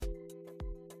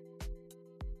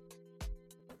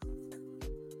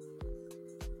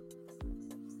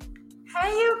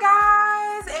Hey, you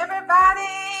guys, everybody.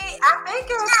 I think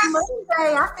it's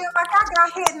Monday. I feel like I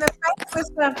got hit in the face with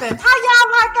something. How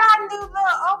y'all like our new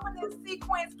little opening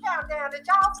sequence countdown? Did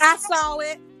y'all see I that? saw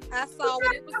it. I saw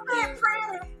it. It was Isn't that cute.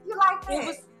 pretty? You like It that?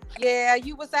 was, yeah,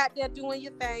 you was out there doing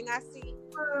your thing. I see.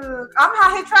 Look, I'm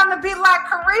out here trying to be like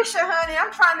Carisha, honey.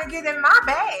 I'm trying to get in my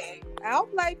bag. I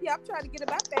don't blame you. I'm trying to get in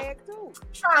my bag too.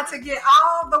 Trying to get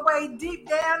all the way deep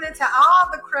down into all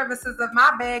the crevices of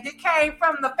my bag. It came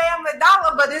from the Family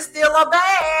Dollar, but it's still a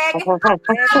bag.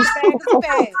 Bag is a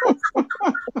bag.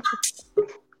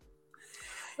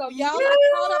 So y'all, I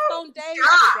caught up Yeah. on days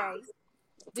today.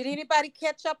 Did anybody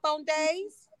catch up on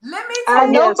days? Let me I tell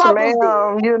you, know Yes, Bubbles did.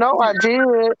 ma'am. You know I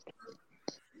did.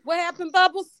 What happened,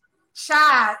 Bubbles?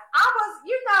 Shad,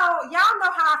 y'all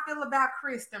know how I feel about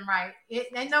Kristen, right?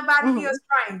 Ain't nobody here Mhm.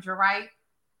 a stranger, right?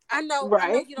 I know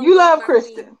Right. you don't You love love my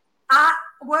queen. Kristen.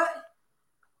 What?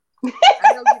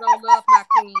 I know you don't love my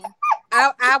queen.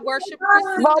 I worship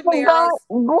Kristen Bubbles, Damaris.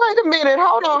 wait a minute.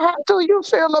 Hold on. How do you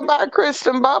feel about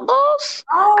Kristen Bubbles? Because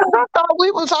Oh, I thought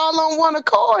we was all on one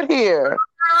accord here. girl,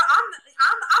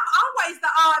 I'm always the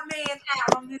odd man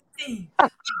out on this team.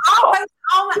 Always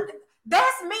on.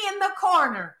 That's me in the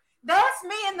corner. That's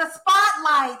me in the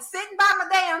spotlight, sitting by my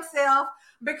damn self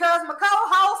because my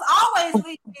co-host always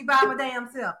leaves me by my damn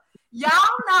self. Y'all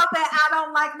know that I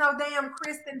don't like no damn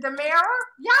Kristen Demera.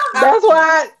 Y'all know. That's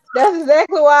why. That's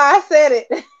exactly why I said it.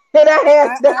 And I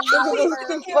had that I because love it was her.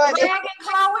 too Here funny. dragging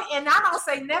Chloe, and I don't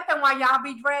say nothing while y'all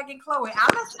be dragging Chloe. I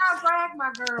let y'all drag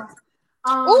my girl.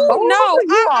 Oh Oh,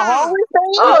 no, you a holy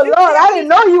Did Oh thing? you Lord, tell I me? didn't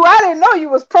know you. I didn't know you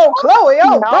was pro Chloe.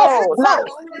 Oh God, No, not.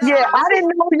 no. Oh Yeah, I no.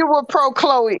 didn't know you were pro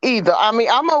Chloe either. I mean,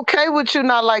 I'm okay with you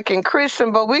not liking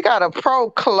Kristen, but we got a pro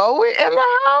Chloe in the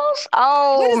house. What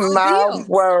Oh is the my deal?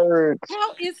 word!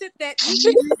 How is it that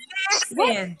you what?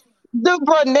 Listen, The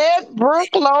Burnett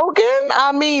Brooke Logan.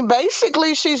 I mean,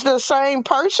 basically, she's the same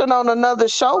person on another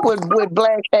show with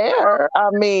black hair. I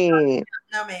mean,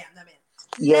 no ma'am, no ma'am,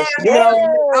 no yes, Yes.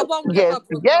 yes, I won't give yes, her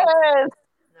Brooke Logan. yes.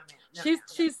 no ma'am, no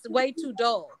She's way too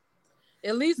dull.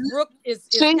 At least Brooke She is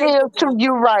is too. capable.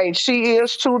 You're right. She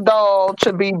is too dull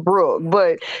to be Brooke,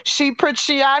 but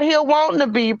she out here wanting to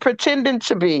be, pretending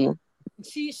to be.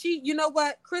 She you know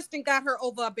what? Kristen got her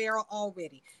over a barrel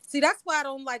already. See, that's why I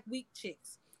don't like weak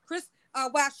chicks.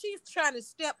 While she's trying to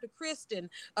step to Kristen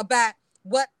about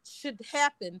what should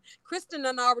happen, Kristen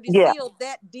done already Yeah, sealed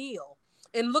that deal.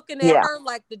 And looking at yeah, her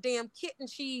like the damn kitten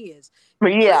she is.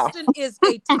 yeah, Kristen is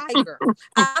a tiger.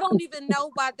 I don't even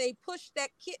know why they pushed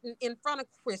that kitten in front of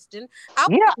Kristen. I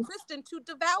yeah. wanted Kristen to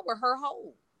devour her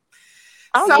whole.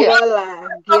 Oh So yeah.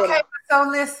 Well, get okay, her. so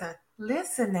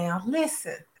listen now,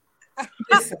 listen,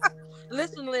 Listen,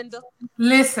 Linda.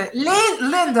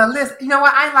 Linda, listen. You know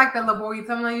what? I ain't like that little boy. I'm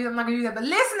not gonna use that. But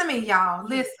listen to me, y'all.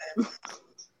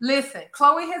 Listen.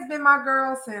 Chloe has been my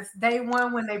girl since day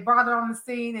one when they brought her on the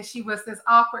scene, and she was this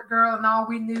awkward girl, and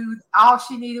all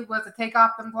she needed was to take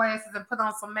off them glasses and put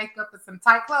on some makeup and some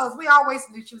tight clothes. We always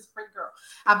knew she was a pretty girl.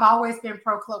 I've always been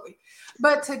pro Chloe,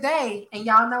 but today, and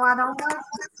y'all know I don't like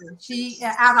her. She,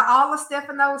 out of all of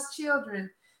Stefano's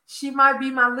children, she might be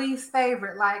my least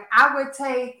favorite. Like I would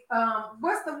take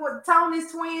what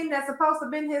Tony's twin that's supposed to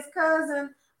have been his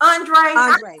cousin, Andre.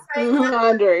 Andre.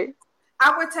 Andre.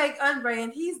 I would take Andre,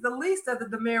 and he's the least of the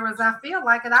Demaras. I feel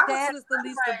like, and I would That take is the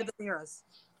least of Andre. the Damaras.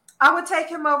 I would take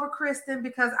him over Kristen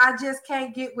because I just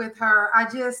can't get with her. I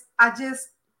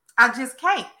just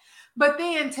can't. But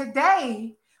then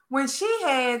today, when she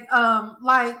had,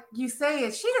 like you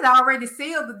said, she had already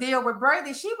sealed the deal with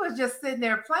Brady. She was just sitting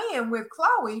there playing with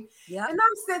Chloe, Yep. and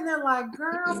I'm sitting there like,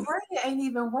 girl, Brady ain't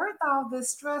even worth all this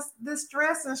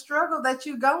stress and struggle that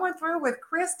you going through with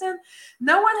Kristen,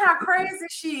 knowing how crazy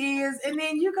she is, and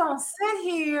then you gonna sit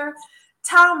here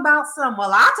talking about some.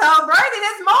 Well, I told Brady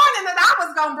this morning that I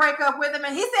was gonna break up with him,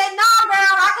 and he said, "No,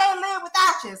 girl, I can't live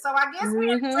without you." So I guess we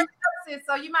ain't Mm-hmm. breaking up, sis.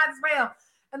 So you might as well.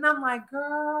 And I'm like,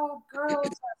 girl,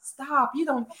 just stop. You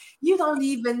don't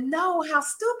even know how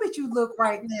stupid you look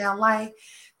right now. Like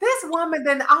this woman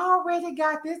then already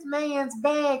got this man's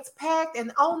bags packed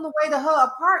and on the way to her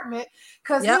apartment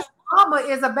because Yep. his mama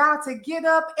is about to get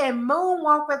up and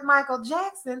moonwalk with Michael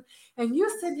Jackson. And you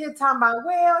sitting here talking about,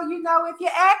 well, if you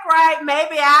act right,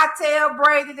 maybe I tell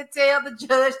Brady to tell the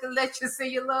judge to let you see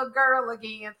your little girl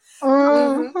again.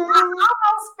 Mm-hmm. I Hmm.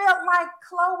 almost felt like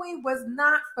Chloe was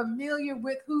not familiar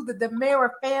with who the Demera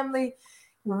family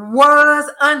was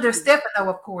under Stefano,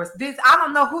 of course. This I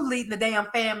don't know who leading the damn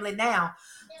family now.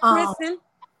 Um,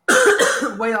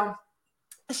 Kristen. well,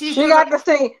 she's She usually got the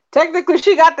sing. Technically,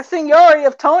 she got the seniority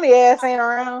if Tony ass ain't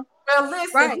around. well.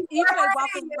 Listen, Right. whoever EJ it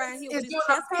walking around here is with his doing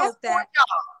a chest piss poked poor out. job.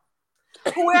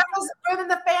 Whoever's running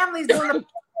the family is doing a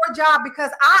poor job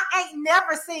because I ain't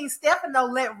never seen Stefano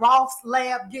let Rolf's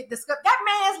lab get discussed. That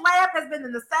man's lab has been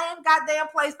in the same goddamn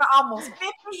place for almost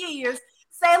 50 years.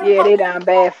 Yeah, they done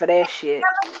bad for that shit.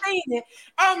 Seen it.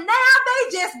 And now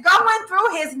they just going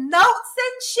through his notes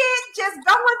and shit, just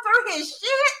going through his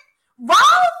shit.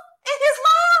 Rolf in his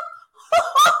lab?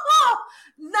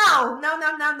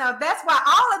 No. That's why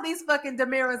all of these fucking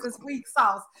Damiras is weak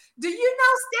sauce. Do you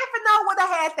know Stefano would have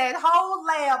had that whole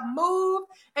lab moved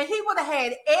and he would have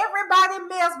had everybody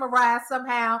mesmerized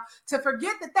somehow to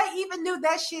forget that they even knew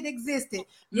that shit existed.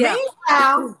 Yeah.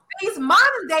 Meanwhile, these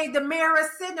modern day Damiras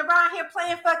sitting around here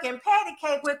playing fucking patty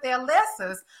cake with their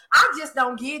lessers. I just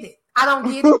don't get it. I don't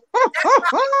get it.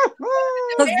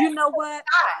 Because you know what?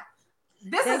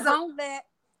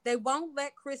 They won't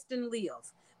let Kristen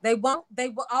live. They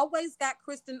will always got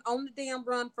Kristen on the damn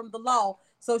run from the law,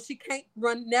 so she can't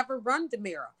never run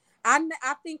Damira. I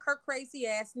think her crazy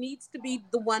ass needs to be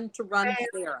the one to run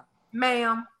Damira.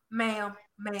 Ma'am.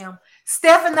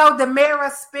 Stefano Damira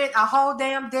spent a whole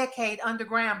damn decade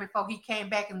underground before he came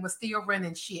back and was still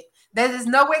running shit. There is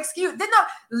no excuse.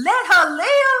 Let her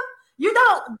live. You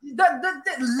don't let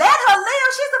her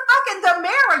live. She's a fucking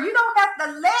Damira. You don't have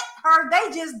to let her.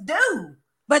 They just do.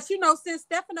 But you know, since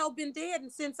Stefano been dead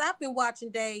and since I've been watching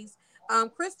Days,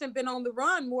 Kristen been on the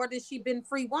run more than she been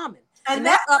free woman, and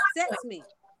that upsets me.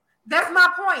 That's my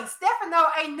point. Stefano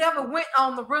ain't never went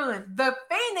on the run. The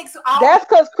Phoenix. That's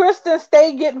because Kristen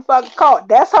stayed getting fucking caught.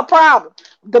 That's her problem.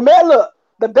 Look,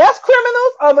 the best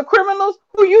criminals are the criminals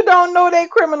who you don't know they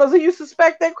criminals, and you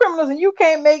suspect they're criminals, and you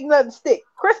can't make nothing stick.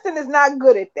 Kristen is not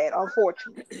good at that,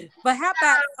 unfortunately. But how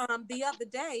about the other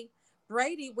day?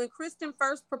 Brady, when Kristen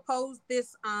first proposed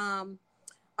this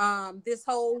this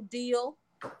whole deal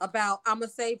about I'm gonna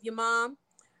save your mom,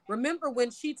 remember when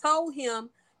she told him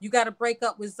you got to break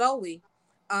up with Zoe?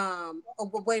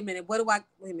 Wait a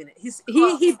minute.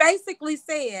 He basically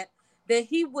said that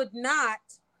he would not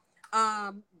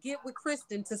get with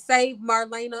Kristen to save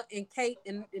Marlena and Kate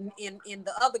and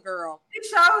the other girl. He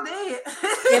sure did.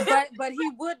 but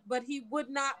he would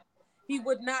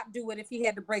not do it if he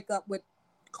had to break up with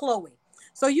Chloe.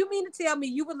 So you mean to tell me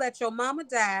you would let your mama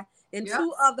die and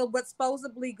two other what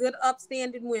supposedly good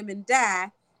upstanding women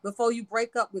die before you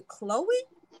break up with Chloe?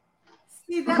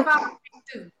 See, that bothered me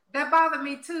too. That bothered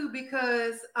me too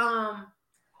because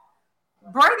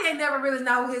Brady ain't never really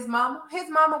know his mama. His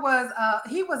mama was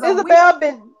Isabel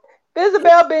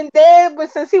been dead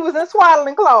since he was in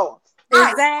swaddling clothes.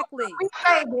 Exactly.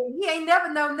 He ain't never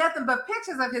known nothing but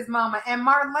pictures of his mama. And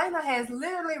Marlena has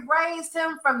literally raised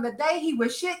him from the day he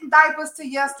was shitting diapers to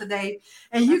yesterday.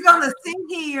 And you're going to sit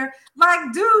here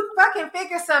like, dude, fucking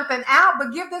figure something out,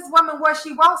 but give this woman what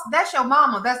she wants. That's your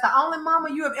mama. That's the only mama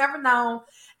you have ever known.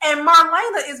 And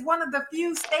Marlena is one of the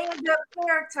few stand-up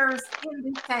characters in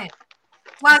this town.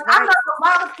 Like, I know a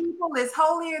lot of people is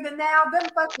holier than thou. Them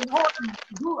fucking whores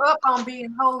grew up on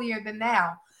being holier than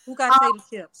thou. Who got tater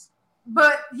chips?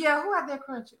 But yeah, who had that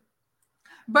crunchy?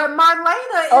 But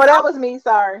Marlena. Oh, that was me.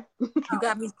 Sorry. You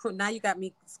got me. Now you got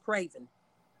me craving.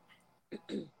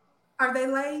 Are they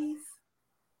Lay's?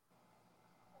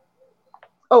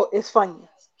 Oh, it's funny.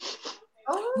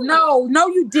 Oh. No,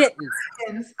 you didn't.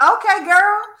 Okay,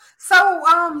 girl.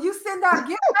 So you send out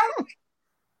gift back.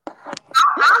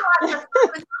 I like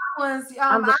the ones.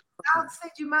 I'll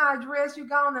send you my address. You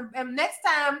go on, and next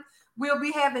time we'll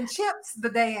be having chips the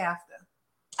day after.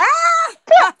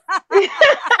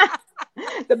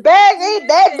 The bag ain't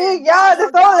that big, y'all.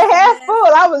 It's only half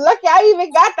full. I was lucky I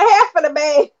even got the half of the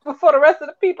bag before the rest of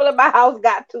the people in my house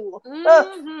got to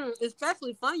them.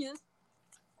 Especially Funyuns.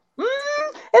 And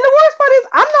the worst part is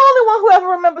I'm the only one who ever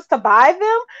remembers to buy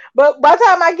them. But by the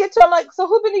time I get to, I'm like, so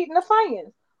who been eating the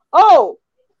Funyuns? Oh,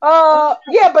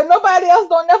 yeah, but nobody else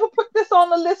don't never put this on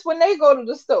the list when they go to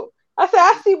the store. I said,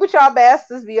 I see what y'all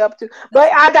bastards be up to,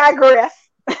 but I digress.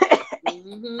 Tear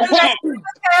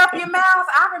up your mouth.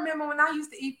 I remember when I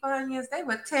used to eat Funyuns, they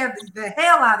would tear the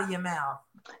hell out of your mouth.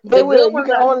 They will. You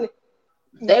can only.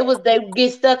 They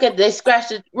get stuck they scratch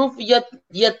the roof of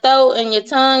your throat and your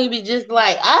tongue. You be just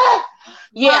like,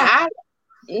 yeah.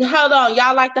 Hold on,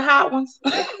 y'all like the hot ones?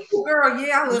 Girl,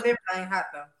 yeah, I love everything hot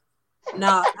though.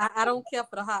 No, I don't care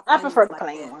for the hot. I prefer the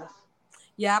plain ones.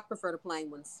 Yeah, I prefer the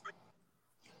plain ones.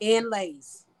 And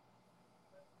Lay's.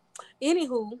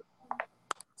 Anywho,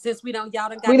 since we don't, y'all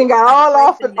done got. We done got all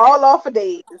off of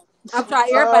days. I'm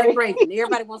trying. Everybody craving.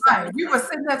 Everybody wants something. You were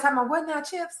sitting there talking about what now,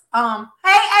 chips?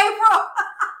 Hey, April,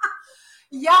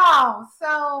 y'all.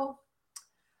 So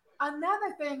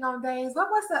another thing on days. What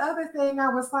was the other thing?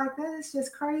 I was like, that is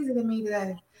just crazy to me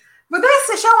today. But this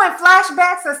is showing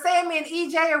flashbacks of Sammy and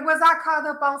EJ, or was I caught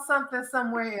up on something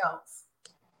somewhere else?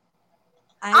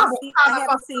 I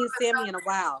haven't seen Sammy in a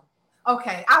while.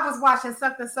 Okay, I was watching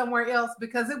something somewhere else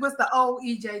because it was the old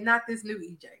EJ, not this new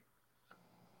EJ.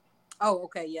 Oh,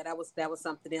 okay, yeah, that was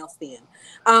something else then.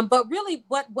 But really,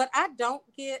 what I don't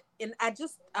get, and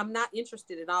I'm not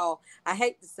interested at all. I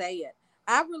hate to say it,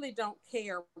 I really don't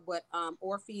care what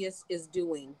Orpheus is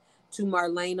doing to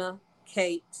Marlena,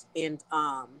 Kate, and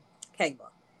Kayla.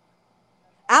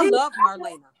 I love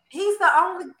Marlena. He's the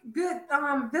only good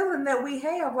villain that we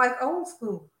have, like old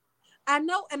school. I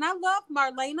know, and I love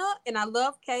Marlena, and I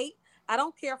love Kate. I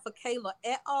don't care for Kayla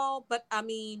at all, but I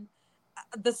mean,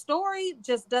 the story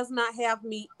just does not have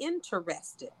me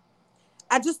interested.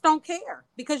 I just don't care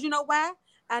because you know why?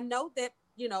 I know that,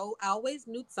 I always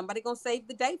knew somebody gonna save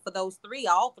the day for those three.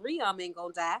 All three of them ain't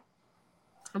gonna die.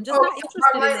 I'm just not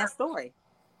interested in that story.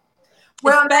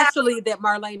 Well, especially that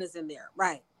Marlena's in there,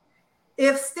 right?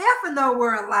 If Stefano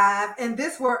were alive and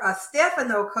this were a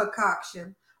Stefano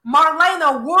concoction,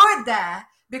 Marlena would die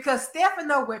because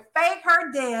Stefano would fake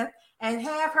her death and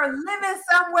have her living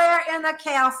somewhere in a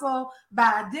castle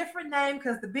by a different name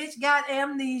because the bitch got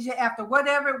amnesia after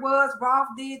whatever it was Rolf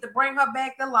did to bring her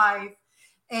back to life.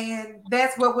 And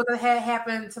that's what would have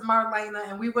happened to Marlena.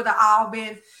 And we would have all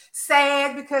been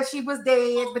sad because she was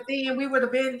dead. But then we would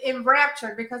have been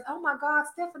enraptured because, oh my God,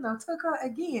 Stefano took her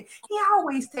again. He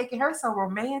always taking her so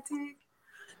romantic.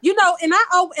 And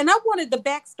I wanted the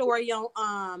backstory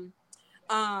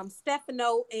on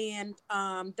Stefano and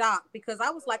Doc because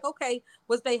I was like, okay,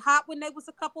 was they hot when they was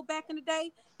a couple back in the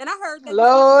day? And I heard they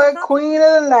Lord Queen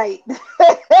of the Night. And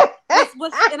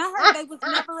I heard they was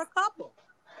never a couple.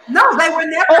 No, they were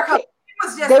never a couple. It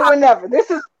was just they were never.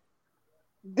 This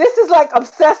is like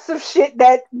obsessive shit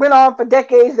that went on for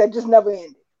decades that just never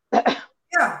ended.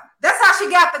 Yeah, that's how she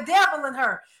got the devil in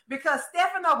her. Because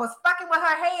Stefano was fucking with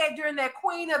her head during that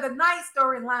Queen of the Night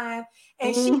storyline.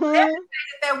 And she levitated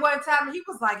that one time. And he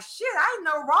was like, shit, I didn't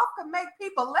know Rolf could make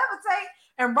people levitate.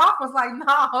 And Rolf was like,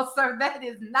 no, sir, that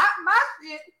is not my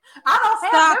shit. I don't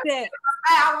have them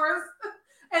powers.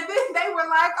 And then they were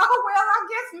like, oh, well, I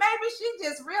guess maybe she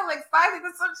just real excited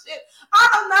or some shit. I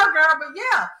don't know, girl. But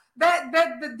yeah,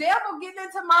 that the devil getting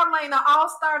into Marlena all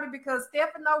started because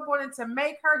Stefano wanted to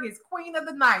make her his Queen of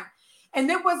the Night. And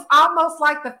it was almost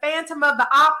like the Phantom of the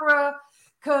Opera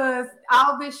because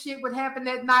all this shit would happen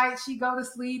at night. She'd go to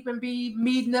sleep and be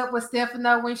meeting up with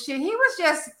Stefano and shit. He was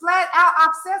just flat out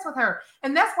obsessed with her.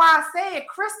 And that's why I said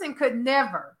Kristen could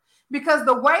never. Because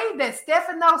the way that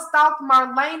Stefano stalked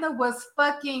Marlena was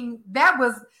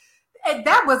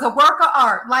that was a work of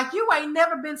art. Like you ain't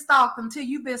never been stalked until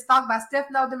you've been stalked by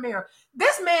Stefano DiMera.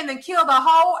 This man then killed a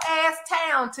whole ass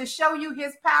town to show you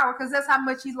his power because that's how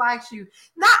much he likes you.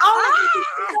 Not only did he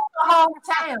kill the whole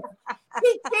town,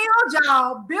 he killed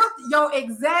y'all, built your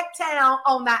exact town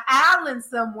on the island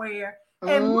somewhere,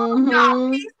 and moved y'all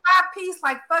piece by piece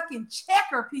like fucking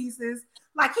checker pieces.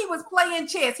 Like he was playing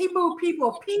chess. He moved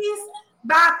people piece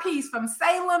by piece from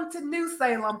Salem to New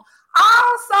Salem.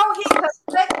 Also, he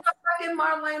collected fucking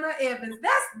Marlena Evans.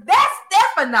 That's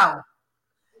Stefano.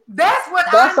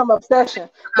 That's some obsession.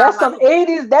 That's some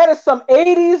 80s. That is some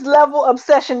 80s level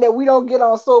obsession that we don't get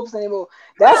on soaps anymore.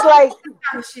 That's like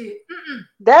shit.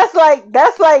 That's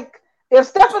like if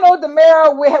Stefano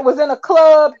DiMera was in a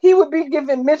club, he would be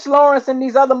giving Mitch Lawrence and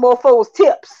these other mofos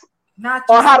tips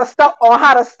on how to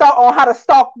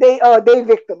stalk their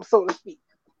victims, so to speak.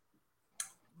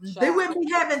 They wouldn't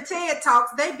be having TED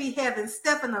Talks. They'd be having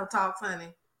Stefano Talks, honey.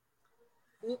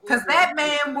 Because that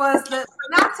man was when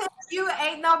I tell you,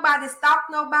 ain't nobody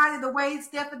stalked nobody the way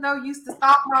Stefano used to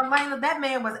stalk Marlena. That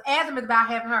man was adamant about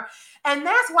having her. And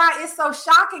that's why it's so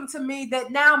shocking to me that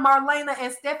now Marlena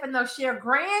and Stefano share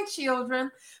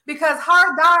grandchildren because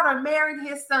her daughter married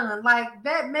his son. Like,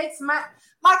 that makes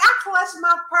I clutched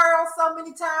my pearl so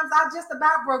many times. I just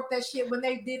about broke that shit when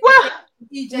they did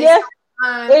EJ. Yes.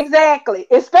 Exactly.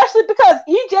 Especially because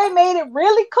EJ made it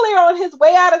really clear on his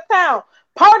way out of town.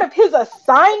 Part of his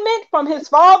assignment from his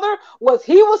father was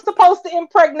he was supposed to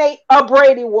impregnate a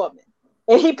Brady woman.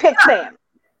 And he picked Sam.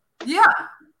 Yeah.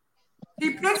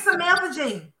 He picked Samantha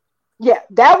Jean. Yeah,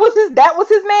 that was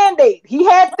his mandate. He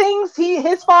had things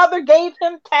his father gave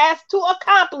him tasks to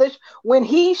accomplish when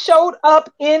he showed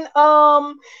up in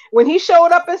Salem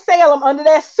under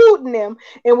that pseudonym,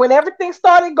 and when everything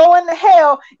started going to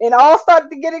hell and all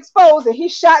started to get exposed and he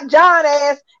shot John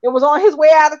ass and was on his way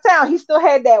out of town, he still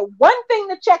had that one thing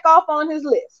to check off on his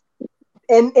list.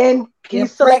 And he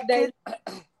selected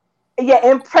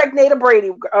impregnate a Brady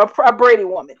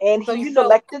woman, and so he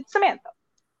selected Samantha.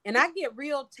 And I get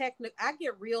real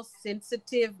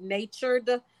sensitive natured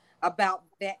about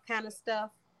that kind of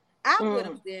stuff, I would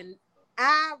have been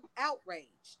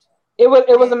outraged. It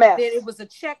was a mess. That it was a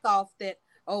check off that,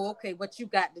 oh, okay, what you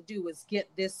got to do is get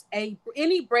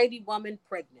any Brady woman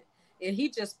pregnant. And he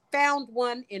just found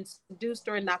one and seduced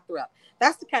her and knocked her up.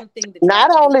 That's the kind of thing that.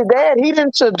 Not only that, he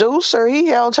didn't seduce her. He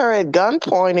held her at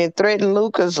gunpoint and threatened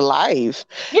Lucas' life.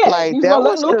 Yeah, like he's that gonna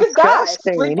was let Lucas die.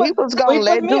 disgusting. He was gonna Sleep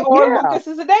let with me, Lucas. or Yeah, Lucas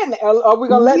is a dead man. Are we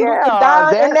gonna let Lucas yeah,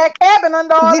 die in that cabin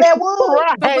under all that wood?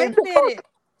 right. But wait a minute.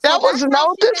 That was that's how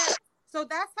no she dis- got- So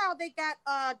that's how they got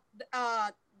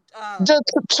the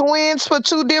twins for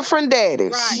two different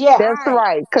daddies. right. Yeah. That's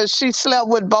right. Because she slept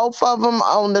with both of them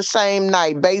on the same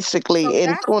night, So basically.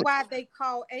 that's why they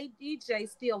call ADJ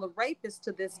still a rapist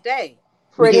to this day.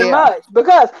 Pretty Yeah. much,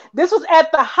 because this was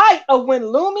at the height of when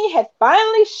Lumi had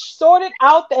finally sorted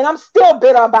out, and I'm still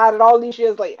bitter about it all these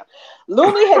years later.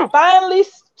 Lumi had finally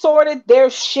sorted their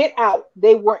shit out.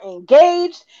 They were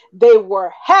engaged, they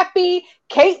were happy.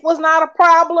 Kate was not a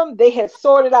problem. They had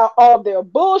sorted out all their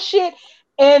bullshit,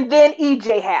 and then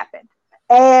EJ happened,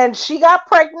 and she got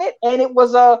pregnant, and it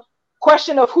was a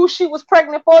question of who she was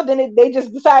pregnant for. Then they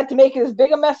just decided to make it as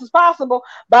big a mess as possible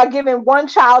by giving one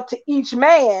child to each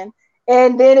man.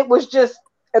 And then it was just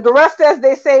the rest, as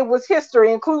they say, was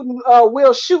history, including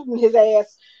Will shooting his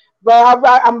ass. But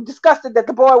I'm disgusted that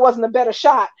the boy wasn't a better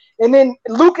shot. And then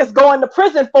Lucas going to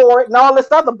prison for it and all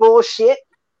this other bullshit.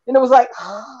 And it was like,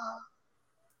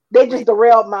 they just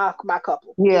derailed my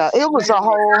couple. Yeah, it was a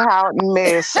whole hot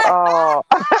mess. It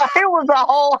was a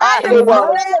whole hot It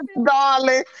was. mess,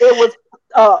 darling. It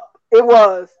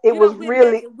was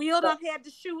really. Will done had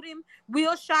to shoot him.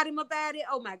 Will shot him about it.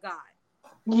 Oh my God.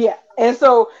 Yeah, and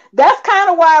so that's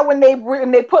kind of why when they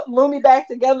put Lumi back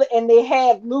together and they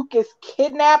had Lucas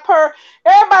kidnap her,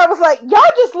 everybody was like, "Y'all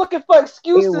just looking for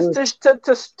excuses to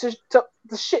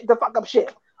fuck up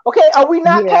shit." Okay, are we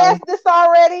not past this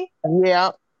already? Yeah,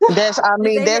 that's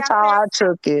how I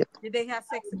took it. Did they have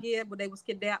sex again when they was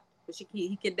kidnapped?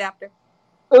 He kidnapped her.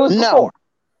 It was before.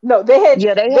 No, they had.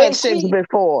 Yeah, they had sex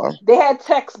before. They had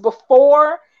sex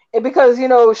before, and because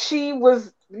she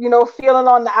was. Feeling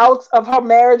on the outs of her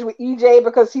marriage with EJ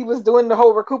because he was doing the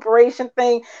whole recuperation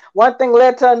thing. One thing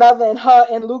led to another, and her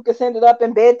and Lucas ended up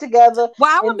in bed together.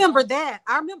 Well, I remember that.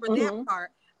 I remember that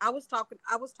part. I was talking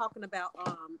about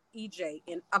EJ,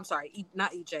 and I'm sorry,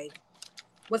 not EJ.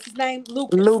 What's his name?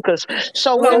 Lucas.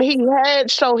 So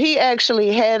he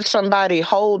actually had somebody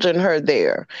holding her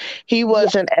there. He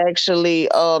wasn't actually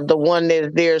the one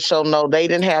that's there. So no, they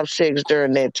didn't have sex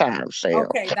during that time. Sam.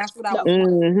 Okay, that's what I was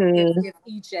wondering. If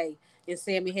EJ and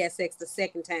Sammy had sex the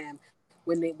second time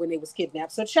when they was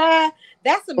kidnapped. So, child,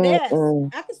 that's a mess.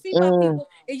 I can see why people.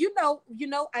 And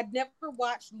I'd never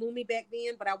watched Lumi back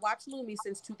then, but I watched Lumi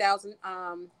since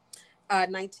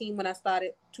 2019 when I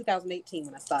started. 2018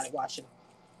 when I started watching.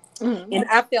 And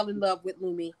I fell in love with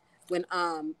Lumi when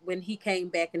he came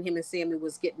back and him and Sammy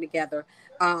was getting together.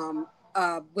 When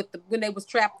they was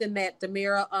trapped in that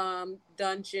Demira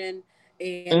dungeon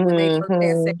and when they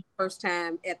had sex the first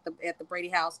time at the Brady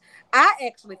house, I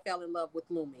actually fell in love with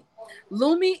Lumi.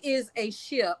 Lumi is a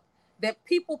ship that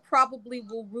people probably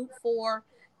will root for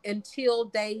until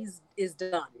Days is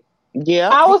done. Yeah,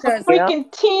 I was a freaking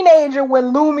teenager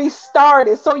when Lumi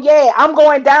started, so yeah, I'm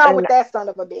going down with that son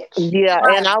of a bitch. Yeah,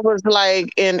 right. And I was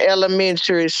like in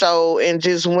elementary, and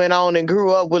just went on and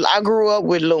grew up with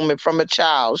Lumi from a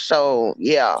child. So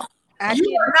yeah,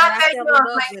 you are not that young,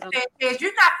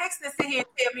 you're not fixing to sit here and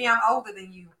tell me I'm older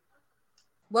than you.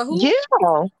 Well, who? Yeah.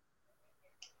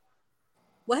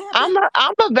 I'm a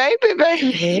baby.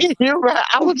 You're right.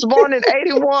 I was born in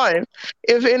 81.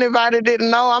 If anybody didn't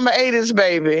know, I'm an 80s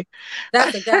baby.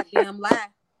 That's a goddamn lie.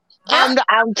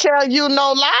 I'm telling you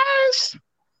no lies.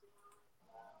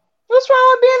 What's wrong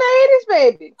with being an 80s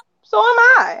baby? So am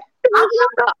I.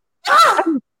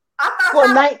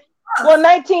 Well,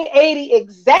 1980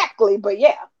 exactly, but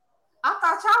yeah. I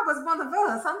thought y'all was one of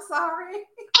us. I'm sorry.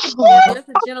 There's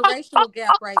a generational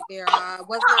gap right there. I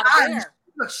was not aware.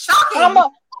 Shocking.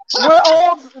 We're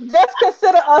old. Just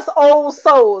consider us old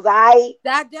souls, I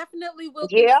definitely will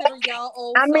consider y'all old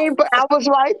souls. I mean, but I was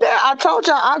right there. I told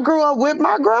y'all I grew up with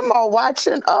my grandma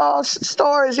watching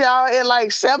stories, y'all, at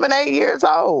like 7, 8 years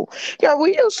old. Yeah,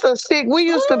 we used to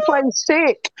play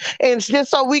sick, and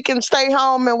just so we can stay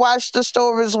home and watch the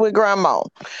stories with grandma.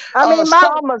 I mean,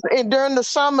 during the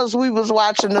summers we was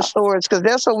watching the stories because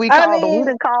that's what we called them. We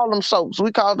didn't call them soaps.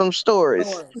 We called them stories.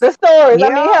 The stories. Yeah. I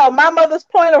mean, hell, my mother's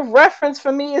point of reference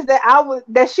for me is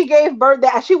that she gave birth,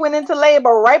 that she went into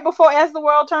labor right before As the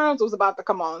World Turns was about to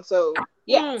come on. So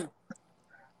yeah.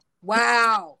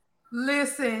 Wow.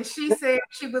 Listen, she said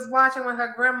she was watching with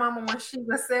her grandmama when she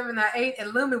was 7 or 8,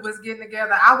 and Lumi was getting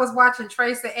together. I was watching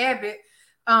Tracy Abbott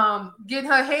getting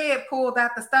her head pulled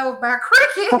out the stove by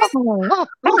Cricket.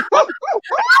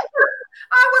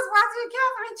 I was watching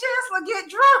Catherine Chancellor get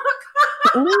drunk.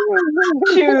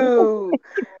 Shoot.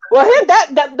 Well,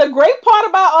 that the great part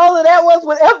about all of that was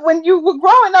when you were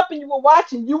growing up and you were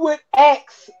watching, you would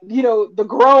ask, the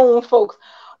grown folks,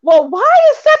 well, why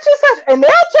is such and such? And they'll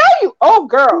tell you, oh,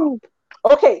 girl.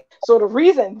 Okay, so the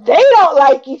reason they don't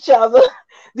like each other,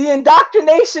 the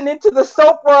indoctrination into the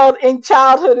soap world in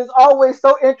childhood is always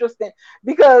so interesting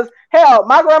because, hell,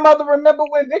 my grandmother remember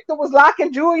when Victor was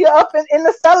locking Julia up in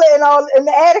the cellar and all in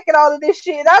the attic and all of this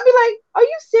shit. And I'd be like, are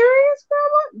you serious,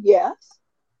 Grandma? Yes.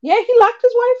 Yeah, he locked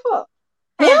his wife up.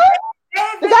 Yeah?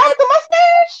 The guy with the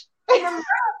mustache?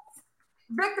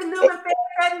 Victor Newman fed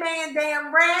that man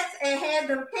damn rats and had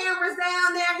the cameras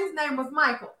down there. His name was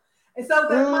Michael. And so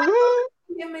Michael,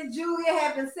 him and Julia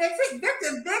having sex.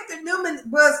 Victor Newman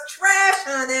was trash,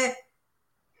 honey.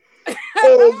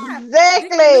 Exactly.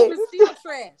 Victor Newman's still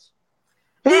trash.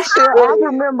 I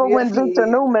remember when Victor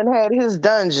Newman had his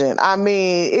dungeon. I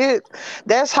mean,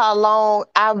 that's how long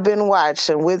I've been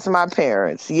watching with my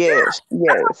parents. Yes. That's what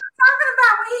I'm talking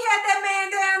about when he had that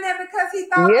man down there because he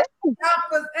thought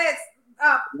was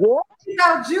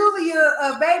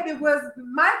Julia baby was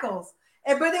Michael's,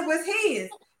 but it was his.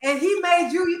 And he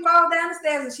made Julia fall down the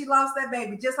stairs and she lost that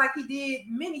baby, just like he did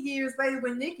many years later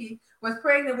when Nikki was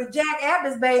pregnant with Jack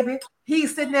Abbott's baby.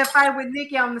 He's sitting there fighting with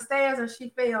Nikki on the stairs and she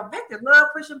fell. Victor love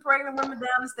pushing pregnant women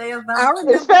down the stairs. I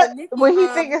remember when he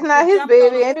think it's not his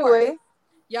baby anyway.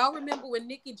 Y'all remember when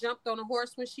Nikki jumped on a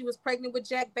horse when she was pregnant with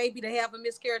Jack baby to have a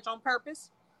miscarriage on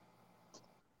purpose?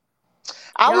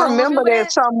 I remember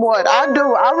that somewhat. I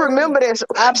do. I remember that.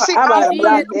 See, I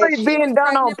remember being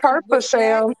done on purpose,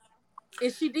 Sam.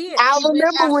 And she did. I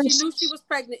remember when she knew she was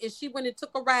pregnant and she went and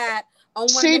took a ride on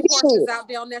one of the horses out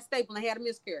there on that staple and had a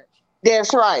miscarriage.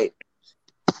 That's right.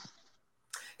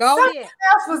 Go Something ahead.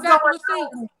 else was going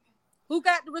on. Who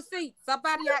got the receipt?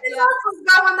 Somebody out there. What was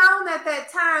going on at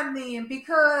that time then?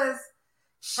 Because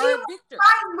she was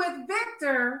fighting with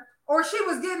Victor, or she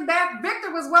was getting back.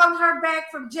 Victor was wanting her back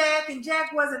from Jack, and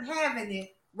Jack wasn't having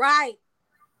it. Right.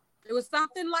 It was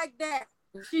something like that.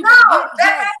 She the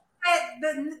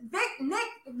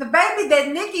baby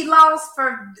that Nikki lost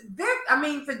for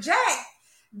Jack,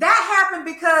 that happened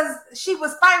because she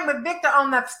was fighting with Victor on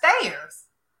the stairs.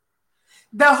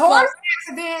 The horse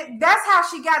accident, that's how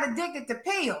she got addicted to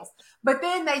pills. But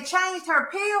then they changed her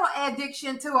pill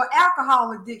addiction to an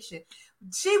alcohol addiction.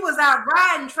 She was out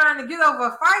riding trying to get over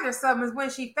a fight or something when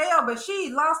she fell, but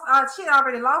she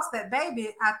already lost that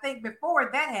baby, I think, before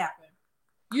that happened.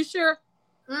 You sure?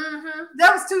 Mm-hmm.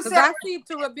 That was two separate. I seem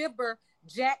to remember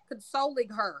Jack consoling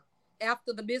her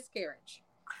after the miscarriage.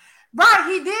 Right,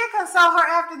 he did console her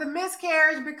after the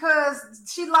miscarriage because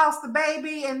she lost the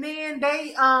baby, and then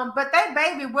but that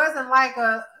baby wasn't like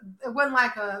a.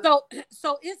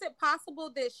 So is it possible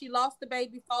that she lost the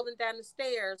baby falling down the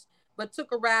stairs, but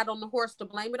took a ride on the horse to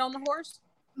blame it on the horse?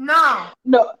 No.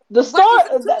 The story,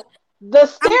 the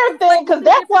stair thing, because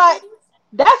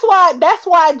that's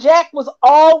why Jack was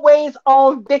always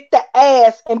on Victor's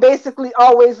ass and basically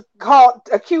always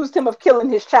accused him of killing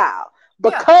his child.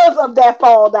 Because of that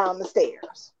fall down the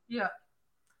stairs. Yeah.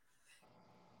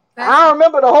 I don't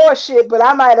remember the horse shit, but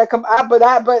I might have come.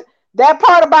 But that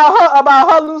part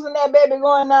about her losing that baby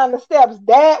going down the steps,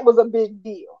 that was a big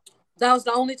deal. That was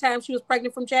the only time she was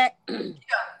pregnant from Jack. Yeah,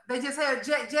 they just had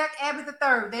Jack Abbott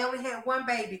III. They only had one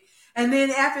baby, and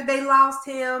then after they lost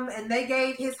him, and they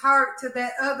gave his heart to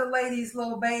that other lady's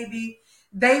little baby,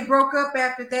 they broke up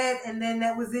after that, and then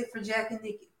that was it for Jack and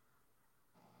Nikki.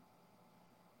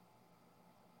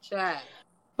 Child.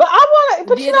 But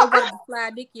you know what?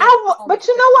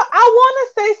 I want to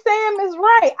say Sam is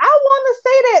right. I want to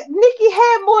say that Nikki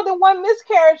had more than one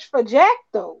miscarriage for Jack,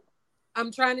 though. I'm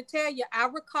trying to tell you. I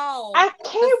recall. I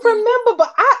can't remember,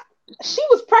 but she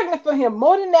was pregnant for him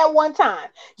more than that one time.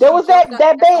 There was that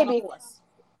baby.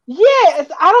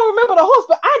 Yes, I don't remember the horse,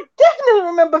 but I definitely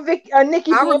remember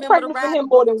Nikki being pregnant for him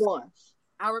more than once.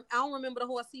 I don't remember the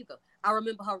horse either. I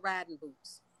remember her riding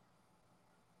boots.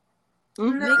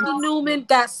 Mm-hmm. Nikki Newman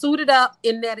got suited up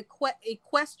in that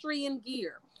equestrian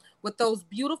gear with those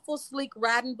beautiful, sleek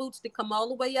riding boots that come all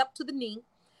the way up to the knee,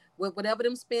 with whatever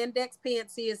them spandex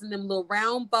pants is, and them little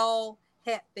round ball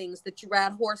hat things that you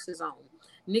ride horses on.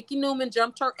 Nikki Newman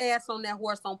jumped her ass on that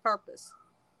horse on purpose.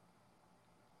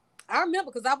 I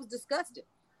remember because I was disgusted.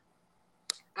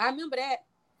 I remember that.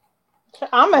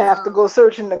 I'm gonna have to go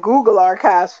search in the Google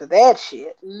archives for that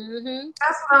shit. Mm-hmm.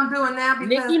 That's what I'm doing now.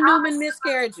 Nikki Newman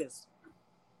miscarriages.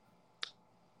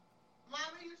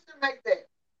 like that.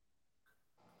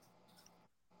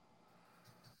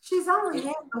 She's only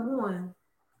had the one.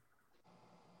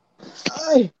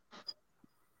 Ay.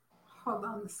 Hold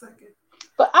on a second.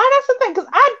 But that's the thing, because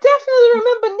I definitely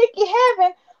remember Nikki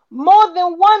having more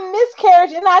than one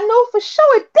miscarriage, and I know for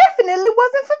sure it definitely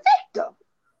wasn't for Victor.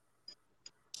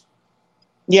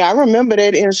 Yeah, I remember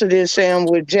that incident, Sam,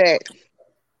 with Jack.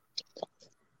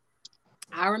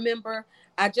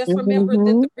 I just remember that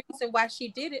Mm-hmm. the reason why she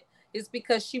did it is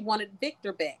because she wanted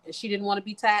Victor back and she didn't want to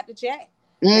be tied to Jack.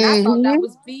 And I thought that Mm-hmm.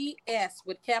 was BS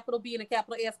with capital B and a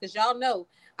capital S, because y'all know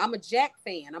I'm a Jack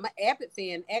fan. I'm an Abbott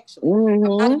fan, actually.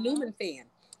 I'm not a Mm-hmm. Newman fan.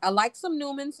 I like some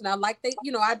Newmans, and I like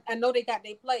I know they got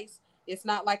their place. It's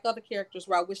not like other characters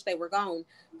where I wish they were gone,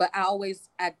 but I always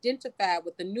identified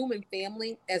with the Newman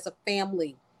family as a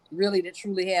family, really, that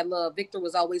truly had love. Victor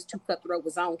was always too cutthroat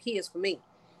with his own kids for me.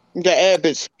 The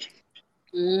Abbots.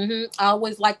 I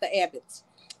always liked the Abbotts.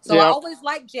 So I Yeah. always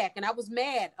liked Jack, and I was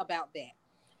mad about that.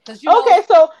 Because, Okay,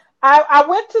 so I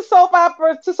went to soap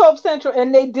opera to Soap Central,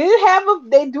 and they do have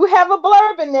a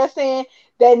blurb in there saying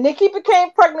that Nikki became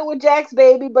pregnant with Jack's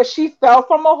baby, but she fell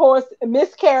from a horse,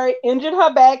 miscarried, injured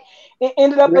her back, and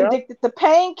ended up Yeah. addicted to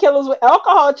painkillers with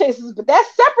alcohol chases. But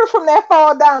that's separate from that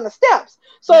fall down the steps.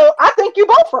 So Yep. I think you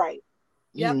both right.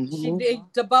 Yep, she Mm-hmm. did.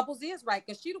 The Bubbles is right,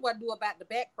 because she the one knew about the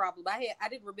back problem. I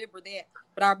didn't remember that,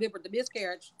 but I remembered the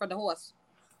miscarriage for the horse.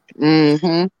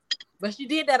 Mm-hmm. But she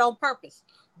did that on purpose.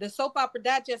 The Soap Opera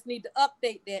Digest need to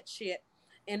update that shit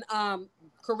and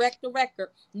correct the record.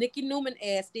 Nikki Newman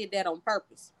ass did that on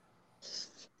purpose.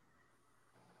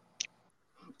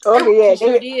 Okay, She yeah,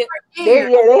 sure did.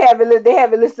 they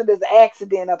have it listed as an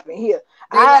accident up in here.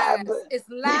 They lies. It's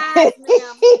lies,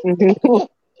 ma'am.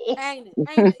 Ain't it?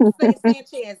 Ain't it? Say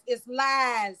Sanchez. It's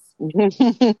lies.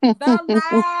 The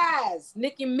lies.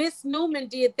 Miss Newman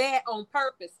did that on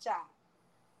purpose, child.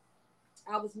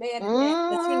 I was mad at that.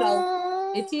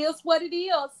 But it is what it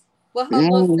is with her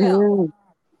little self.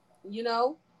 Mm-hmm. You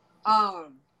know?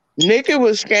 Um, Nikki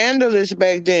was scandalous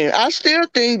back then. I still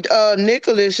think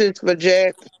Nicholas is for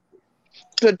Jack.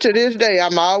 To this day,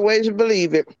 I'm always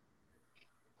believe it.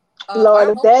 Lord,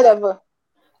 I hope so.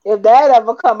 if that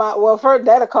ever come out, well, first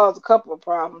that'll cause a couple of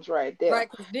problems right there. Right,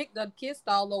 because Nick done kissed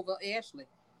all over Ashley.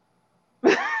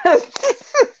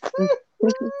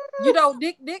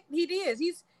 Nick, he is.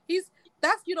 He's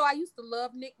that's I used to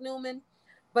love Nick Newman,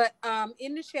 but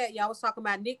in the chat y'all was talking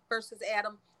about Nick versus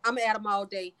Adam. I'm Adam all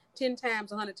day, 10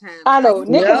 times, 100 times. I know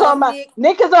Nick is Yeah. on my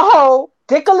Nick is a hoe.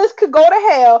 Nicholas could go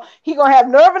to hell. He gonna have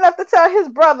nerve enough to tell his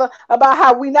brother about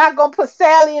how we not gonna put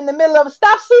Sally in the middle of it.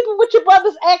 Stop sleeping with your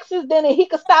brother's exes, then he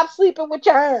could stop sleeping with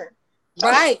your.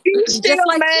 Right. He's still Just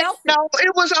like mad. Chelsea. No,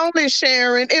 it was only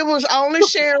Sharon. It was only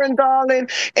Sharon, darling.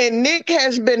 And Nick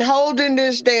has been holding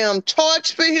this damn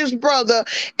torch for his brother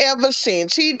ever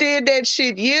since. He did that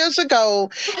shit years ago,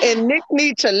 and Nick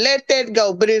needs to let that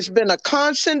go. But it's been a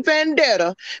constant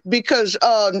vendetta because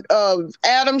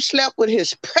Adam slept with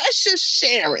his precious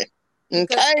Sharon.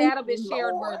 Because Okay? Adam and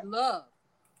Sharon were in love.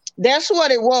 That's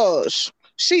what it was.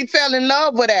 She fell in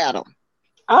love with Adam.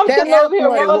 I'm That's sitting over here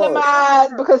what it rolling my was.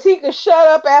 eyes because he could shut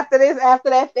up after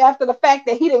the fact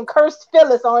that he didn't curse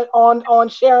Phyllis on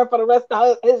Sharon for the rest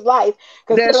of his life,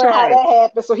 That's considering how right. that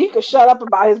happened. So he could shut up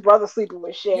about his brother sleeping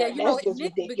with Yeah, Sharon. That's just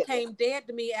Nick ridiculous. became dead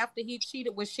to me after he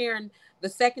cheated with Sharon the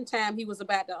second time he was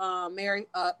about to marry.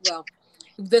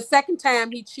 The second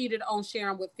time he cheated on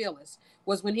Sharon with Phyllis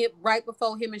was right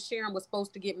before him and Sharon was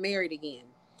supposed to get married again.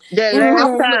 That And I last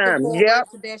was looking time. forward Yep.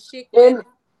 to that Schick And- wedding,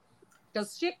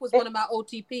 because Schick was one of my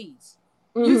OTPs.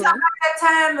 You talking about that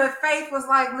time that Faith was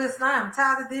like, listen, I'm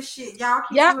tired of this shit. Y'all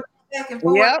keep Yep. doing it back and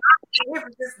forth. Yep. I can't live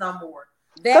with this no more.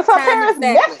 That Because her time parents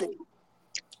exactly.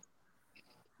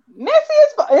 messy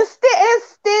it's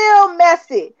still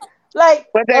messy. Like,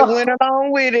 But they went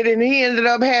along with it, and he ended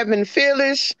up having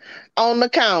Phyllis on the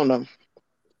counter.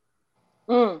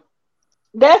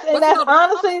 That's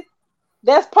honestly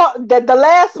that's part the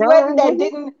last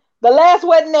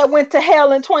wedding that went to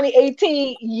hell in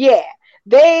 2018. Yeah,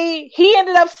 he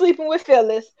ended up sleeping with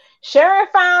Phyllis. Sharon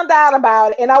found out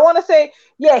about it, and I want to say,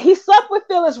 yeah, he slept with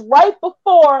Phyllis right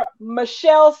before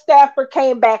Michelle Stafford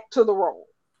came back to the role.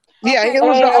 Yeah, Okay, it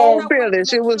was the that's what I old wanted to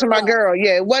Phyllis. make It was sure my of. girl.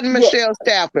 Yeah, it wasn't Michelle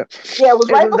Stafford. Yeah, it was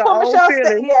It right was the before old Michelle.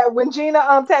 Phyllis. Yeah, when Gina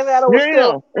Tanzano was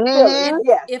still Phyllis. And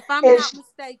Yeah, if I'm And not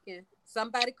mistaken,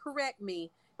 somebody correct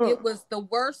me. Mm. It was the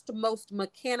worst, most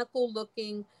mechanical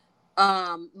looking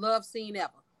love scene ever.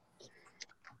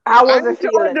 I I wasn't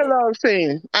enjoyed feeling the it. love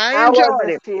scene. I I enjoyed wasn't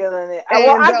it. feeling it. And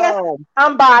Well, I guess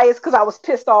I'm biased because I was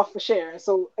pissed off for Sharon.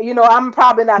 So I'm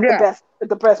probably not yeah,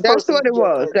 the best that's person what to it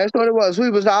was. judge. That's what it was. We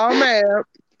was all mad.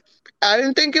 I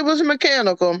didn't think it was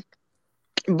mechanical.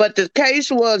 But the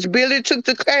case was Billy took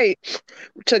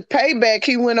payback.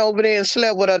 He went over there and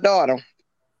slept with her daughter.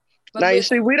 But Now you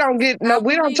see, listen, we don't get no, I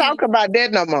we don't believe talk about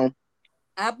that no more.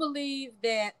 I believe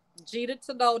that Gina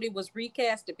Tanodi was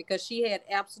recasted because she had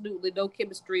absolutely no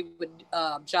chemistry with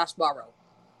Josh Barrow.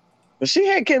 But she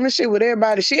had chemistry with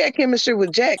everybody. She had chemistry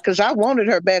with Jack because I wanted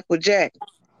her back with Jack.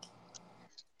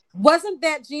 Wasn't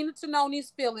that Gina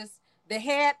Tanoni's Phyllis that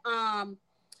had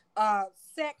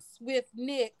sex with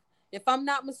Nick, if I'm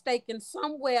not mistaken,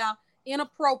 somewhere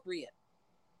inappropriate?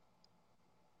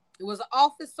 It was an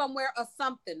office somewhere or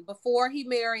something before he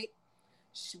was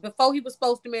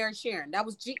supposed to marry Sharon. That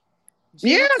was Gina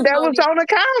that was Tanoni. on the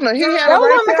counter. He had That it was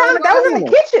right on the there on counter. the That was in the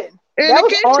counter. kitchen. In That the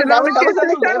was on. kitchen, That on the was in the.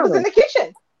 kitchen It was in counter. the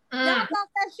kitchen. Y'all thought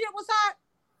that shit was hot?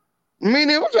 I mean,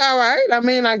 it was all right. I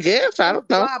mean, I guess. I It was don't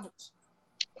know. garbage.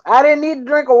 I didn't need a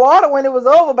drink of water when it was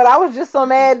over, but I was just so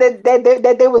mad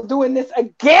that they was doing this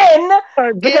again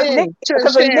because Again, to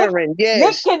Sharon, Nick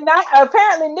yes. cannot,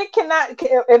 apparently Nick cannot,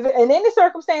 if in any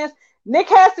circumstance Nick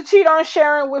has to cheat on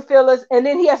Sharon with Phyllis, and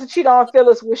then he has to cheat on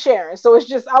Phyllis with Sharon. So it's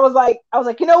just I was like,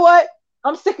 you know what?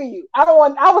 I'm sick of you. I don't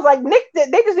want. I was like, Nick. They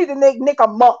just need to make Nick a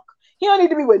monk. He don't need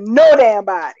to be with no damn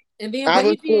body. And then I what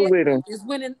was he cool did with him. is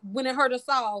when it hurt us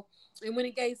all, and when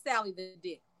it gave Sally the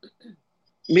dick.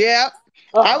 Yeah,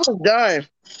 I was done.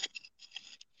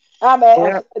 I mean,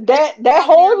 Yeah. that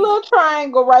whole little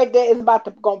triangle right there is about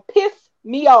to gonna piss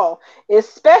me off,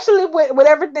 especially with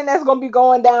everything that's gonna be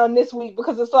going down this week,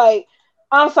 because it's like,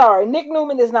 I'm sorry, Nick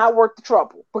Newman is not worth the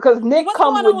trouble because Nick What's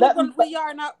comes going with on nothing. with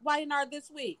YNR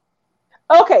this week?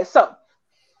 Okay, so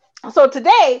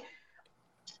today,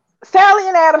 Sally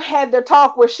and Adam had their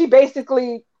talk where she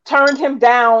basically turned him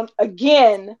down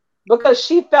again because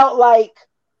she felt like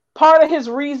part of his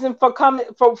reason for coming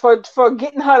for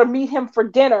getting her to meet him for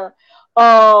dinner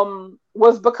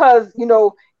was because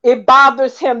it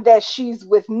bothers him that she's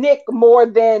with Nick more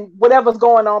than whatever's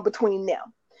going on between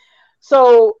them.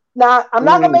 So now I'm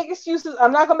not gonna make excuses.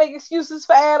 I'm not gonna make excuses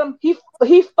for Adam. He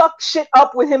fucked shit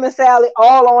up with him and Sally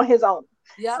all on his own.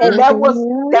 Yeah. And that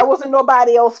wasn't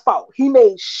nobody else's fault. He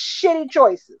made shitty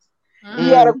choices.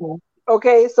 He had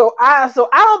okay, so I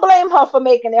don't blame her for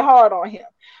making it hard on him.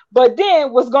 But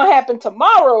then what's gonna happen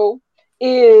tomorrow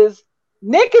is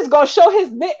Nick is gonna show his.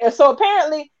 So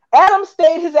apparently Adam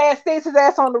stays his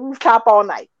ass on the rooftop all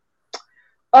night,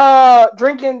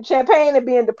 drinking champagne and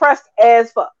being depressed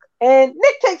as fuck. And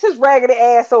Nick takes his raggedy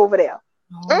ass over there.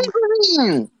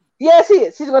 Yes, he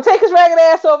is. He's gonna take his ragged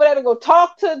ass over there to go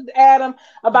talk to Adam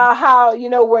about how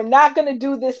we're not gonna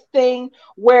do this thing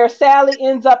where Sally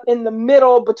ends up in the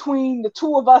middle between the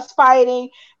two of us fighting,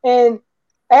 and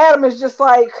Adam is just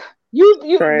like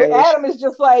Adam is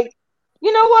just like,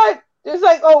 you know what? It's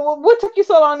like, oh, well, what took you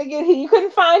so long to get here? You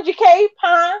couldn't find your cape,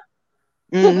 huh?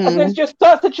 It's just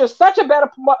such a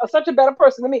better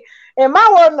person than me. In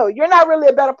my world, no, you're not really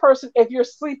a better person if you're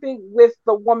sleeping with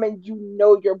the woman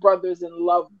your brother's in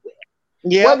love with.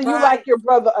 Yep. Whether you like your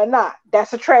brother or not,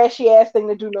 that's a trashy ass thing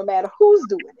to do, no matter who's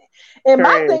doing it. And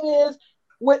my thing is,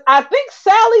 what I think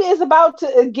Sally is about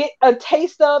to get a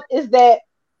taste of is that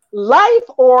life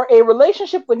or a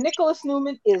relationship with Nicholas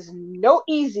Newman is no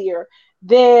easier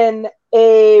than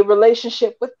a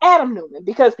relationship with Adam Newman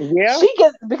because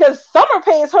Summer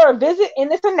pays her a visit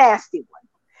and it's a nasty one.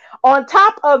 On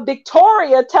top of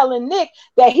Victoria telling Nick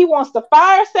that he wants to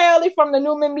fire Sally from the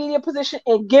Newman media position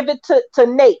and give it to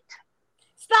Nate.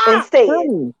 Stop. Instead.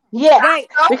 Yeah. Wait,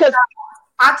 because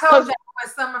I told you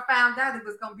when Summer found out it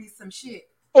was gonna be some shit.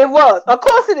 It was. Of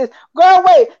course it is. Girl,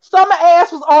 wait. Summer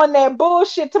ass was on that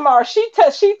bullshit tomorrow. She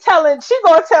gonna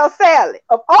tell Sally,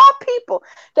 of all people,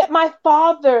 that my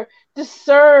father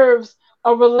deserves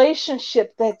a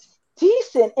relationship that's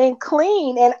decent and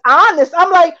clean and honest.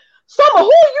 I'm like, Summer, who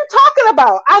are you talking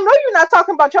about? I know you're not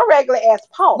talking about your regular ass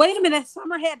Paul. Wait a minute.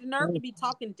 Summer had the nerve to be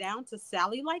talking down to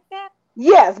Sally like that?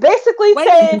 Yes, basically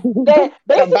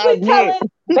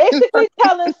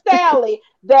telling Sally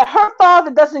that her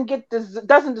father doesn't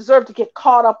deserve to get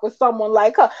caught up with someone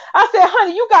like her. I said,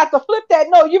 honey, you got to flip that.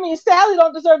 No, you mean Sally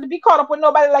don't deserve to be caught up with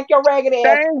nobody like your ragged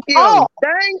ass. Thank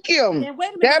you. And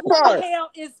wait a minute, who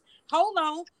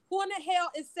in the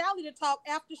hell is Sally to talk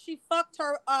after she fucked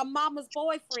her mama's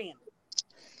boyfriend?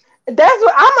 That's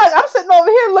what I'm like. I'm sitting over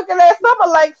here looking at Summer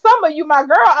like, Summer, you my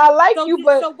girl. I like you,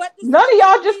 but none of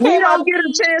y'all just came out. You don't get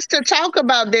a chance to talk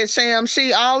about that, Sam.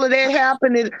 See, all of that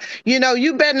happening. You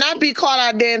better not be caught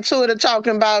out there into it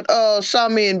talking about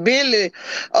Summer and Billy,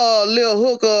 little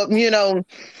hookup.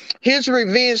 His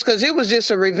revenge, because it was just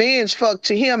a revenge fuck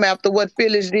to him after what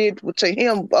Phyllis did to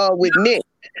him with Nick.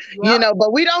 Yeah.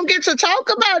 But we don't get to talk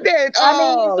about that.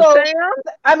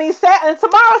 And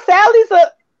tomorrow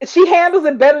she handles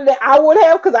it better than I would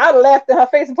have because I'd have laughed in her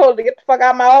face and told her to get the fuck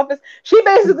out of my office. She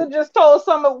basically just told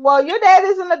someone, well, your dad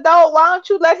is an adult. Why don't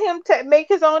you let him make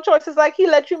his own choices like he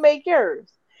let you make yours?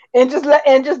 And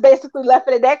just basically left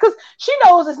it at that because she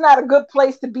knows it's not a good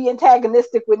place to be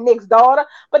antagonistic with Nick's daughter.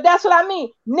 But that's what I mean.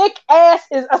 Nick ass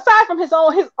is, aside from his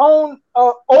own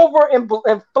over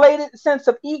inflated sense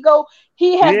of ego,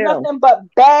 he has nothing but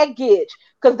baggage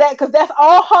because that's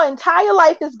all her entire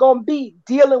life is gonna be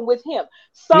dealing with him.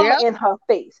 Summer in her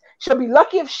face. She'll be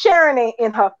lucky if Sharon ain't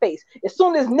in her face. As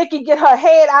soon as Nikki get her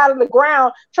head out of the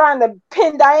ground trying to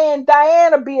pin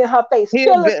Diana be in her face.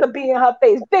 Phyllis will be in her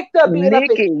face. Victor be in her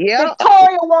face.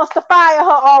 Victoria wants to fire her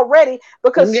already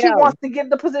because she wants to give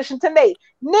the position to Nate.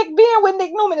 Nick being with Nick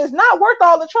Newman is not worth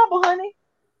all the trouble, honey.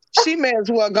 She may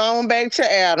as well go back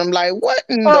to Adam. Like, what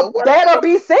in the world? That or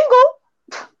be single.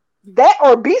 That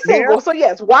or be single. So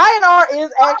yes, Y&R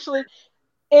is actually,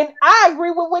 and I agree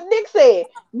with what Nick said.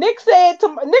 Nick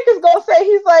is gonna say,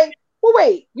 he's like, well,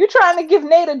 wait, you trying to give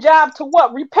Nate a job to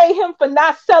what? Repay him for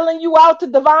not selling you out to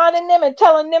Devon and them and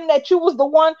telling them that you was the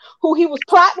one who he was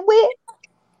plotting with?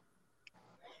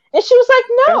 And she was like,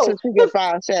 no. That's what she get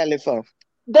fired Sally for.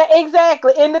 That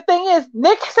exactly. And the thing is,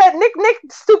 Nick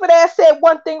stupid ass said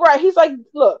one thing right. He's like,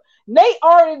 look, Nate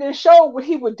already showed what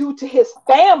he would do to his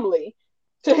family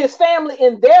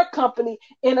in their company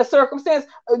in a circumstance.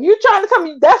 Are you trying to tell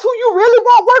me that's who you really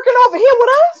want working over here with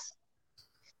us?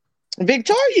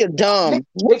 Victoria dumb.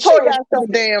 Victoria got so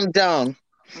damn dumb.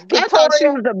 I thought she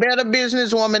was a better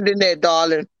businesswoman than that,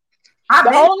 darling.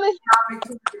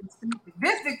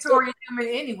 This Victoria Newman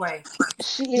anyway.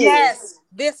 She is. Yes,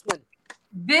 this one.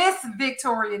 This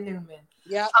Victoria Newman.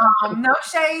 Yeah. No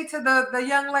shade to the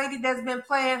young lady that's been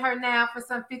playing her now for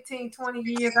some 15, 20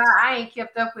 years. I ain't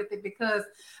kept up with it because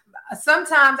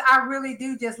sometimes I really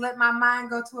do just let my mind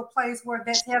go to a place where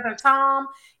that's Heather Tom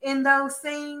in those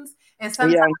scenes. And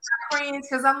sometimes I cringe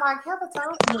because I'm like, Heather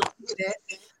Tom looks do that.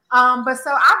 But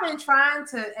so I've been trying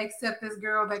to accept this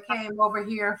girl that came over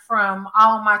here from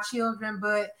All My Children,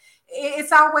 but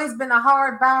it's always been a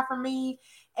hard buy for me.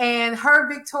 And her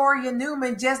Victoria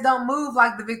Newman just don't move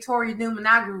like the Victoria Newman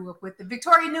I grew up with. The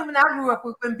Victoria Newman I grew up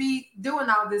with wouldn't be doing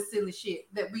all this silly shit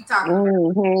that we talk about.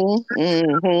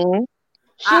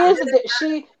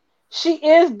 She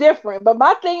is different, but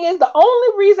my thing is the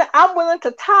only reason I'm willing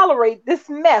to tolerate this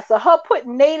mess of her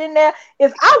putting Nate in there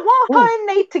is I want her and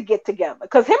Nate to get together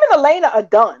because him and Elena are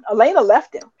done. Elena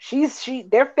left him.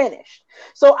 They're finished.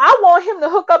 So I want him to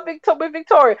hook up with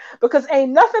Victoria because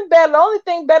ain't nothing better. The only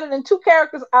thing better than two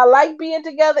characters I like being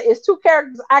together is two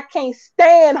characters I can't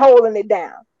stand holding it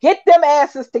down. Get them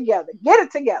asses together. Get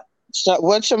it together. So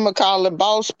whatchamacallit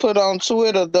boss put on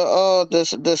Twitter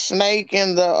the snake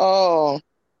and the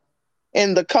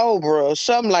cobra or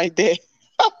something like that.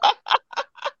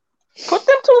 Put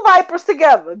them two vipers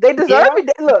together. They deserve it.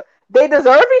 Look, they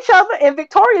deserve each other, and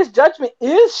Victoria's judgment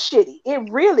is shitty. It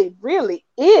really, really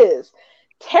is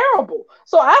terrible.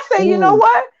 So I say, you know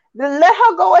what? Then let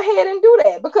her go ahead and do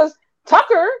that because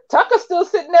Tucker's still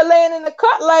sitting there laying in the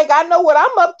cut like I know what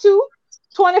I'm up to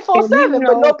 24/7.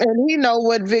 And he know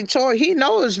what he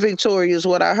knows Victoria is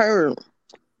what I heard.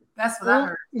 That's what I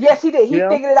heard. Yes, he did. He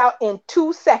figured it out in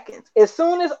 2 seconds. As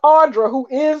soon as Audra, who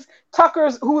is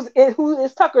Tucker's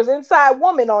inside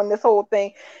woman on this whole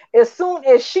thing, as soon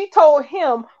as she told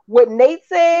him what Nate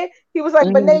said, he was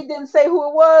like, but Nate didn't say who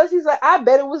it was. He's like, I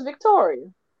bet it was Victoria.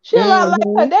 She a lot like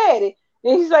her daddy.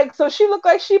 And he's like, so she looked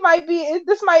like she might be,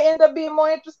 this might end up being more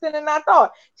interesting than I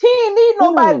thought. He didn't need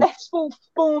nobody that spoon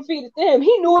feed it to him.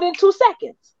 He knew it in 2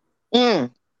 seconds.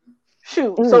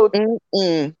 Shoot.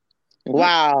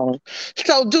 Wow.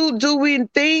 So do we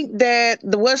think that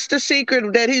what's the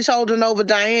secret that he's holding over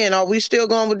Diane? Are we still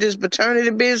going with this paternity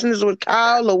business with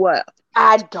Kyle or what?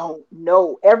 I don't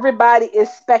know. Everybody is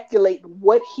speculating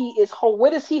what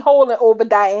is he holding over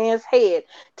Diane's head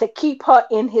to keep her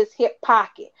in his hip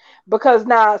pocket? Because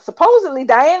now supposedly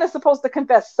Diane is supposed to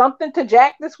confess something to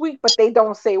Jack this week, but they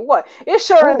don't say what. It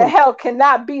sure in the hell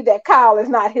cannot be that Kyle is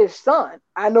not his son.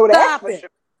 I know that for sure.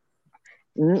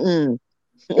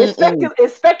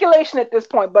 It's speculation at this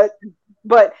point, but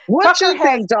what Tucker you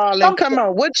think, darling? Something. Come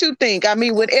on, what you think? I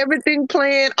mean, with everything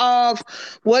playing off,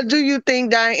 what do you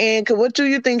think, Diane? What do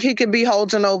you think he could be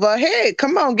holding over her head?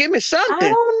 Come on, give me something.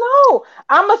 I don't know.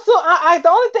 I'm assuming. The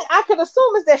only thing I could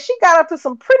assume is that she got up to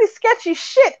some pretty sketchy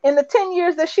shit in the 10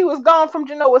 years that she was gone from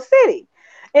Genoa City,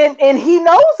 and he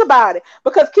knows about it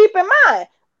because keep in mind,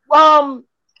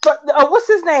 what's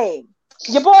his name?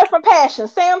 Your boy from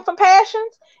Passions, Sam from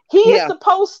Passions. He is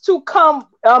supposed to come.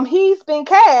 He's been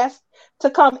cast to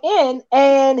come in,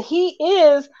 and he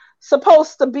is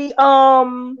supposed to be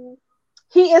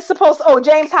he is supposed to,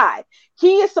 James Hyde.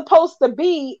 He is supposed to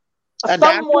be A doctor?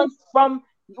 someone from,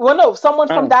 well, no, someone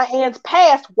from Oh. Diane's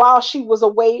past while she was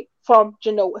away from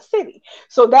Genoa City.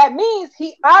 So that means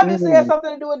he obviously has Mm.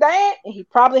 something to do with Diane, and he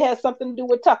probably has something to do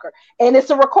with Tucker. And it's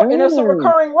a Mm.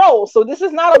 recurring role. So this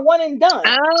is not a one and done.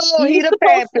 Oh, he He's the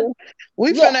supposed pappy. to,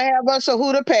 We yeah. finna have us a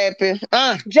who the pappy.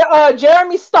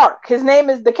 Jeremy Stark. His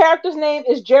name is, the character's name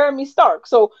is Jeremy Stark.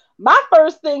 So my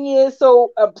first thing is,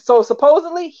 so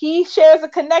supposedly he shares a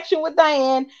connection with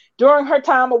Diane during her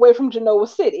time away from Genoa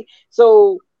City.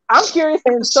 So I'm curious.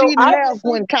 And So she left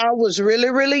obviously, when Kyle was really,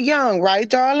 really young, right,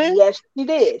 darling? yes, she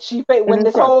did. When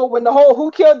Okay. when the whole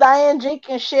who killed Diane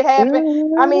Jenkins shit happened.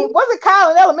 I Mhm. mean, was it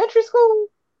Kyle in elementary school?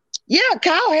 Yeah,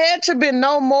 Kyle had to be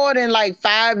no more than like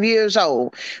 5 years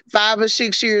old, 5 or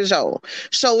 6 years old.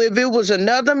 So if it was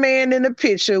another man in the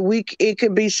picture, it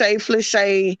could be safely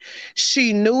say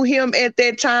she knew him at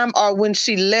that time, or when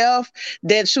she left,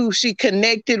 that's who she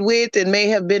connected with and may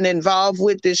have been involved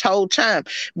with this whole time.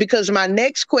 Because my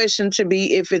next question to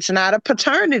be, if it's not a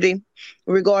paternity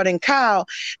regarding Kyle,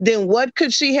 then what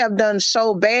could she have done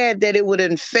so bad that it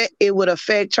would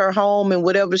affect her home and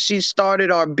whatever she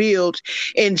started or built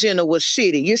in Genoa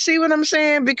City? You see what I'm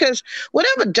saying? Because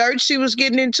whatever dirt she was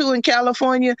getting into in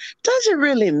California doesn't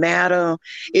really matter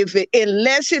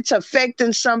unless it's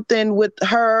affecting something with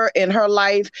her and her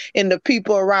life and the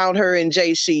people around her in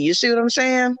JC. You see what I'm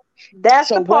saying? That's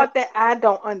So the what? part that I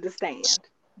don't understand.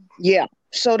 Yeah.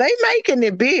 So they making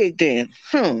it big then.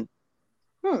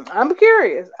 I'm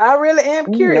curious. I really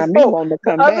am I curious. me Oh, want to the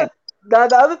come other back.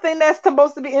 the other thing that's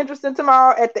supposed to be interesting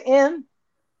tomorrow at the end,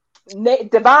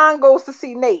 Devon goes to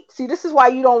see Nate. See, this is why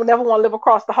you don't never want to live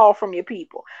across the hall from your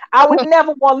people. I would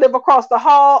never want to live across the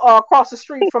hall or across the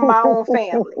street from my own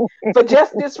family for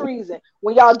just this reason.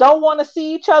 When y'all don't want to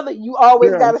see each other, you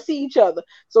always Yeah. got to see each other.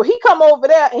 So he come over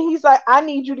there and he's like, I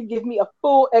need you to give me a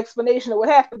full explanation of what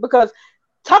happened, because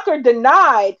Tucker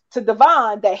denied to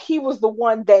Devon that he was the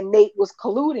one that Nate was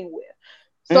colluding with.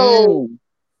 So Mm.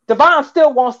 Devon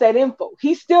still wants that info.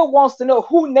 He still wants to know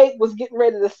who Nate was getting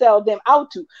ready to sell them out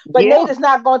to. But Yeah. Nate is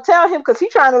not going to tell him because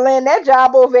he's trying to land that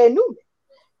job over at Newman.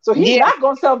 So he's Yeah. not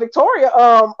going to sell Victoria,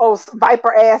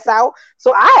 Viper ass out.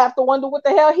 So I have to wonder what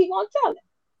the hell he going to tell him.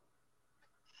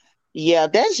 Yeah,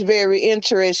 that's very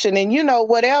interesting. And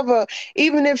whatever,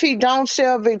 even if he don't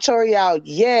sell Victoria out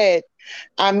yet,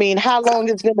 I mean, how long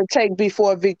is it going to take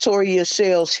before Victoria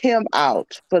sells him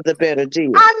out for the better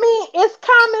deal? I mean, it's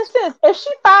common sense. If she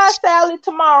fires Sally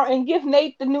tomorrow and give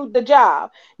Nate the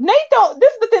job, Nate don't.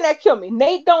 This is the thing that killed me.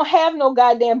 Nate don't have no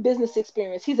goddamn business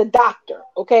experience. He's a doctor.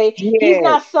 Okay, he's Yeah,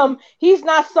 not some. He's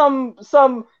not some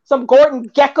Gordon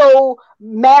Gecko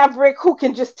maverick who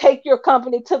can just take your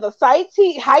company to the heights.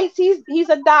 He's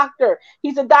a doctor.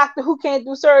 He's a doctor who can't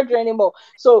do surgery anymore.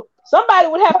 So somebody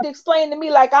would have to explain to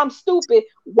me, like I'm stupid,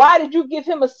 why did you give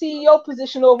him a CEO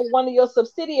position over one of your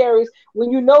subsidiaries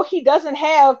when you know he doesn't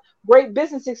have great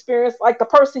business experience like the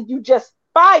person you just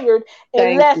fired,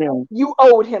 thank unless you. you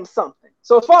owed him something.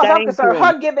 So as far as I'm Thank concerned, you.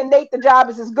 her giving Nate the job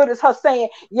is as good as her saying,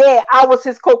 yeah, I was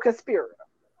his co-conspirator.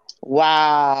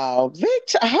 Wow.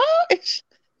 Victor,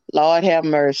 Lord have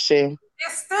mercy.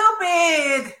 It's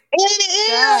stupid. It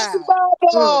is, God.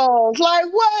 Bubbles. Like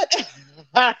what?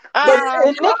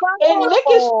 And Nick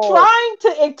is trying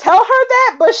to tell her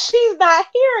that, but she's not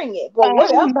hearing it. But Oh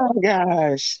whatever. my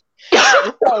gosh.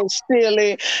 It's so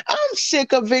silly. I'm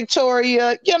sick of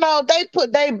Victoria. They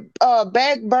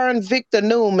backburned Victor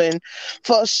Newman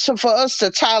for us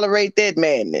to tolerate that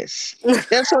madness.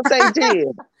 That's what they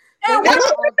did. They And want what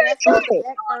to all backburn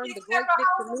Victor the great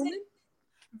Victor Newman.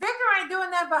 ain't doing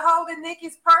that but holding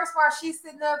Nikki's purse while she's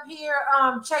sitting up here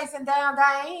chasing down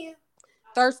Diane.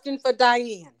 Thirsting for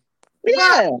Diane.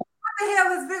 Yeah. What the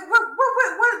hell is Victor? What I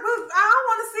don't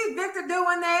want to see Victor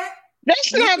doing that.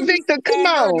 That's not Victor. Come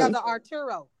Add her on. another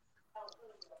Arturo.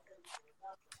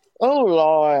 Oh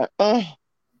Lord.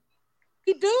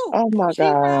 He do. Oh my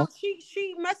God.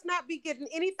 She must not be getting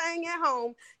anything at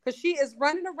home because she is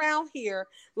running around here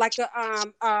like a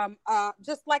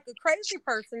just like a crazy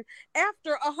person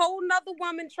after a whole nother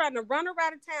woman trying to run her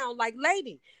out of town. Like,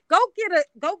 lady, go get a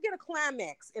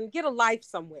climax and get a life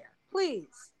somewhere,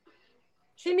 please.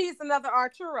 She needs another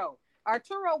Arturo.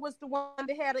 Arturo was the one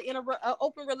that had an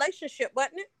open relationship,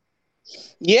 wasn't it?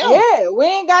 Yeah, we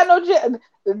ain't got no.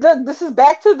 This is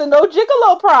back to the no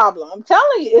gigolo problem. I'm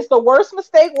telling you, it's the worst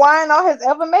mistake YNR has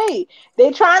ever made.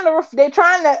 They're trying to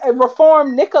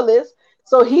reform Nicholas,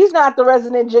 so he's not the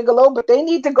resident gigolo. But they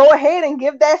need to go ahead and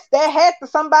give that hat to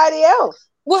somebody else.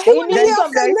 Well, They he need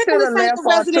hell say they Nicholas shoulda ain't the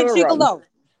left resident Arturo. gigolo.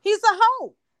 He's a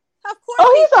hoe. Of course.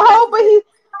 Oh, he's a hoe, but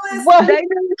What? They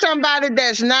need somebody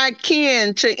that's not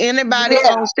kin to anybody Yeah,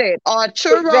 on set.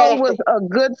 Arturo was exactly. a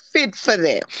good fit for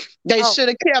that. They Oh, should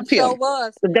have he kept sure him.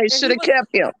 was. They And should he have was,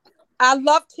 kept him. I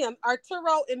loved him.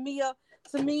 Arturo and Mia,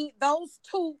 to me, those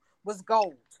two was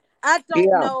gold. I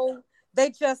don't Yeah. know. They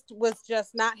just was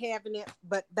just not having it,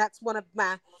 but that's one of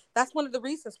the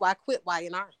reasons why I quit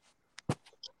Y&R.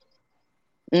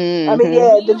 I mean, Hmm.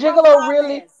 yeah, the Mia gigolo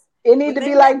really, Rosales. it need When to they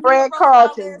be let like Mia Brad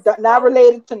Carlton, Rosales not go,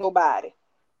 related to nobody.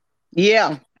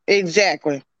 Yeah,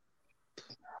 exactly.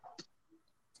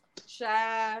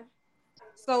 shy.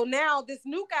 So now this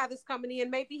new guy that's coming in,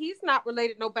 maybe he's not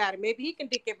related to nobody. Maybe he can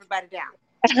dick everybody down.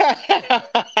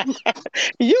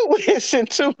 You listen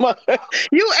too much.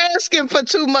 You asking for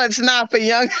too much now for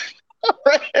young.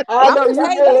 I I'm know just, you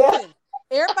hey, really are. listen,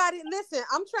 everybody, listen.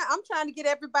 I'm trying to get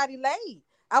everybody laid.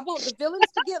 I want the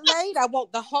villains to get laid. I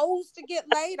want the hoes to get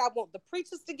laid. I want the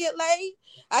preachers to get laid.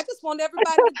 I just want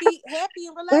everybody to be happy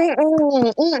and relaxed.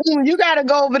 Mm-mm, mm-mm. You got to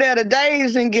go over there to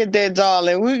Days and get that,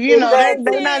 darling. They're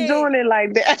Exactly. not Listen, doing it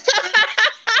like that.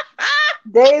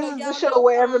 Days so is the show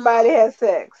where everybody has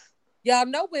sex. y'all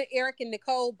know when Eric and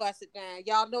Nicole bust it down,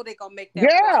 y'all know they gonna make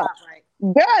that real Yeah, hot, right?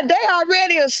 yeah, they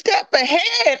already a step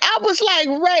ahead. I was like,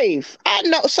 Rafe, I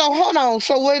know. So hold on.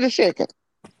 So wait a second.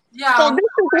 So Y'all, this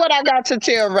is what I got to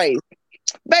tell Rafe.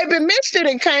 Baby, missed it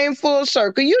and came full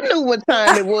circle. You knew what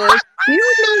time it was.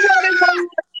 You knew what it was.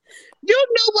 You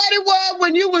knew what it was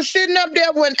when you was sitting up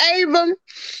there when Ava,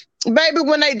 baby,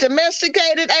 when they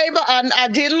domesticated Ava. I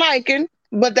didn't like it,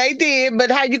 but they did.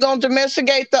 But how you gonna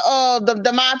domesticate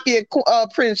the mafia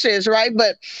princess, right?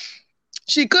 But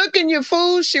she cooking your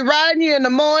food. She riding you in the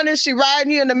morning. She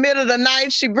riding you in the middle of the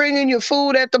night. She bringing you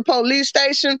food at the police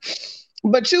station.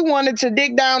 But you wanted to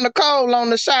dig down the coal on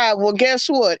the side. Well, guess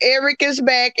what? Eric is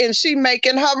back and she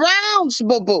making her rounds,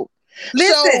 boo boo.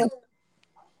 So Listen,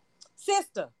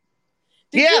 sister,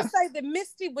 did you yeah. say that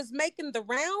Misty was making the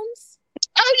rounds?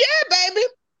 Oh yeah, baby.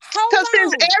 Hold Because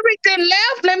since on. everything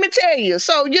left, let me tell you.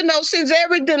 So, since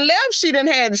everything left, she done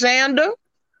had Xander.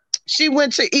 She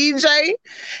went to EJ.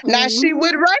 Now she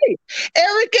with Hmm. Ray.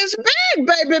 Eric is back,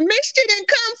 baby. Misty didn't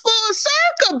come full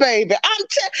circle, baby.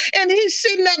 And he's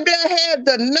sitting up there had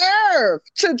the nerve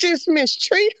to just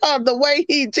mistreat her the way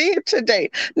he did today.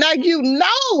 Now you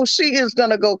know she is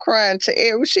gonna go crying to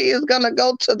Eric. She is gonna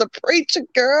go to the preacher,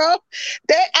 girl.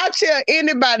 That I tell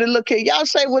anybody, look here, y'all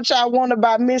say what y'all want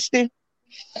about Misty,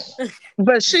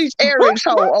 but she's Eric's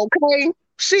hoe, okay?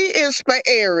 She is for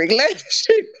Eric.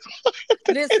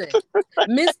 Listen,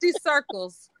 Misty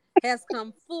Circles has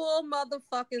come full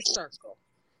motherfucking circle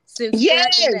since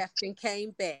Eric Yes, left and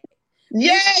came back.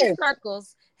 Misty yes,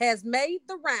 Circles has made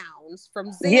the rounds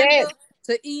from yes. Xander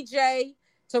to EJ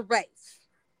to Rafe.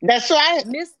 That's right.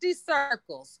 Misty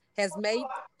Circles has made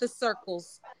the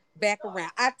circles back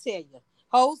around. I tell you,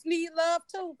 hoes need love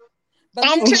too. But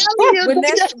I'm listen, telling you, when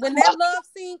that love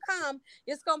scene come,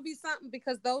 it's gonna be something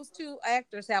because those two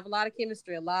actors have a lot of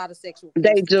chemistry, a lot of sexual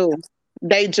they chemistry. do.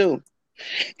 They do.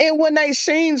 And when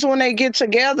they get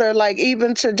together, like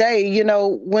even today,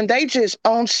 when they just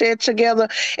on set together,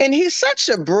 and he's such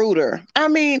a brooder. I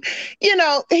mean, he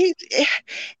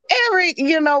Eric,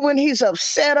 when he's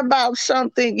upset about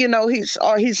something,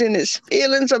 he's in his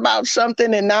feelings about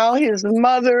something, and now his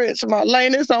mother is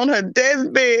Marlena's on her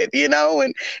deathbed,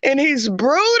 and he's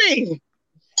brooding,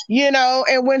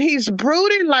 and when he's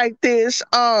brooding like this,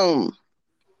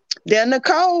 then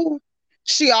Nicole,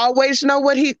 she always know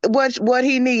what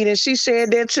he need, and she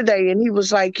said that today, and he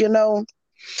was like,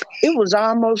 it was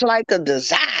almost like a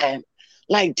desire,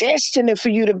 like destiny for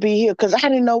you to be here, because I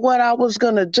didn't know what I was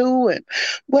gonna do and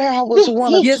where I was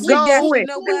want to Yes, yes, go. you And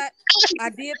know what? I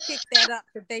did pick that up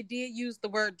that they did use the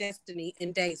word destiny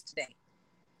in Days Today.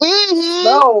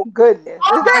 hmm Oh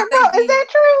goodness, is Yes, that they no? Is did. that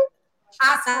true?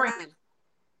 I scream.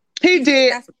 he She said did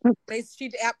that's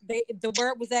the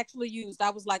word was actually used. I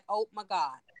was like, oh my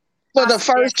god, for I the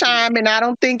first destiny. time, and I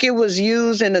don't think it was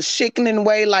used in a sickening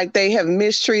way like they have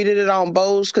mistreated it on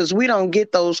Bose, because we don't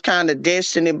get those kind of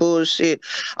destiny bullshit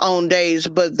on Days.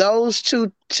 But those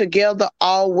two together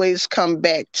always come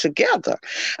back together.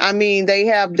 I mean, they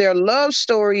have their love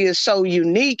story is so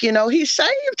unique. He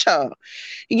saved her.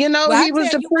 Well, I He was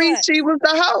tell the you priest, what, she was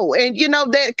the hoe. And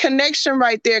that connection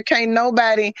right there, can't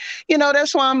nobody,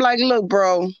 that's why I'm like, look,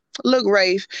 bro, look,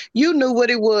 Rafe, you knew what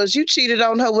it was. You cheated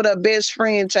on her with her best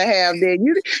friend to have that.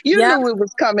 You yep, knew it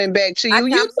was coming back to I you.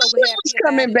 You I'm so knew it happy was about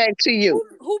coming it. back to you.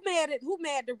 Who mad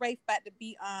that Rafe about to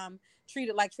be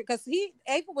treated like because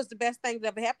Ava was the best thing that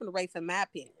ever happened to Rafe in my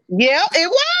opinion. Yeah, it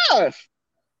was.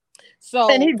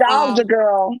 And he So dogged the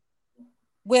girl.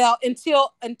 well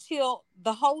until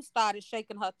the host started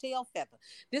shaking her tail feather.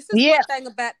 This is Yeah. one thing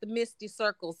about the Misty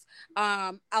Circles.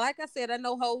 Like I said, I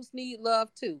know hoes need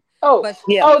love too. Oh, But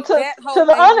Yeah. that hoe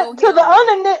ain't no to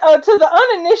the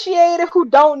uninitiated who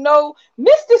don't know,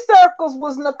 Misty Circles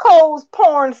was Nicole's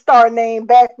porn star name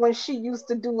back when she used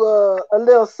to do a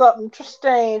little something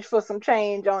strange for some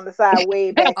change on the side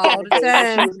way back in all the the day when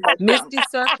she time. was much younger. Misty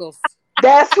Circles.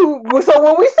 That's who. So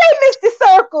when we say Misty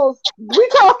Circles, we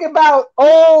talking about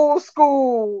old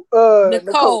school Nicole.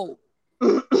 Nicole.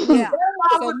 Yeah. Nicole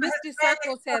So with the Misty Hispanic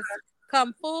Circles has brother.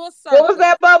 come full What was circle.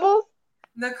 that, Bubbles?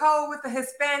 Nicole with the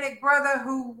Hispanic brother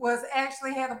who was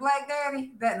actually had a black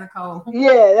daddy. That Nicole.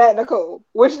 Yeah, that Nicole.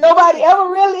 Which nobody ever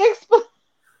really explained.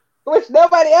 Which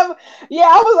nobody ever. Yeah,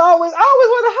 I always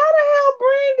wonder how the hell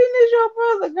Brandon is your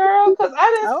brother, girl? Because I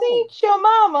didn't Oh. see your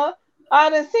mama. I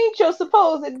didn't see your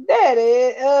supposed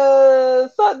daddy.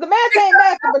 So the math ain't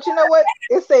mathing, but you know what?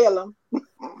 It's Salem. No,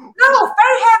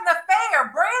 Faye had an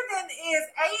affair. Brandon is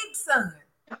Abe's son.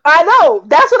 I know.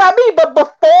 That's what I mean. But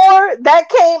before that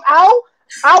came out,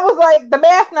 I was like, the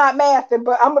math not mathing,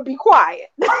 but I'm gonna be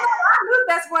quiet. I knew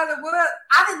that's what it was.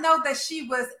 I didn't know that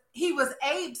he was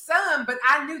Abe's son, but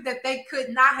I knew that they could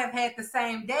not have had the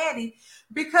same daddy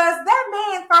because that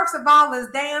man, first of all, is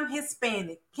damn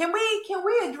Hispanic. Can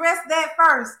we address that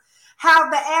first? How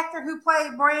the actor who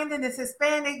played Brandon is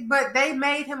Hispanic, but they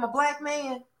made him a black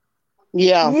man.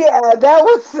 Yeah. Yeah, that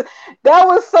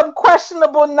was some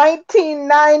questionable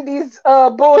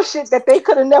 1990s bullshit that they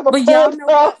could have never But y'all pulled know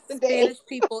off what? today. Spanish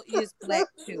people is black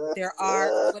too. There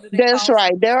are, what do they That's call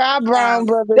right. There are brown Italian?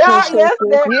 brothers There and are, yes, sisters.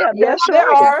 there, Yeah, yes, that's there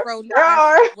right. are. There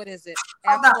are. What is it?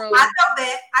 Hold on. Afro. I know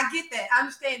that. I get that. I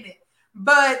understand that.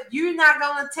 But you're not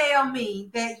gonna tell me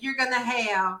that you're gonna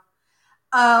have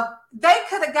they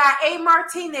could have got A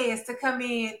Martinez to come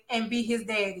in and be his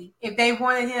daddy if they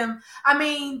wanted him. I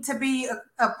mean, to be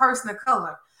a person of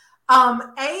color.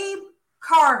 Abe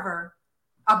Carver,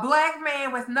 a black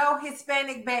man with no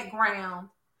Hispanic background,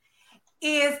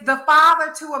 is the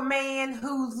father to a man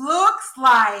who looks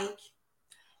like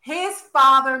his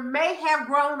father may have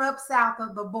grown up south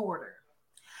of the border.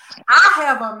 I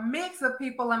have a mix of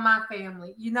people in my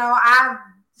family. You know, I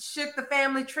shook the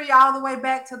family tree all the way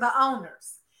back to the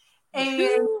owners.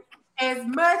 And as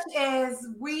much as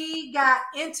we got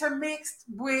intermixed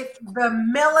with the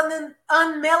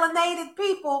unmelanated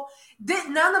people,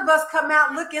 none of us come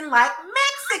out looking like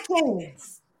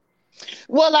Mexicans.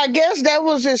 Well, I guess that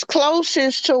was as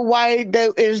closest to white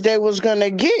as they was gonna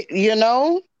get, you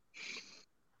know?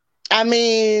 I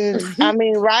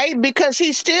mean, right? Because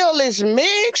he still is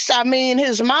mixed. I mean,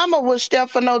 his mama was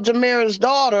Stefano Jamira's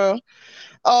daughter.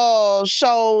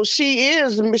 So she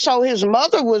is. So his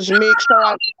mother was mixed. So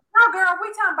No, girl, we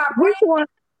talking about which Brandon. one?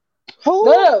 Who?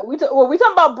 No, we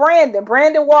talking about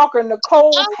Brandon Walker,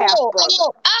 Nicole's half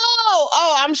brother.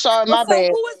 I'm sorry, my So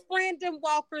bad. who is Brandon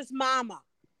Walker's mama?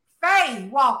 Faye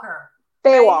Walker.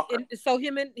 Faye Walker. So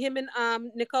him and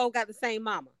Nicole got the same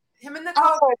mama. Him and Nicole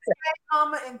got the same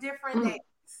mama and different names.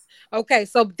 Okay,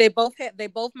 so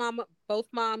both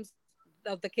moms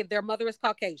of the kid. Their mother is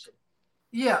Caucasian.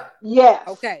 Yeah. Yes.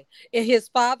 Okay, and his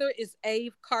father is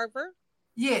Abe Carver.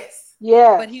 Yes.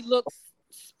 Yes. But he looks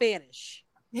Spanish.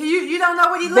 You don't know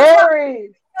what he looks like?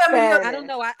 Very Spanish. I don't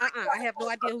know. I have no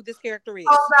idea who this character is.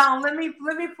 Hold on, let me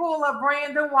pull up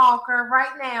Brandon Walker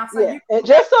right now. So yeah. And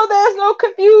just so there's no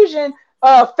confusion,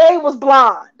 Faye was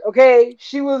blonde. Okay,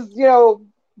 she was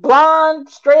blonde,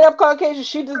 straight up Caucasian.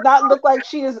 She does not look like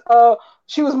she was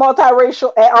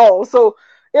multiracial at all. So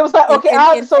it was like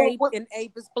and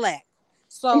Abe is black.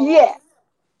 So yeah.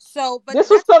 So, but this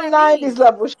was some 90s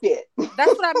level shit.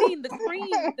 That's what I mean. The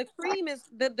cream is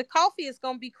the coffee is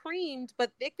gonna be creamed,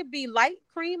 but it could be light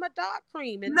cream or dark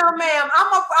cream. No, ma'am.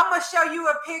 I'm gonna show you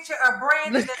a picture of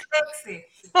Brandon and Lexi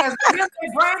because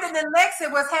Brandon and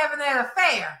Lexi was having an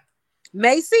affair.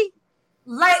 Macy,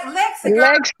 Lexi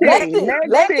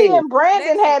and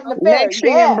Brandon had an affair. Lexi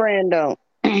and Brandon.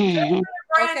 Okay,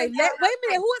 wait a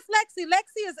minute. Who is Lexi?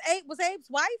 Lexi was Abe's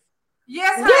wife.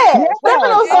 Yes,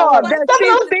 Stefano's daughter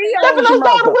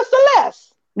was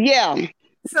Celeste. Yeah.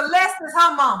 Celeste is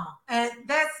her mama. And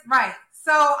that's right.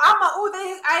 So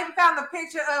I even found a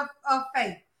picture of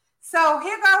Faye. So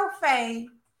here go Faye.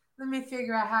 Let me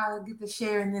figure out how to get to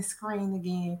sharing this screen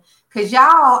again. Because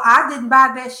y'all, I didn't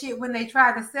buy that shit when they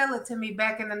tried to sell it to me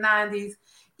back in the 90s.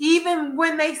 Even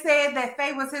when they said that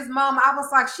Faye was his mama, I was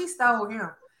like, she stole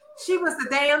him. She was the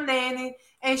damn nanny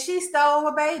and she stole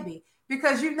a baby.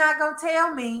 Because you're not going to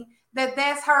tell me that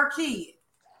that's her kid.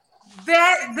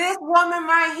 This woman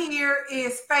right here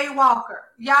is Faye Walker.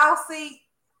 Y'all see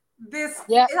this?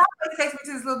 Yeah. It always takes me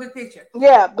to this little bit picture.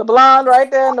 Yeah, the blonde right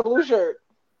there in the blue shirt.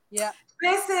 Yeah.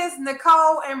 this is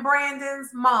Nicole and Brandon's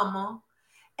mama.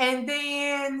 And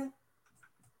then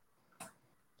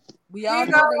We all here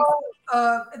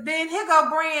know then here go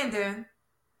Brandon.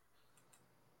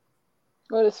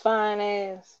 With his fine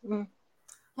ass. Mm.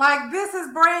 Like this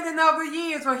is Brandon over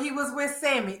years where he was with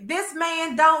Sammy. This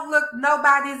man don't look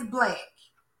nobody's black.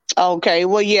 Okay,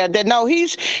 well, yeah, no,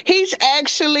 he's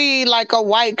actually like a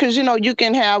white, because you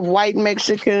can have white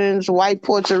Mexicans, white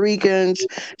Puerto Ricans,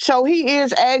 so he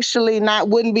is actually not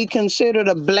wouldn't be considered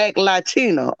a black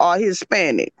Latino or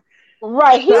Hispanic.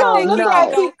 Right. He I don't So think look he like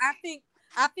can no, he. go.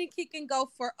 I think he can go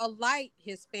for a light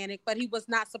Hispanic, but he was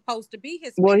not supposed to be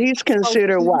well, Hispanic. He he's was supposed to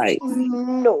considered be white. mixed.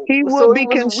 No. He So would it be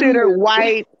was considered weird.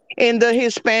 white in the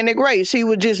Hispanic race. He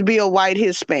would just be a white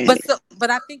Hispanic. But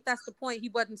I think that's the point. He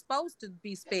wasn't supposed to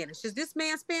be Spanish. Is this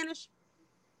man Spanish?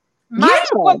 Mike, Yeah.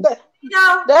 What the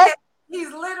that no,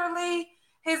 he's literally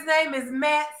his name is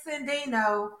Matt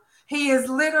Sandino. He is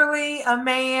literally a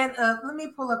man of let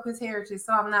me pull up his heritage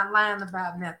so I'm not lying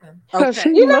about nothing. Because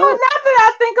Okay. he you know what? looked. Now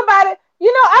that I think about it,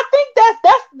 I think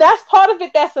that's part of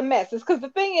it. That's a mess. It's because the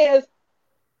thing is,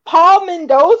 Paul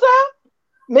Mendez,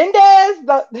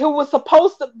 who was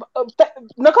supposed to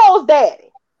Nicole's daddy.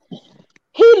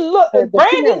 The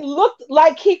Brandon pimp. looked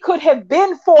like he could have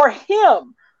been for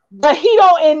him, but he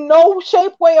don't in no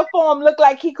shape, way, or form look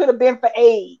like he could have been for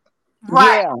Abe.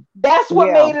 Right, Yeah, That's what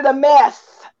yeah. made it a mess.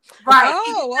 right.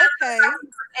 Oh, okay.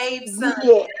 Abe's son.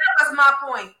 Yeah. That was my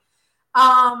point.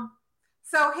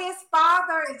 So his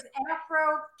father is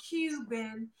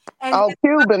Afro-Cuban, and Oh,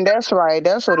 Cuban. That's right.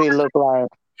 That's what he looked like.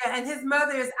 his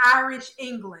mother is Irish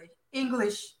English. So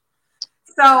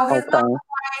his mother Okay. is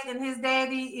white, and his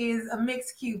daddy is a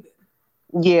mixed Cuban,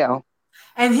 Yeah.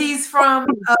 and he's from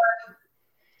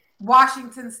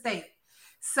Washington State.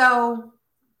 So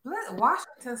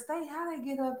Washington State, how they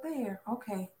get up there?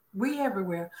 Okay, we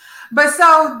everywhere. But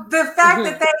so the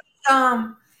fact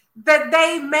that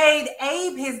they made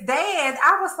Abe his dad,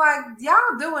 I was like,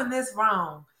 y'all doing this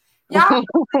wrong. Y'all doing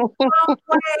this wrong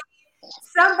way.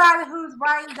 Somebody who's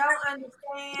white don't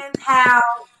understand how.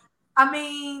 I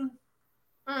mean,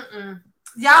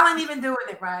 y'all ain't even doing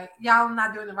it right. Y'all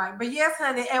not doing it right. But yes,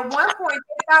 honey, at one point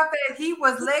they thought that he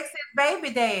was Lex's baby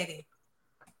daddy.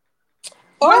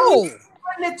 Oh,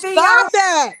 When the Theo stop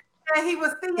that. and he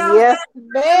was Theo's Yes, daddy,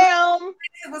 ma'am.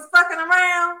 Lexi was fucking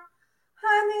around.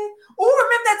 Honey. Oh,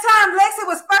 remember that time Lexi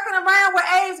was fucking around with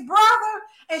Abe's brother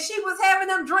and she was having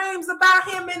them dreams about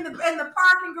him in the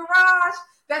parking garage?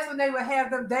 That's when they would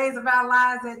have them Days of Our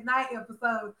Lives at Night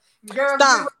episodes. Girls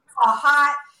Stop. were all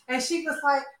hot and she was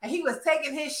like, and he was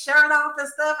taking his shirt off and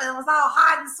stuff and it was all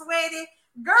hot and sweaty.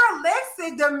 Girl,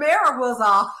 Lexi DeMera was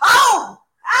a hoe.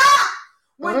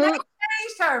 When they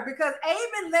changed her, because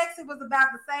Abe and Lexi was about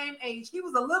the same age. He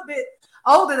was a little bit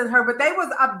older than her, but they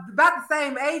was about the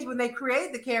same age when they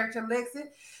created the character Lexi.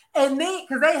 And then,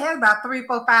 because they had about 3,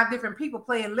 4, 5 different people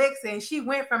playing Lexi, and she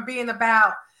went from being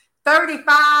about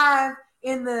 35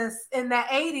 in the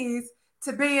 80s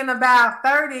to being about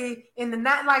 30 in the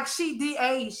night. Like she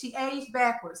de-aged, she aged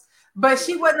backwards. But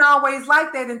she wasn't always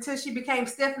like that until she became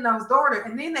Stefano's daughter,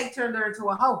 and then they turned her into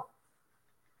a hoe.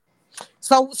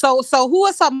 So who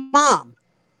is her mom?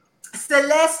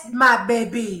 Celeste, my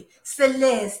baby.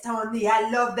 Celeste, honey. I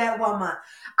love that woman.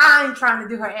 I ain't trying to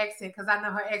do her accent because I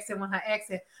know her accent when her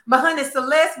accent. But honey,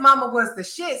 Celeste mama was the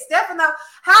shit. Stefano,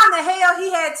 how in the hell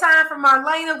he had time for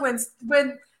Marlena when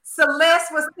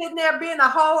Celeste was sitting there being a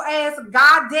whole ass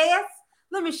goddess?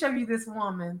 Let me show you this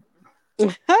woman.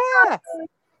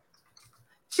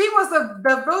 She was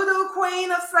the voodoo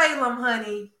queen of Salem,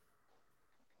 honey.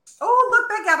 Oh, look,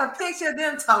 they got a picture of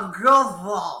them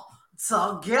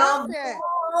together.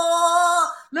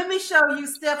 Let me show you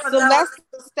Stefano.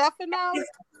 Stefano?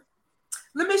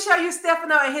 Let me show you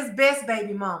Stefano and his best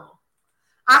baby mama.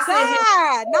 I said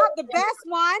not the best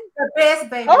one. the best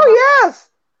baby mama. Oh yes.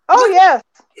 Oh yes.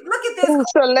 Look at this.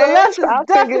 Celeste Celeste, I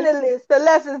figured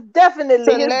Celeste is definitely his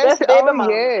Celeste. best baby Oh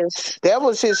mama. yes, that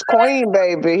was his queen,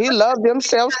 baby. He loved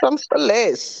himself some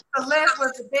Celeste. Celeste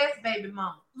was the best baby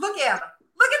mama. Look at her.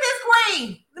 Look at this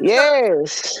queen.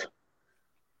 Yes,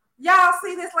 Y'all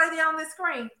see this lady on the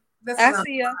screen? I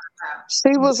see her.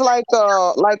 she was like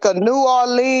a New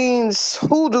Orleans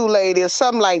hoodoo lady or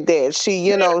something like that.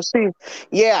 She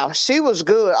was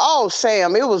good. Oh,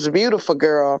 Sam, it was a beautiful,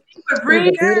 girl. It was a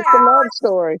beautiful love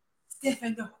story.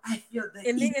 Stefano, I feel that.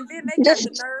 And then they got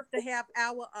the nerve to have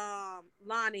our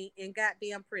Lonnie in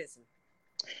goddamn prison.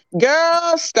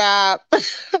 Girl, stop. I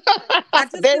just That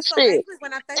get so shit. angry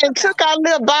when I think And about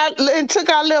took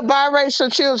our little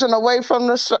biracial children away from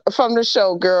the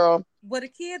show, girl. Well, the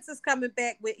kids is coming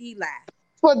back with Eli.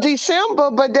 For December,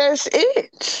 but that's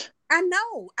it. I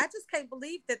know. I just can't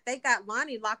believe that they got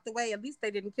Lonnie locked away. At least they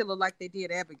didn't kill her like they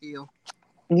did Abigail.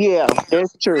 Yeah,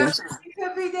 that's true. She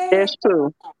could be dead. That's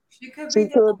true. She could She be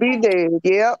dead. could be dead.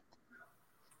 Yep.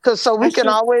 Cause so we can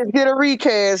always get a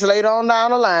recast later on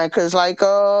down the line. Cause like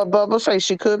Bubba say,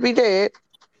 she could be dead.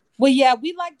 Well, yeah,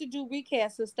 we like to do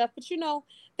recasts and stuff, but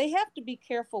they have to be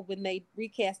careful when they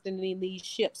recasting in these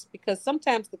ships because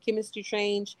sometimes the chemistry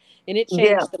change and it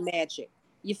Yeah, changed the magic.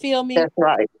 You feel me? that's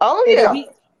right. Oh It yeah. We,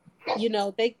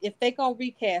 they if they gonna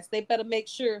recast, they better make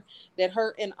sure that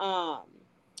her and um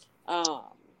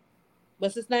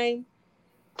what's his name?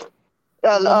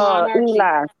 Lamont Archie.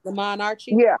 Eli. Lamont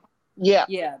Archie. Yeah. Yeah.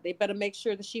 Yeah, they better make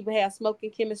sure that she would have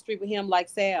smoking chemistry with him like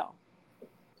Sal.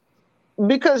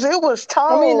 Because it was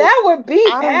I mean, told. that would be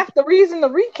I half the reason to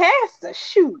recast the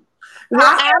shoot. Well,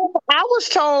 I was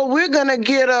told we're gonna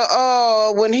get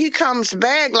a when he comes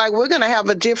back, like we're gonna have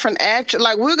a different actor.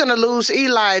 Like we're gonna lose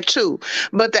Eli too,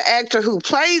 but the actor who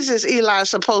plays this Eli is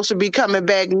supposed to be coming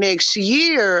back next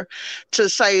year to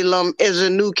Salem as a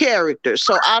new character.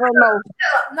 So I don't know.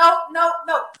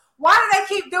 No. Why do they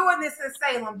keep doing this in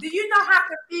Salem? Do you know how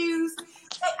confused?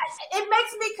 It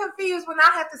makes me confused when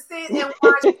I have to sit and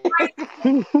watch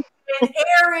and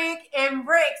Eric and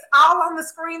Rex all on the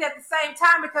screen at the same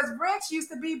time because Rex used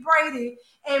to be Brady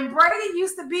and Brady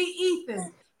used to be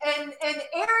Ethan. And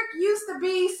Eric used to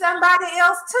be somebody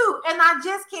else too. And I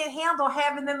just can't handle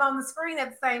having them on the screen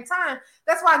at the same time.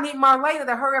 That's why I need Marlena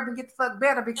to hurry up and get the fuck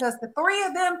better because the three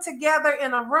of them together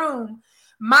in a room,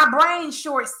 my brain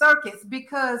short circuits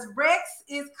because Rex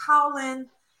is calling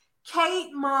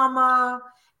Kate mama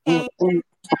and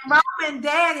mom and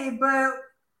daddy, but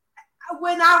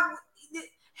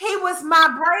he was my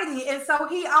Brady, and so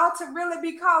he ought to really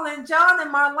be calling John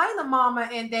and Marlena mama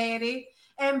and daddy.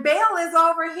 And Belle is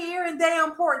over here in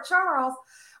damn Port Charles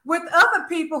with other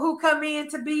people who come in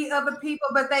to be other people,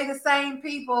 but they the same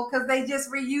people because they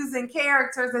just reusing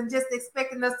characters and just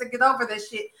expecting us to get over this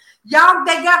shit. Y'all,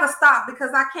 they gotta stop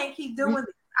because I can't keep doing this.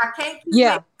 I can't keep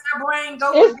making my brain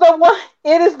go.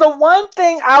 It is the one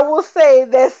thing I will say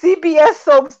that CBS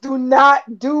soaps do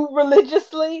not do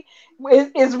religiously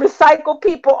is recycle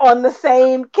people on the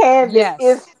same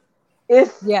canvas.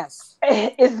 It's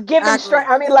giving strength.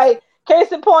 I mean, like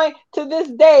case in point, to this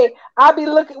day, I be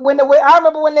looking I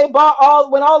remember when they bought all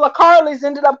the Carlys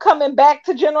ended up coming back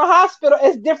to General Hospital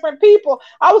as different people.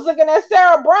 I was looking at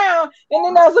Sarah Brown, and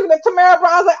then I was looking at Tamara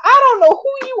Brown. I was like, I don't know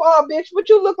who you are, bitch, but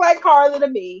you look like Carly to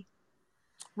me.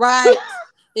 Right.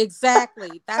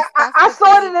 Exactly. That's I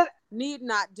saw it. Need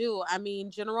not do. I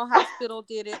mean, General Hospital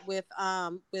did it with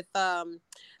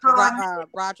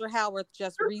Roger Howard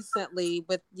just recently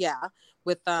with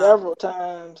several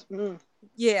times.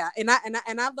 Yeah, and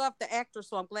I love the actor,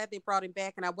 so I'm glad they brought him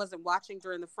back. And I wasn't watching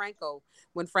during the Franco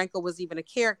when Franco was even a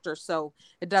character, so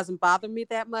it doesn't bother me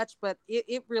that much. But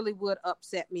it really would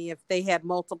upset me if they had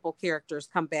multiple characters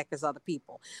come back as other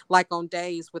people, like on